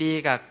ยินดี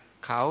กับ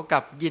เขากั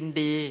บยิน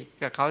ดี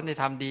กับเขาใน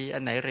ทำดีอั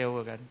นไหนเร็วก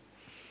ว่ากัน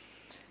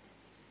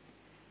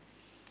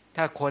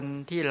ถ้าคน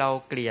ที่เรา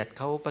เกลียดเ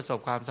ขาประสบ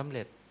ความสำเ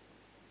ร็จ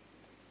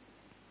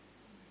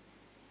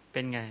เป็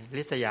นไง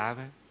ริษยาไ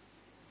หม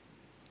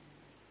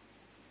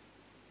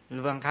หรื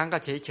อบางครั้งก็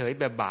เฉยๆ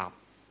แบบบาป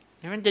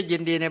มันจะยิ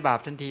นดีในบาป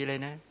ทันทีเลย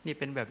นะนี่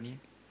เป็นแบบนี้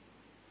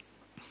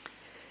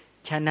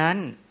ฉะนั้น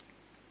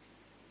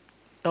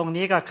ตรง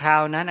นี้ก็ครา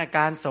วนั้นอาก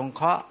ารสงเ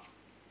คราะห์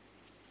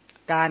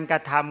การกร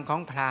ะทำขอ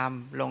งพราหมณ์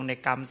ลงใน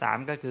กรรม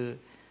3ก็คือ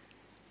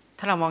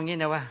ถ้าเรามองงี้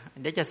นะว่า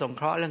เดี๋ยวจะสงเ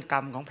คราะห์เรื่องกร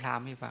รมของพราห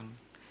มณ์ให้ฟัง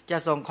จะ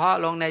สงเคราะห์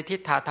ลงในทิฏ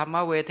ฐธรรม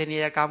เวทนี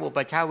ยกรรมอุป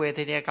ชาเวท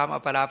นียกรรมอั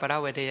ปปราปรา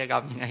เวทนียกรร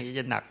มยังไง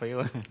จะหนักไป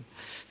วะ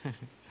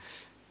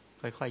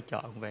ค่อยๆเจา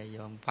ะไปโย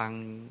มฟัง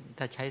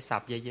ถ้าใช้ศั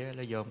พท์เยอะๆแ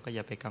ล้วโยมก็อ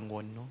ย่าไปกังว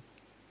ลเนาะ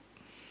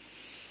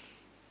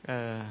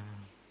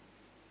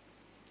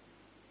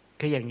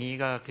คืออย่างนี้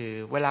ก็คือ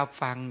เวลา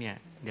ฟังเนี่ย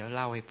เดี๋ยวเ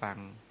ล่าให้ฟัง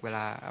เวล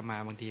าเอามา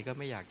บางทีก็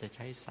ไม่อยากจะใ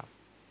ช้ศัพท์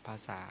ภา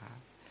ษา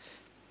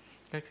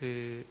ก็คือ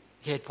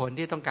เหตุผล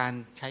ที่ต้องการ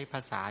ใช้ภ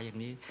าษาอย่าง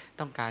นี้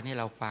ต้องการให้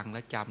เราฟังแล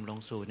ะจำลง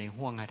สู่ใน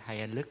ห้วงหทัย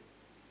อันลึก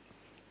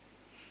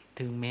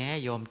ถึงแม้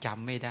โยมจ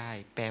ำไม่ได้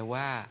แปล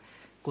ว่า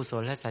กุศ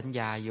ลและสัญญ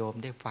าโยม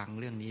ได้ฟัง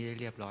เรื่องนี้ได้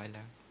เรียบร้อยแ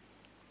ล้ว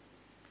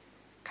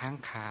ค้าง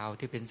คาว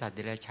ที่เป็นสัตว์เด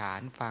รัจฉา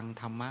นฟัง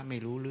ธรรมะไม่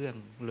รู้เรื่อง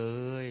เล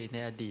ยใน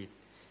อดีต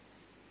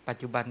ปัจ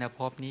จุบันภ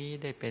พนี้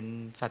ได้เป็น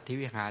สัตธิ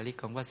วิหาริก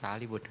ของภาษา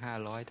ลิบุตร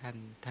500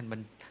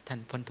ท่าน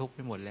พ้นทุกข์ไป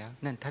หมดแล้ว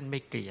นั่นท่านไ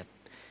ม่เกลียด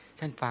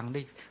ท่านฟัง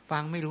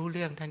ไม่รู้เ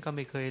รื่องท่านก็ไ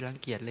ม่เคยรัง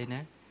เกียจเลยน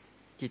ะ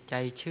จิตใจ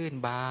ชื่น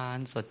บาน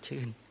สด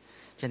ชื่น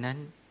ฉะนั้น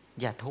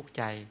อย่าทุกข์ใ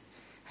จ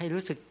ให้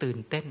รู้สึกตื่น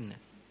เต้น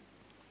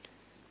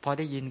พอไ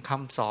ด้ยินค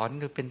ำสอน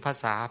หรือเป็นภา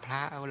ษาพร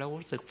ะเอาแล้ว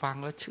รู้สึกฟัง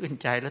แล้วชื่น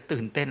ใจแล้ว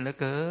ตื่นเต้นเหลือ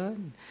เกิน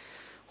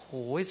โห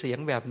ยเสียง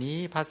แบบนี้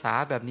ภาษา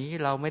แบบนี้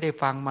เราไม่ได้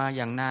ฟังมาอ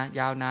ย่างนาน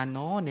ยาวนานเน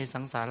าะในสั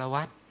งสาร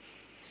วัฏ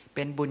เ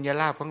ป็นบุญญา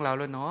ลาภของเรา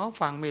แล้วเนาะ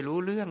ฟังไม่รู้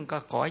เรื่องก็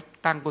ขอให้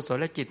ตั้งกุศ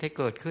ลจิตให้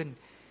เกิดขึ้น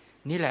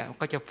นี่แหละ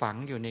ก็จะฝัง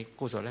อยู่ใน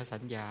กุศลสั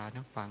ญญาน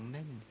ะฝังแ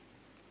น่น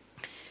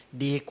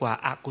ดีกว่า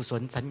อกุศ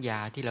ลสัญญา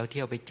ที่เราเ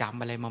ที่ยวไปจำ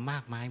อะไรมามา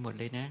กมายหมด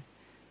เลยนะ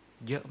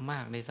เยอะมา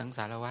กในสังส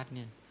ารวัฏเ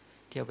นี่ย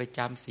เที่ยวไปจ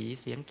ำสี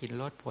เสียงกลิ่น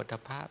รสโผฏฐั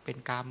พพะเป็น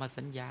กาม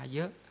สัญญาเย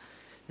อะ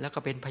แล้วก็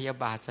เป็นพยา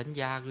บาทสัญ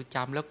ญาคือจ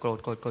ำแล้วโก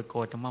ร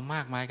ธมาม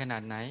ากมายขนา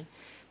ดไหน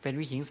เป็น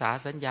วิหิงสา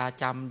สัญญา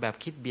จำแบบ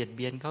คิดเบียดเ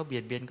บียนเขา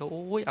โ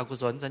อ้ยอกุ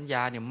ศลสัญญ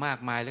าเนี่ยมาก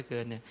มายเหลือเกิ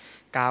นเนี่ย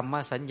กาม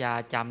สัญญา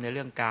จำในเ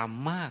รื่องกาม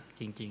มาก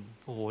จริง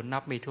ๆโอ้โหนั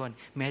บไม่ถ้วน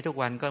แม้ทุก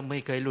วันก็ไม่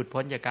เคยหลุด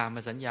พ้นจากกาม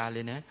สัญญาเล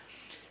ยนะ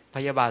พ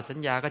ยาบาทสัญ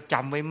ญาก็จ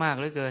ำไว้มาก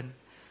เหลือเกิน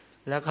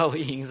แล้วก็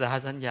วิหิงสา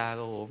สัญญา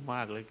ก็โอ้โหม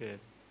ากเหลือเกิน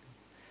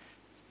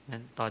นั้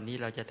นตอนนี้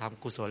เราจะท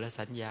ำกุศล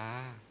สัญญา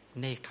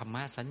เนกขัมม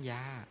ะสัญญ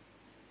า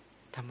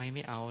ทำไมไ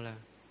ม่เอาล่ะ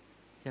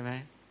ใช่ไหม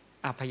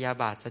อพยา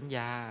บาทสัญญ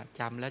า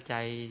จำแล้วใจ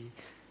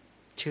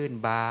ชื่น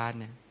บาน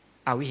เนี่ย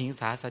อวิหิง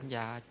สาสัญญ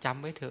าจ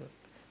ำไว้เถอะ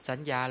สัญ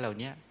ญาเหล่า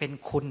นี้เป็น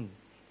คุณ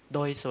โด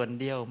ยส่วน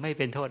เดียวไม่เ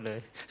ป็นโทษเลย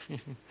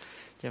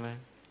ใช่ไหม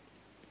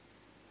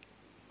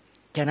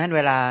ฉะนั้นเว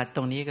ลาต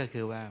รงนี้ก็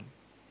คือว่า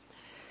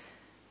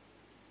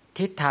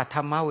ทิฏฐธ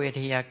รรมเว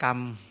ทยกรรม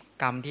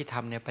กรรมที่ท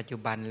ำในปัจจุ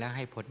บันแล้วใ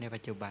ห้ผลในปั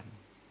จจุบัน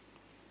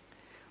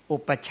อุ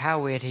ปชา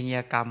เวทนีย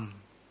กรรม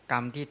กร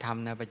รมที่ท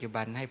ำในปัจจุ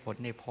บันให้ผล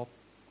ในภพ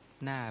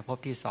หน้าภพ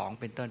ที่2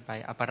เป็นต้นไป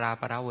อัปรา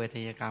ปราเวท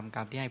นียกรรมกร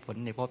รมที่ให้ผล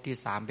ในภพที่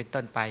3เป็น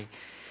ต้นไป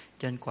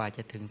จนกว่าจ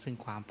ะถึงซึ่ง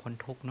ความพ้น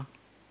ทุกข์เนาะ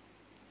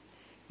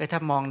ถ้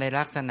ามองใน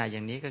ลักษณะอย่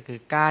างนี้ก็คือ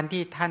การ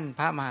ที่ท่านพ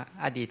ระมหา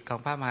อดีตของ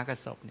พระมหาก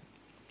ษัตริย์เนี่ย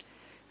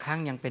ครั้ง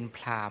ยังเป็นพ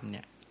ราหมณ์เ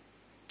นี่ย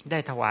ได้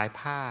ถวาย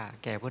ผ้า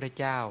แก่พระ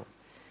เจ้า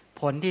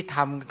ผลที่ท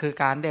ำคือ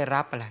การได้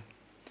รับอะไร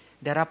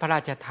ได้รับพระร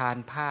าชทาน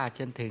ผ้าจ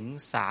นถึง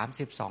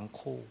32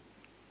คู่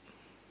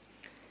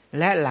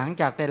และหลัง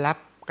จากได้รับ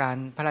การ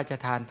พระราช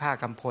ทานผ้า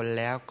กำพล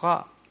แล้วก็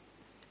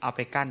เอาไป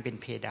กั้นเป็น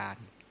เพดาน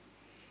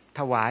ถ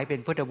วายเป็น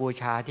พุทธบู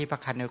ชาที่พระ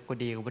คันธกุ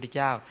ฎีของพระพุทธเ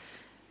จ้า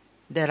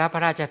ได้รับพร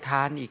ะราชท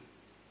านอีก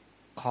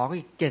ของ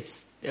อีก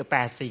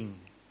8สิ่ง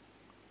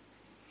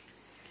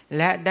แ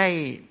ละได้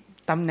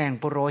ตำแหน่ง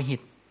ปุโรหิ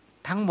ต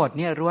ทั้งหมดเ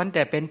นี่ยล้วนแ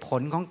ต่เป็นผ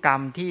ลของกรร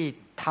มที่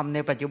ทำใน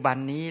ปัจจุบัน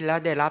นี้แล้ว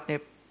ได้รับใน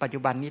ปัจจุ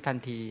บันนี้ทัน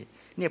ที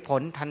เนี่ยผ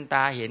ลทันต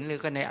าเห็นหรือ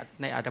ก็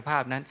ในอัตภา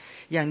พนั้น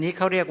อย่างนี้เ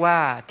ขาเรียกว่า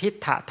ทิฏ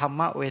ฐธรร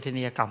มเวท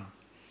นียกรรม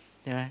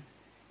ใช่ไหม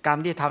กรรม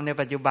ที่ทำใน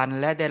ปัจจุบัน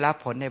และได้รับ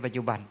ผลในปัจ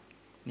จุบัน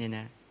นี่น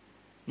ะ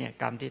เนี่ย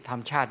กรรมที่ท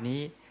ำชาตินี้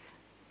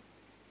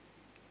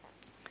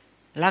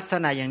ลักษ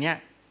ณะอย่างเนี้ย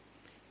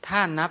ถ้า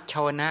นับช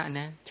าวนะ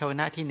นะชาว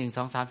นะที่1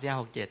 2 3 4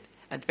 5 6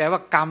 7แปลว่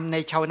ากรรมใน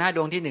ชาวนะด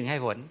วงที่1ให้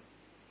ผล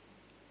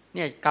เ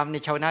นี่ยกรรมใน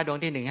ชาวนะดวง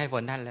ที่1ให้ผ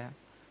ลท่านแล้ว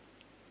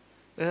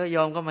ย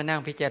อมก็มานั่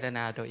งพิจารณ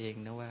าตัวเอง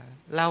นะว่า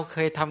เราเค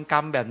ยทำกรร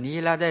มแบบนี้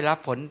แล้วได้รับ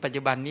ผลปัจ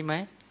จุบันนี้ไหม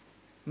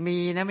มี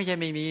นะไม่ใช่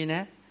ไม่มีน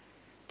ะ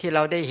ที่เร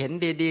าได้เห็น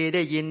ดีๆไ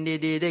ด้ยิน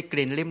ดีๆได้ก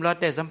ลิ่นลิ้มรส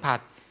ได้สัมผัส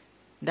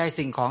ได้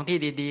สิ่งของที่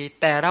ดี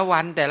ๆแต่ละวั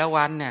นเ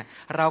นี่ย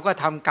เราก็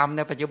ทำกรรมใ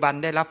นปัจจุบัน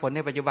ได้รับผลใน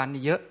ปัจจุบัน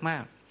นี่เยอะมา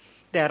ก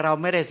แต่เรา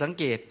ไม่ได้สัง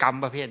เกตกรรม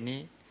ประเภทนี้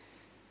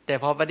แต่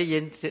พอได้ยิ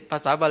นภา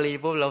ษาบาลี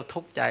ปุ๊บเราทุ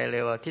กข์ใจเล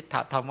ยว่าทิฏฐ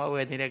ธรรมเว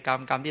ทนียกร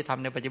รมที่ท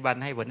ำในปัจจุบัน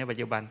ให้ผลในปัจ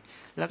จุบัน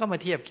แล้วก็มา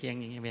เทียบเคียง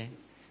อย่างนี้เอง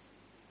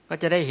ก็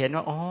จะได้เห็น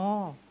ว่าอ๋อ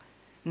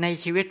ใน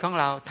ชีวิตของ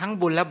เราทั้ง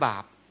บุญและบา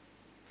ป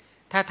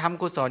ถ้าท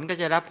ำกุศลก็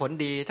จะรับผล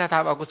ดีถ้าท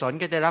ำอกุศล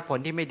ก็จะรับผล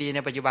ที่ไม่ดีใน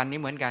ปัจจุบันนี้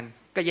เหมือนกัน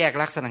ก็แยก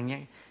ลักษณะนี้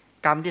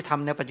กรรมที่ท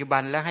ำในปัจจุบั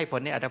นและให้ผ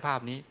ลในอัตภาพ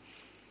นี้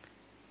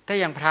ถ้า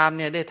อย่างพราหมณ์เ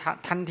นี่ยได้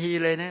ทันที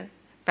เลยนะ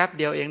แป๊บเ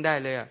ดียวเองได้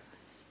เลย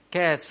แ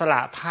ค่สล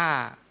ะผ้า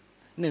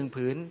1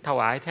 ผืนถว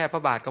ายแทบพร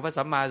ะบาทของพระ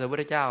สัมมาสัมพุท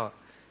ธเจ้า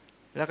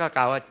แล้วก็ก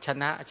ล่าวว่าช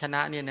น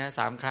ะเนี่ยนะ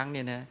3 ครั้งเ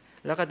นี่ยนะ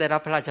แล้วก็ได้รั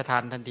บพระราชทา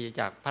นทันที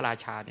จากพระรา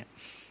ชาเนี่ย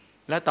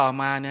แล้วต่อ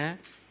มานะ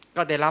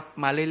ก็ได้รับ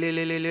มาเรื่อ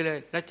ย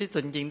ๆและที่สุ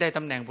ดจริงได้ต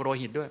ำแหน่งปุโร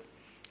หิตด้วย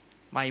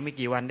ไม่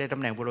กี่วันได้ตำ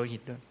แหน่งปุโรหิ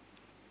ตด้วย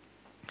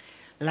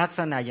ลักษ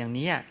ณะอย่าง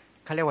นี้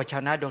เขาเรียกว่าชา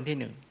วนะดวงที่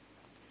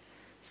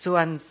1ส่ว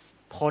น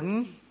ผล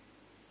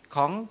ข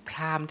องพร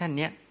าหมณ์ท่าน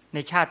เนี้ยใน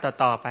ชาติ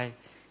ต่อๆไป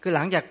คือห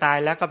ลังจากตาย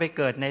แล้วก็ไป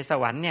เกิดในส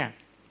วรรค์เนี่ย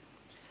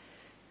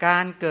กา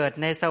รเกิด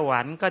ในสวร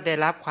รค์ก็ได้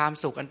รับความ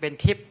สุขอันเป็น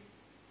ทิพย์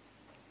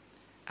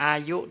อา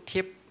ยุ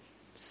ทิพย์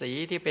สี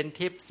ที่เป็น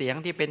ทิพย์เสียง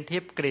ที่เป็นทิ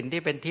พย์กลิ่น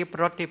ที่เป็นทิพย์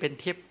รสที่เป็น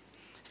ทิพย์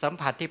สัม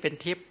ผัสที่เป็น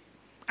ทิพย์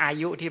อา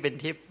ยุที่เป็น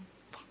ทิพย์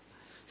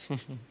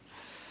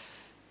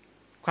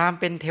ความ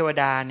เป็นเทว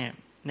ดาเนี่ย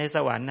ในส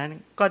วรรค์นั้น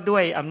ก็ด้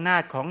วยอำนา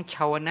จของช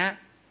าวนะ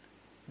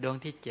ดวง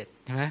ที่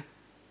7ใช่ไหม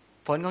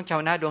ผลของชา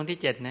วนะดวงที่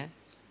7นะ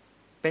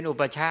เป็นอุ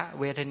ปชา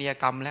เวทนีย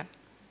กรรมแล้ว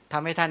ท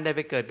ำให้ท่านได้ไป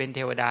เกิดเป็นเท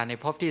วดาใน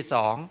ภพที่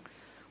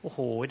2โอ้โห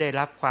ได้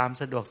รับความ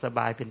สะดวกสบ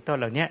ายเป็นต้น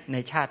เหล่านี้ใน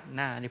ชาติห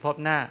น้าในภพ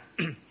หน้า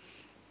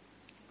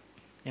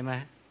เห็นไหม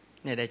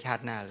เนี่ยได้ชา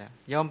ติหน้าแล้ว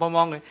ยอมพอม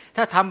องเลย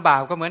ถ้าทำบา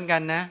ปก็เหมือนกั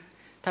นนะ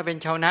ถ้าเป็น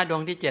ชาวนะดว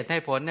งที่7ให้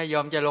ผลนะย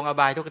อมจะลงอ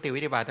บายทุกขติวิ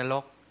นิบาตนร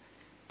ก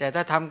แต่ถ้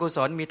าทำกุศ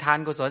ลมีทาน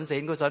กุศลศี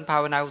ลกุศลภา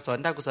วนากุศล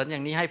ถ้ากุศลอย่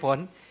างนี้ให้ผล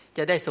จ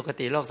ะได้สุค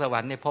ติโลกสวร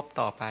รค์ในภพ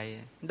ต่อไป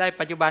ได้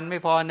ปัจจุบันไม่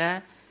พอนะ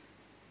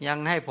ยัง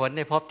ให้ผลใ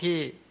นภพที่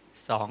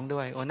2ด้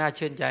วยโอ้น่า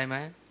ชื่นใจไหม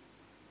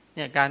เ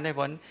นี่ยการได้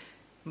ผล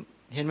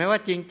เห็นไหมว่า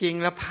จริง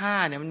ๆแล้วผ้า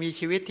เนี่ยมันมี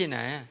ชีวิตที่ไหน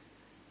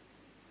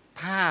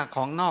ผ้าข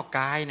องนอกก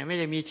ายเนี่ยไม่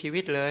ได้มีชี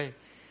วิตเลย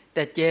แ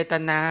ต่เจต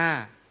นา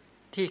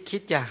ที่คิ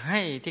ดจะให้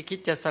ที่คิด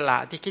จะสละ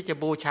ที่คิดจะ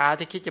บูชา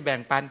ที่คิดจะแบ่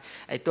งปัน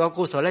ไอ้ตัว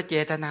กุศลเจ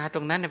ตนาต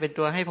รงนั้นเป็น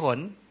ตัวให้ผล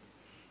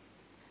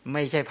ไ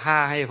ม่ใช่ผ้า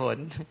ให้ผล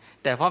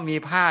แต่เพราะมี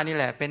ผ้านี่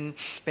แหละเ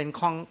ป็น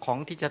ของ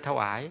ที่จะถ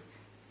วาย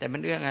แต่มั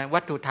นเรื่องวั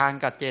ตถุทาน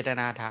กับเจต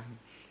นาทาน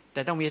แต่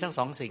ต้องมีทั้ง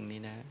2 สิ่งนี้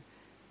นะ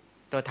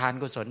ตัวทาน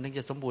กุศลถึงจ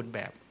ะสมบูรณ์แบ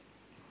บ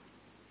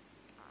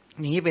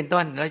อย่างนี้เป็น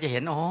ต้นเราจะเห็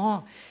นอ๋อ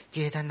เจ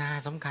ตนา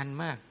สำคัญ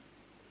มาก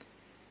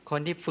คน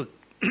ที่ฝึก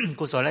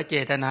กุศลและเจ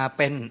ตนาเ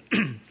ป็น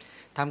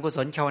ทำกุศ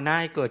ลชาวนา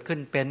ให้เกิดขึ้น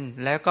เป็น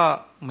แล้วก็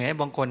แม้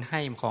บางคนให้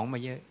ของมา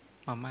เยอะ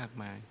มามาก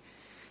มาย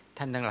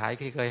ท่านทั้งหลาย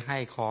ที่เคยให้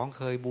ของเ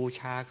คยบู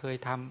ชาเคย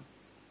ท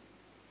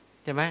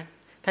ำใช่ไหม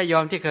ถ้ายอ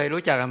มที่เคย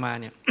รู้จักกันมา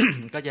เนี่ย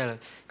ก็จะ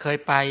เคย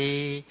ไป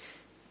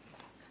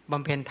บ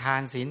ำเพ็ญทา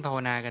นศีลภาว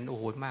นากันโอ้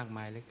โหมากม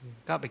ายเลย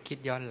ก็ไปคิด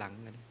ย้อนหลัง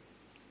กัน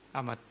เอ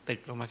ามาตึก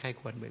ลงมาไข้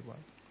ควรบ่อ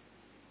ยๆ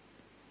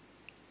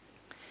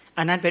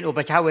อันนั้นเป็นอุป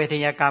ชาเวท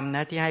ยกรรมน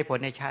ะที่ให้ผล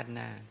ในชาติห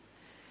น้า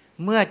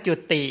เมื่อจุ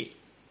ติ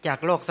จาก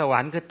โลกสวร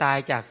รค์คือตาย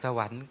จากสว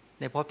รรค์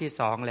ในภพที่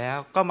2แล้ว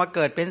ก็มาเ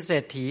กิดเป็นเศร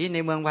ษฐีใน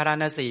เมืองพารา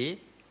ณสี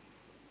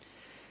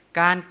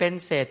การเป็น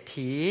เศรษ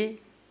ฐี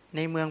ใน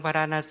เมืองพาร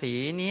าณสี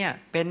เนี่ย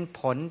เป็น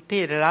ผล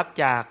ที่ได้รับ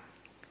จาก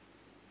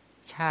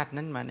ชาติ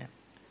นั้นมาเนี่ย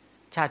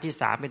ชาติที่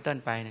3เป็นต้น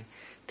ไปเนี่ย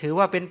ถือ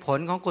ว่าเป็นผล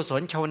ของกุศ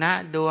ลชาวนะ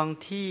ดวง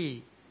ที่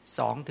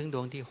2ถึงด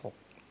วงที่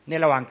6ใน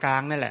ระหว่างกลา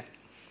งนั่นแหละ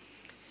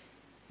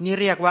นี่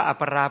เรียกว่าอั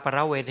ปราปร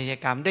เวทย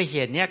กรรมด้วยเห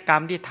ตุนี้กรร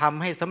มที่ท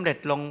ำให้สำเร็จ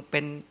ลงเป็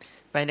น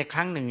ไปในค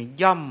รั้งหนึ่ง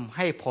ย่อมใ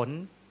ห้ผล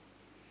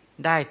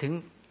ได้ถึง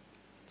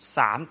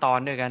3 ตอน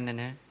ด้วยกัน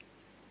นะ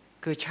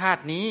คือชา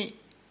ตินี้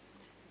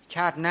ช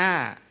าติหน้า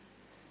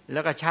แล้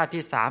วก็ชาติ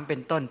ที่3เป็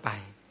นต้นไป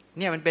เ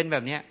นี่ยมันเป็นแบ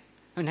บนี้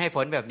มันให้ผ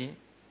ลแบบนี้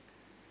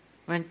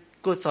มัน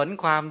กุศล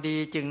ความดี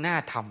จึงน่า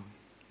ท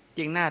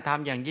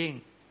ำอย่างยิ่ง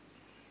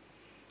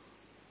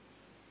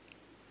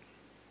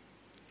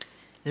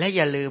และอ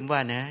ย่าลืมว่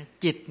านะ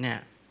จิตเนี่ย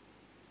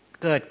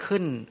เกิด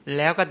ขึ้นแ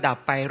ล้วก็ดับ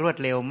ไปรวด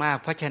เร็วมาก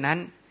เพราะฉะนั้น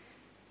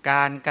ก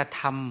ารกระ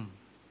ท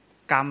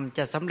ำกรรมจ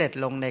ะสำเร็จ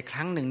ลงในค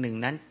รั้งหนึ่ง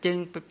นั้นจึง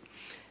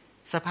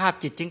สภาพ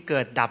จิตจึงเกิ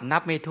ดดับนั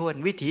บไม่ถ้วน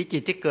วิถีจิ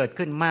ตที่เกิด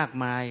ขึ้นมาก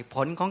มายผ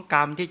ลของกร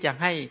รมที่จะ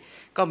ให้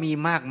ก็มี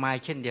มากมาย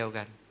เช่นเดียว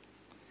กัน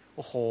โ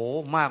อ้โห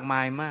มากม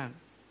ายมาก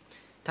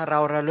ถ้าเรา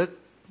ระลึก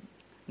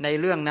ใน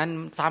เรื่องนั้น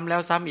ซ้ำแล้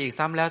วซ้ำอีก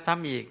ซ้ำแล้วซ้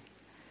ำอีก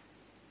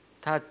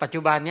ถ้าปัจ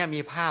จุบันเนี้ย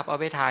มีภาพเอา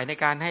ไปถ่ายใน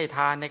การให้ท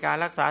านในการ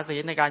รักษาศี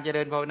ลในการเจ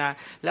ริญภาวนา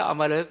แล้วเอา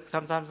มาระลึก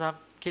ซ้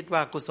ำๆคิดว่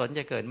ากุศลจ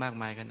ะเกิดมาก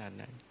มายขนาดไ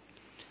หน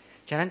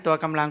ฉะนั้นตัว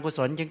กำลังกุศ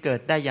ลจึงเกิด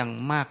ได้อย่าง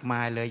มากม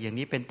ายเลยอย่าง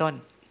นี้เป็นต้น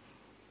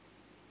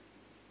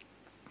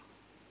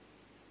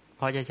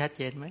พอจะชัดเ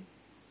จนไหม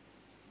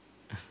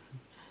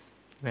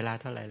เวลา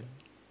เท่าไหร่แล้ว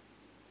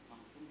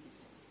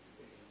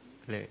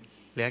เ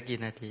หลือกี่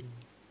นาที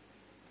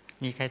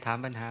มีใครถาม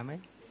ปัญหาไหม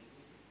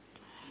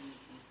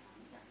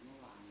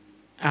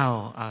เอา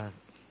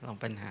ลอง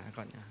ปัญหา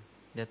ก่อนนะ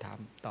เดี๋ยวถาม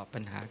ตอบปั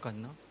ญหาก่อน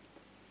เนาะ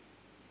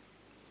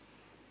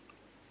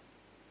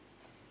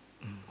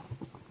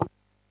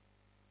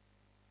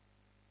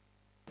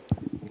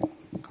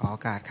ขอโอ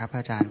กาสครับ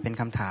อาจารย์เป็น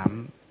คำถาม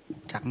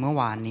จากเมื่อ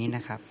วานนี้น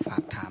ะครับฝา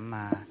กถามม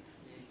า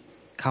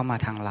เข้ามา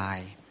ทางไล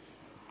น์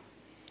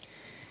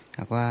บ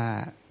อกว่า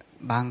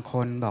บางค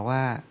นบอกว่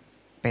า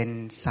เป็น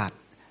สัต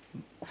ว์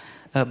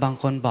บาง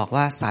คนบอก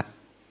ว่าสัตว์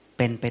เ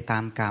ป็นไปตา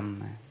มกรรม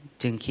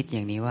จึงคิดอย่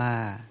างนี้ว่า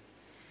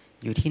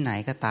อยู่ที่ไหน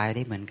ก็ตายไ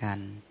ด้เหมือนกัน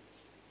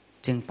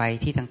จึงไป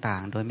ที่ต่า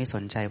งๆโดยไม่ส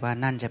นใจว่า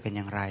นั่นจะเป็นอ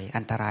ย่างไร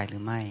อันตรายหรื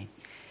อไ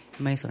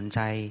ม่สนใจ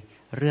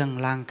เรื่อง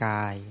ร่างก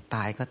ายต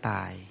ายก็ต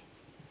าย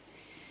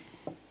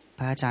พ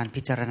ระอาจารย์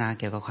พิจารณา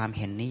เกี่ยวกับความเ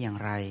ห็นนี้อย่าง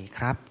ไรค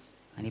รับ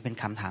อันนี้เป็น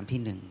คำถามที่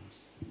หนึ่ง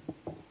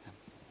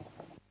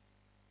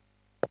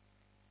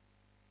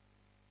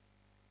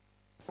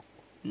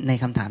ใน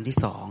คำถามที่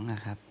สองน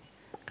ะครับ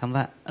คำ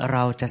ว่าเร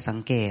าจะสัง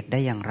เกตได้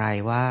อย่างไร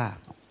ว่า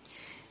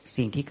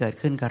สิ่งที่เกิด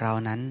ขึ้นกับเรา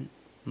นั้น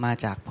มา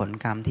จากผล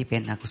กรรมที่เป็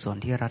นอกุศล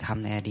ที่เราท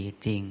ำในอดีต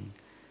จริ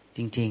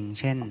ง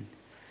เช่น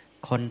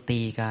คน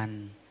ตีกัน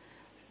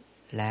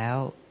แล้ว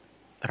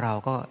เรา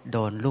ก็โด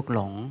นลูกหล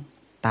ง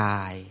ต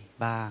าย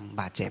บ้าง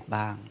บาดเจ็บ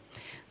บ้าง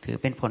ถือ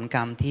เป็นผลกร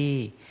รมที่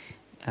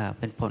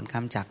เป็นผลกร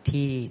รมจาก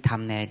ที่ท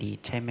ำในอดีต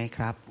ใช่ไหมค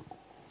รับ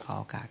ขอ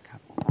โอกาสครั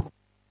บ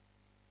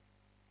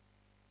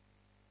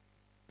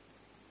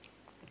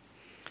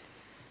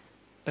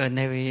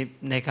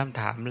ในคำ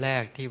ถามแร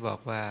กที่บอก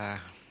ว่า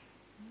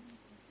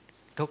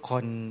ทุกค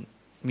น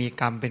มี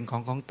กรรมเป็น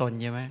ของตน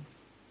ใช่ไหม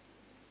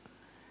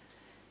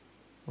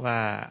ว่า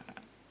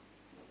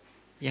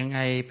ยังไง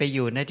ไปอ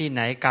ยู่ในที่ไห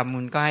นกรรม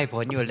มันก็ให้ผ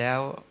ลอยู่แล้ว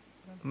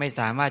ไม่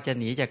สามารถจะ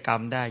หนีจากกรร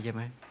มได้ใช่ไห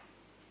ม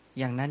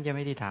อย่างนั้นจะไ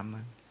ม่ได้ถามม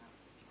า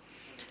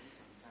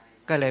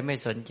ก็เลยไม่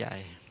สนใจ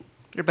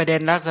ประเด็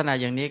นลักษณะ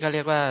อย่างนี้ก็เรี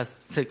ยกว่า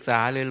ศึกษา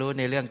หรือรู้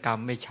ในเรื่องกรรม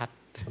ไม่ชัด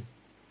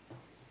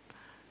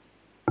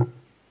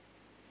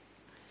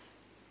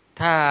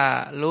ถ้า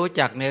รู้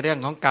จักในเรื่อง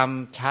ของกรรม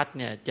ชัด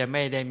เนี่ยจะไ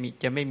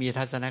ม่มี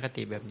ทัศนค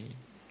ติแบบนี้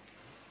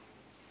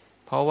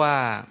เพราะว่า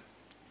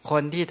ค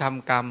นที่ท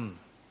ำกรรม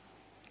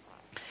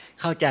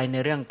เข้าใจใน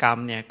เรื่องกรรม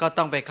เนี่ยก็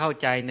ต้องไปเข้า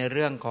ใจในเ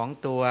รื่องของ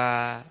ตัว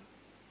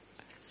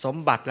สม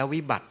บัติและ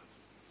วิบัติ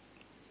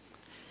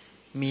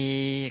มี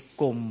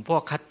กลุ่มพว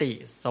กคติ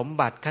สม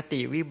บัติคติ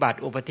วิบัติ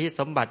อุปธิ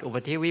สมบัติอุป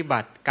ธิวิบั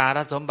ติกาล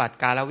สมบัติ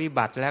กาลวิ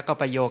บัติแล้วก็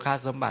ประโยคา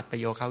สมบัติประ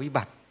โยคาวิ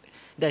บัติ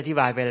ได้อธิ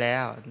บายไปแล้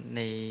วใน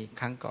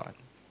ครั้งก่อน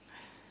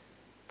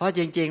เพราะ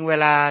จริงๆเว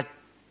ลา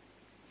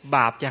บ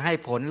าปจะให้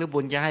ผลหรือบุ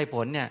ญจะให้ผ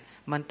ลเนี่ย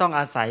มันต้อง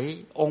อาศัย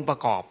องค์ประ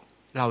กอบ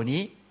เหล่า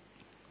นี้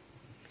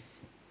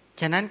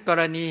ฉะนั้นก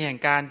รณีแห่ง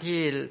การที่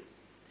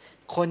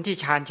คนที่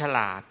ชาญฉล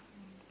าด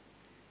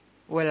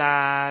เวลา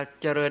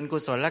เจริญกุ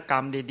ศลกร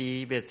รมดี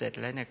ๆเบ็ดเสร็จ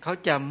แล้วเนี่ยเขา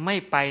จะไม่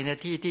ไปใน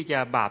ที่จะ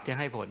บาปจะ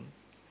ให้ผล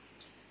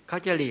เขา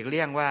จะหลีกเ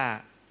ลี่ยงว่า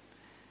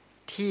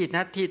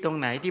ที่ตรง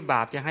ไหนที่บ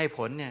าปจะให้ผ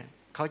ลเนี่ย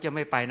เขาจะไ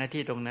ม่ไปหน้า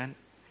ที่ตรงนั้น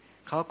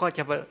เขาก็จ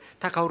ะ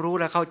ถ้าเขารู้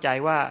และเข้าใจ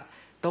ว่า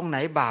ตรงไหน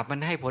บาปมัน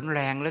ให้ผลแ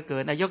รงเหลือเกิ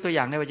นยกตัวอ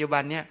ย่างในปัจจุบั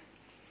นเนี่ย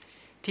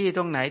ที่ต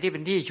รงไหนที่เป็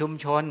นที่ชุม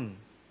ชน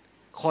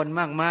คน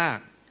มาก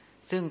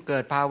ๆซึ่งเกิ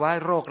ดภาวะ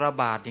โรคระ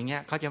บาดอย่างเงี้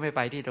ยเขาจะไม่ไป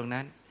ที่ตรง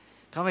นั้น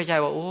เขาไม่ใช่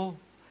ว่าโอ้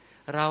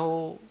เรา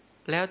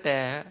แล้วแต่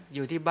อ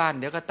ยู่ที่บ้าน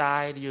เดี๋ยวก็ตา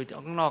ยอยู่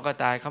ข้างนอกก็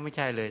ตายเขาไม่ใ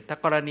ช่เลยถ้า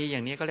กรณีอย่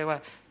างนี้ก็เรียกว่า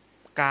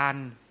การ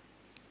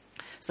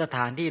สถ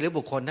านที่หรือ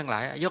บุคคลทั้งหลา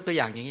ยยกตัวอ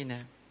ย่างอย่างนี้น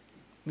ะ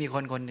มีค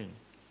นคนหนึ่ง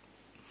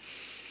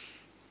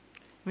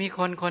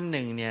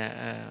เนี่ย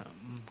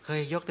เค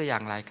ยยกตัวอย่า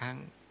งหลายครั้ง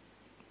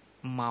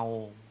เมา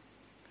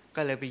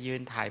ก็เลยไปยื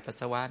นถ่ายปัส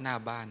สาวะหน้า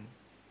บ้าน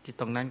ที่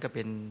ตรงนั้นก็เ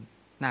ป็น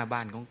หน้าบ้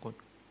านของคน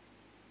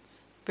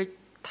ไป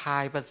ถ่า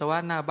ยปัสสาวะ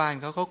หน้าบ้าน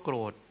เขาโกร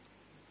ธ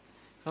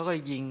เขาก็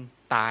ยิง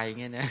ตายอย่าง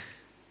เงี้ยนะ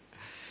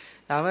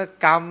ถามว่า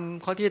กรรม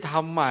เขาที่ท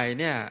ำใหม่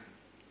เนี่ย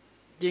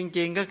จ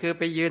ริงๆก็คือ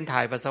ไปยืนถ่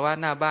ายปัสสาวะ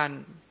หน้าบ้าน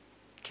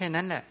แค่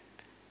นั้นแหละ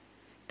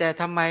แต่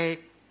ทำไม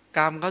ก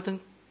รรมเขา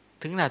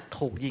ถึงน่ะ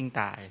ถูกยิง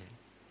ตาย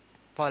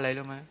เพราะอะไร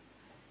รู้ไหม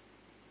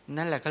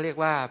นั่นแหละเขาเรียก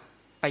ว่า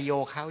ประโย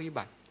คาวิ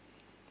บัติ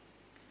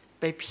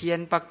ไปเพี้ยน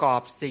ประกอ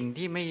บสิ่ง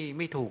ที่ไ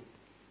ม่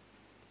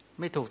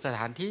ถูกสถ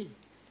านที่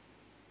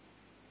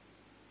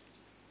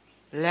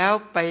แล้ว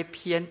ไปเ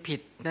พี้ยนผิ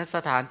ดในส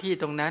ถานที่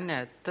ตรงนั้นเนี่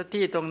ยถ้า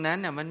ที่ตรงนั้น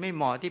เนี่ยมันไม่เ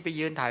หมาะที่ไป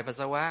ยืนถ่ายปัส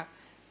สาวะ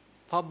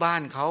เพราะบ้า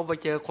นเขาไป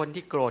เจอคน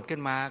ที่โกรธขึ้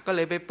นมาก็เล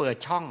ยไปเปิด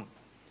ช่อง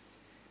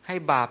ให้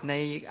บาปใน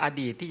อ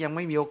ดีตที่ยังไ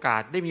ม่มีโอกา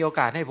สได้มีโอ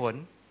กาสให้ผล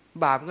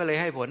บาปก็เลย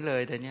ให้ผลเล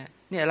ยแต่เ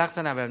นี่ยลักษ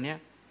ณะแบบนี้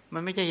มั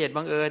นไม่ใช่เหตุ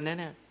บังเอิญนะ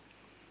เนี่ย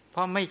เพร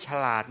าะไม่ฉ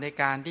ลาดใน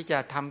การที่จะ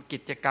ทำกิ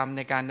จกรรมใ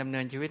นการดำเนิ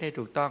นชีวิตให้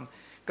ถูกต้อง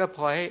ก็พ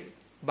ลอยให้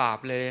บาป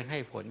เลยให้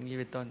ผลนี้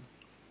เป็นต้น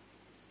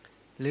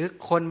หรือ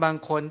คนบาง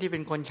คนที่เป็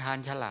นคนชาญ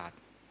ฉลาด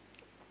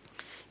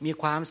มี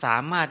ความสา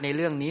มารถในเ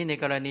รื่องนี้ใน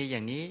กรณีอย่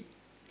างนี้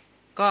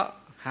ก็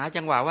หา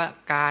จังหวะว่า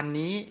การ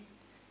นี้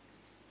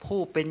ผู้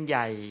เป็นให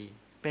ญ่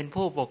เป็น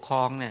ผู้ปกคร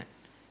องเนี่ย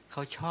เข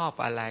าชอบ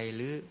อะไรห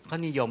รือเขา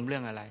นิยมเรื่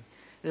องอะไร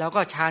แล้ว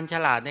ก็ชาญฉ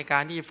ลาดในกา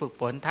รที่ฝึก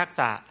ฝนทัก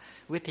ษะ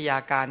วิทยา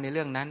การในเ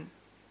รื่องนั้น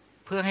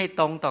เพื่อให้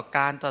ตรงต่อก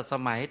ารต่อส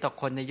มัยต่อ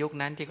คนในยุค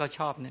นั้นที่เขาช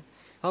อบเนี่ย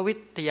เพราะวิ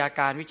ทยาก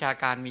ารวิชา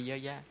การมีเยอ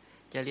ะแยะ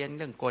จะเรียนเ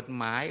รื่องกฎ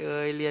หมาย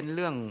เรียนเ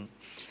รื่อง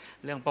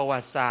ประวั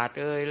ติศาสตร์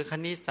หรือค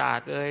ณิตศาสต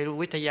ร์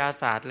วิทยา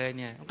ศาสตร์เลย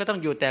เนี่ยมันก็ต้อง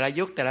อยู่แต่ละ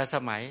ยุคแต่ละส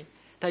มัย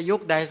ถ้ายุ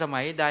คใดส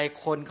มัยใด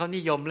คนเขา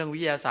นิยมเรื่องวิ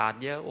ทยาศาสต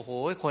ร์เยอะโอ้โห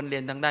คนเรี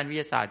ยนทางด้านวิท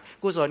ยาศาสตร์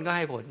กุศลก็ใ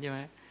ห้ผลใช่ไหม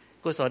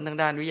กุศลทาง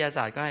ด้านวิทยาศ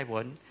าสตร์ก็ให้ผ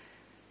ล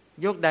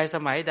ยุคใดส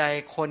มัยใด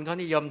คนเขา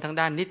นิยมทาง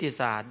ด้านนิติ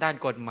ศาสตร์ด้าน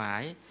กฎหมา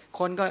ย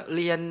คนก็เ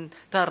รียน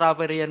ถ้าเราไ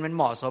ปเรียนมันเ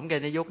หมาะสมแก่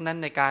ในยุคนั้น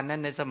ในการนั้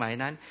นในสมัย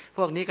นั้นพ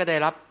วกนี้ก็ได้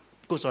รับ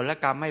กุศล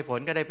กรรมให้ผล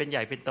ก็ได้เป็นให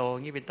ญ่เป็นโตอย่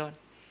างนี้เป็นต้น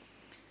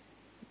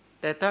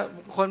แต่ถ้า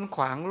คนข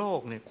วางโล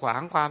กเนี่ยขวา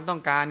งความต้อ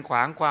งการขว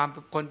างความ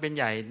คนเป็นใ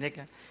หญ่เนี่ย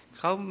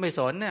เขาไม่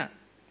สนเนี่ย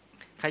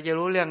ใครจะ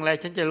รู้เรื่องอะไร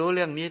ฉันจะรู้เ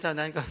รื่องนี้เท่า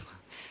นั้นก็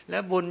แล้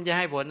วบุญจะใ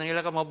ห้ผลอย่างนี้แ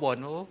ล้วก็มาบ่น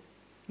โอ้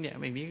เนี่ย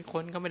ไม่มีค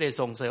นก็ไม่ได้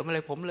ส่งเสริมอะไร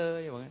ผมเล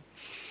ย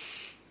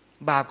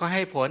บาปก็ใ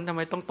ห้ผลทำไ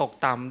มต้องตก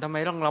ต่ำทำไม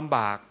ต้องลำบ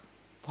าก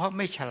เพราะไ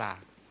ม่ฉลา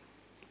ด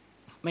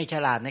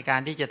ในกา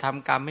รที่จะท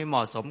ำกรรมให้เหม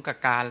าะสมกับ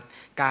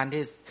การ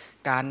ที่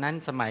การนั้น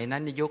สมัยนั้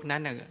นในยุคนั้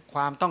นคว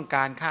ามต้องก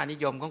ารค่านิ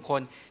ยมของค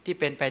นที่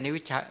เป็นไปใน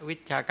วิ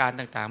ชาการ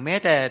ต่างๆแม้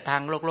แต่ทา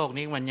งโลก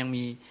นี้มันยัง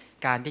มี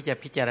การที่จะ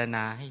พิจารณ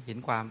าให้เห็น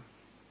ความ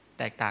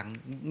แตกต่าง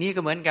นี่ก็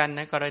เหมือนกัน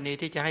นะกรณี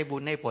ที่จะให้บุ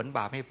ญให้ผลบ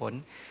าปให้ผล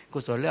กุ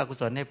ศลหรืออกุ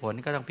ศลให้ผล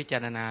ก็ต้องพิจา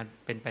รณา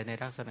เป็นไปใน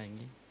ลักษณะอย่าง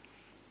นี้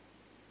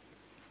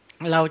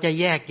เราจะ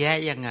แยกแยะ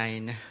ยังไง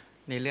นะ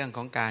ในเรื่องข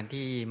องการ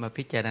ที่มา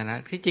พิจารณา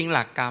ที่จริงห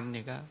ลักกรรมเ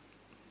นี่ยก็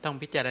ต้อง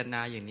พิจารณ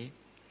าอย่างนี้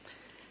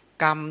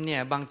กรรมเนี่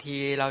ยบางที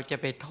เราจะ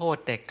ไปโทษ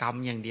แต่กรรม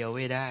อย่างเดียวไ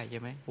ม่ได้ใช่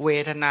ไหมเว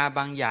ทนาบ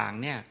างอย่าง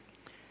เนี่ย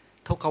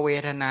ทุกขเว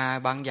ทนา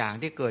บางอย่าง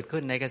ที่เกิดขึ้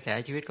นในกระแส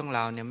ชีวิตของเร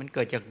าเนี่ยมันเ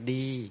กิดจาก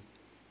ดี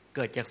เ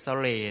กิดจากเส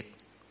ลด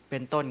เป็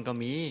นต้นก็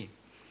มี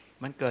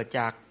มันเกิดจ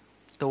าก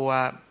ตัว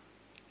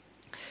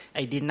ไ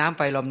อ้ดินน้ำไ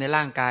ฟลมใน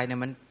ร่างกายเนี่ย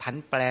มันผัน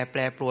แปร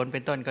ปรวนเป็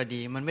นต้นก็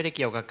ดีมันไม่ได้เ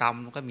กี่ยวกับกรรม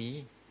ก็มี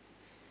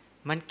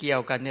มันเกี่ย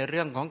วกันในเ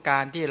รื่องของกา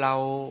รที่เร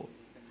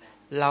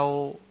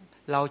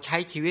าใช้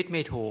ชีวิตไ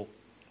ม่ถูก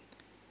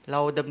เร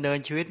าดำเนิน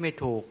ชีวิตไม่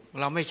ถูก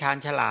เราไม่ชาญ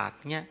ฉลาด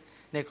เงี้ย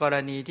ในกร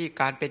ณีที่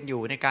การเป็นอ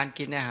ยู่ในการ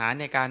กินอาหาร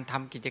ในการท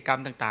ำกิจกรรม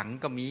ต่าง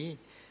ๆก็มี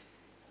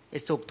ไอ้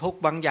สุขทุกข์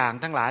บางอย่าง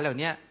ทั้งหลายเหล่า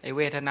นี้ไอ้เ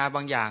วทนาบ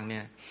างอย่างเนี่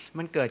ย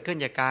มันเกิดขึ้น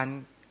จาก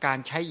การ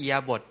ใช้อิริยา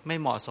บถไม่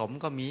เหมาะสม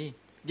ก็มี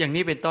อย่าง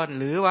นี้เป็นต้น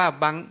หรือว่า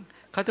บาง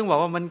เขาต้องบอก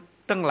ว่ามัน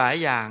ตั้งหลาย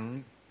อย่าง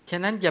ฉะ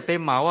นั้นอย่าไป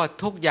เหมาว่า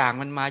ทุกอย่าง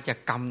มันมาจาก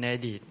กรรมในอ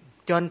ดีต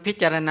จนพิ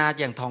จารณา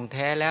อย่างท่องแ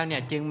ท้แล้วเนี่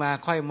ยจึงมา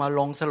ค่อยมาล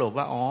งสรุป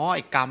ว่าอ๋อไ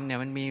อ้กรรมเนี่ย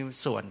มันมี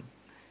ส่วน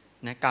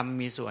นะกรรม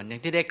มีส่วนอย่า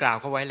งที่ได้กล่าว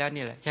เข้าไว้แล้ว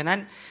นี่แหละฉะนั้น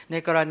ใน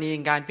กรณี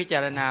การพิจา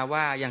รณา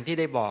ว่าอย่างที่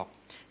ได้บอก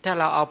ถ้า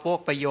เราเอาพวก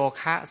ประโย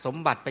คะสม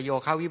บัติประโย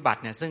คะวิบั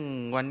ติเนี่ยซึ่ง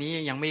วันนี้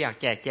ยังไม่อยาก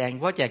แจกแจง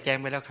เพราะแจกแจง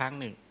ไปแล้วครั้ง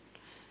หนึ่ง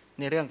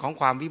ในเรื่องของ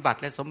ความวิบัติ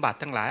และสมบัติ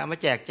ทั้งหลายเอามา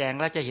แจกแจง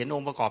แล้วจะเห็นอ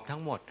งค์ประกอบทั้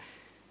งหมด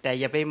แต่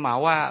อย่าไปเหมา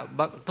ว่า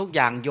ทุกอ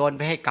ย่างโยนไ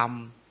ปให้กรรม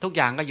ทุกอ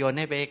ย่างก็โยน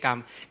ให้ไปให้กรรม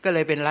ก็เล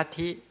ยเป็นลัท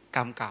ธิกร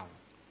รมเก่า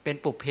เป็น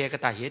ปุพเพก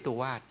ตเหตุ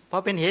วาทเพรา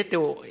ะเป็นเหตุ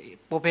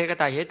ปุพเพก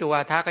ตเหตุวา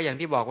ทะก็อย่าง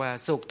ที่บอกว่า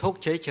สุขทุกข์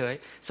เฉย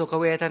ๆสุข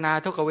เวทนา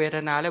ทุกขเวท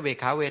นาและเว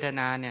ขาเวท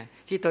นาเนี่ย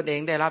ที่ตนเอง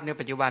ได้รับใน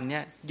ปัจจุบันเนี่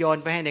ยโยน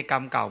ไปให้ในกร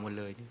รมเก่าหมด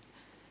เลย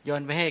โย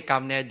นไปให้กรร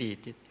มในอดีต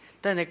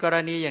แต่ในกร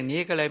ณีอย่างนี้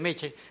ก็เลย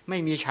ไม่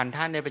มีฉันท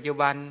ะในปัจจุ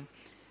บัน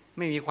ไ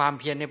ม่มีความ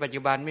เพียรในปัจ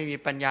จุบันไม่มี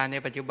ปัญญาใน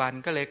ปัจจุบัน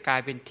ก็เลยกลา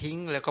ยเป็นทิ้ง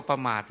แล้วก็ประ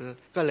มาท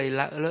ก็เลย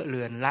ละเ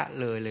ลือนละ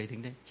เลยถึ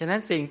งได้ฉะนั้น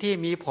สิ่งที่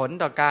มีผล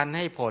ต่อการใ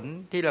ห้ผล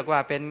ที่เรียกว่า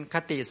เป็นค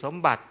ติสม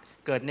บัติ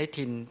เกิดใน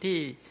ถิ่นที่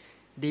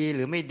ดีห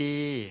รือไม่ดี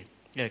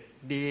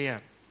ดี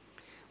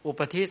อุป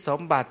ธิส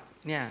มบัติ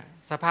เนี่ย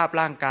สภาพ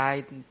ร่างกาย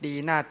ดี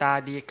หน้าตา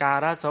ดีกา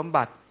รสม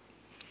บัติ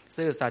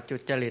ซื่อสัตย์จุ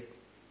จริต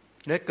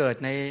หรือเกิด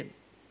ใน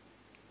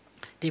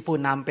ที่ผู้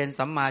นำเป็น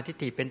สัมมาทิฏ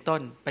ฐิเป็นต้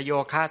นประโย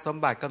คะสม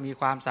บัติก็มี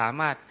ความสา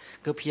มารถ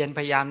คือเพียรพ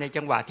ยายามใน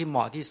จังหวะที่เหม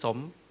าะที่สม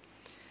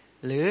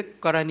หรือ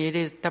กรณี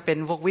ที่ถ้าเป็น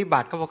พวกวิบั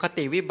ติก็ปก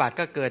ติวิบัติ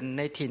ก็เกิดใ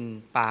นถิ่น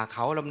ป่าเข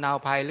าลำนาว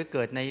ภัยหรือเ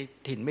กิดใน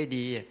ถิ่นไม่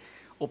ดี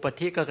อุป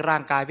ธิก็ร่า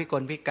งกายพิก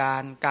ลพิกา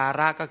รกา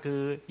ระก็คื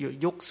อ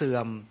ยุคเสื่อ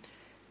ม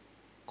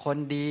คน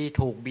ดี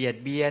ถูกเบียด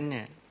เบียนเ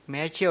นี่ยแ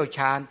ม้เชี่ยวช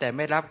าญแต่ไ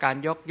ม่รับการ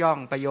ยกย่อง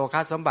ประโยค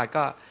ะสมบัติ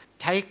ก็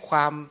ใช้คว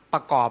ามปร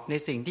ะกอบใน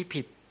สิ่งที่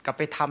ผิดกับไ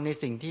ปทำใน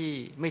สิ่งที่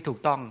ไม่ถูก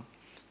ต้อง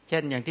เช่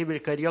นอย่างที่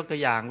เคยยกตัว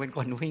อย่างเป็นค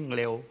นวิ่ง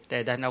เร็วแต่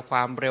ดันเอาคว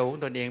ามเร็วของ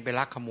ตนเองไป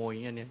ลักขโมยอย่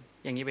าง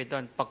นี้เป็นต้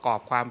นประกอบ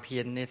ความเพี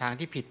ยรในทาง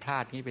ที่ผิดพลา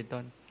ดนี้เป็น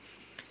ต้น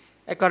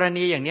ไอ้กร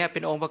ณีอย่างนี้เป็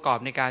นองค์ประกอบ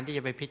ในการที่จ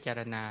ะไปพิจาร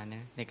ณาน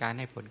ะในการใ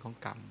ห้ผลของ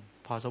กรรม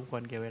พ อสมคว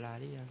รแก่เวลา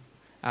หรือยัง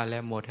แล้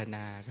วโมทน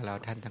ากับเรา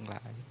ท่านทั้งหล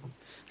าย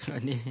อั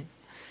นนี้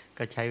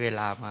ก็ใช้เวล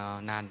ามา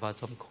นานพอ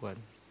สมควร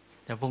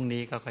แต่พรุ่ง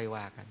นี้ก็ค่อย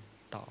ว่ากัน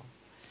ต่อ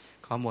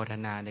ขอโมท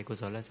นาในกุ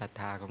ศลศรัท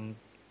ธาของ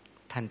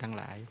ท่านทั้ง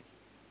หลาย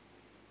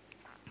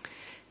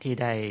ที่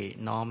ได้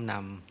น้อมน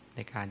ำใน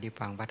การที่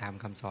ฟังพระธรรม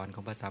คำสอนข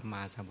องพระสัมม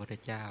าสัมพุทธ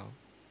เจ้า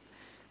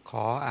ข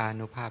ออา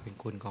นุภาพเป็น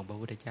คุณของพระ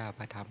พุทธเจ้าพ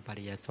ระธรรมป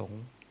ริยสง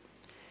ฆ์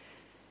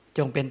จ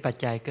งเป็นปัจ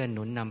จัยเกื้อห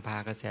นุนนำพา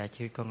กระแส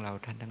ชีวิตของเรา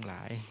ท่านทั้งหล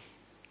าย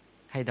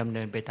ให้ดำเ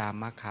นินไปตาม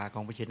มรรคขอ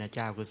งพระชินเ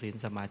จ้าคือศีล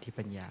สมาธิ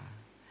ปัญญา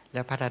แล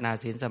ะพัฒนา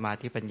ศีลสมา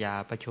ธิปัญญา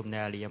ประชุมใน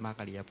อริยมรรค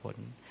อริยผล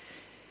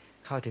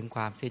เข้าถึงค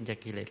วามสิ้นจาก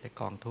กิเลสและ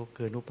กองทุกข์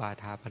คือนุปา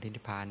ทาปริ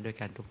นิพพานด้วย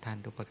กันทุกท่าน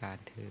ทุกประการ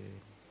เถิด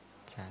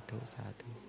สาธุสาธุ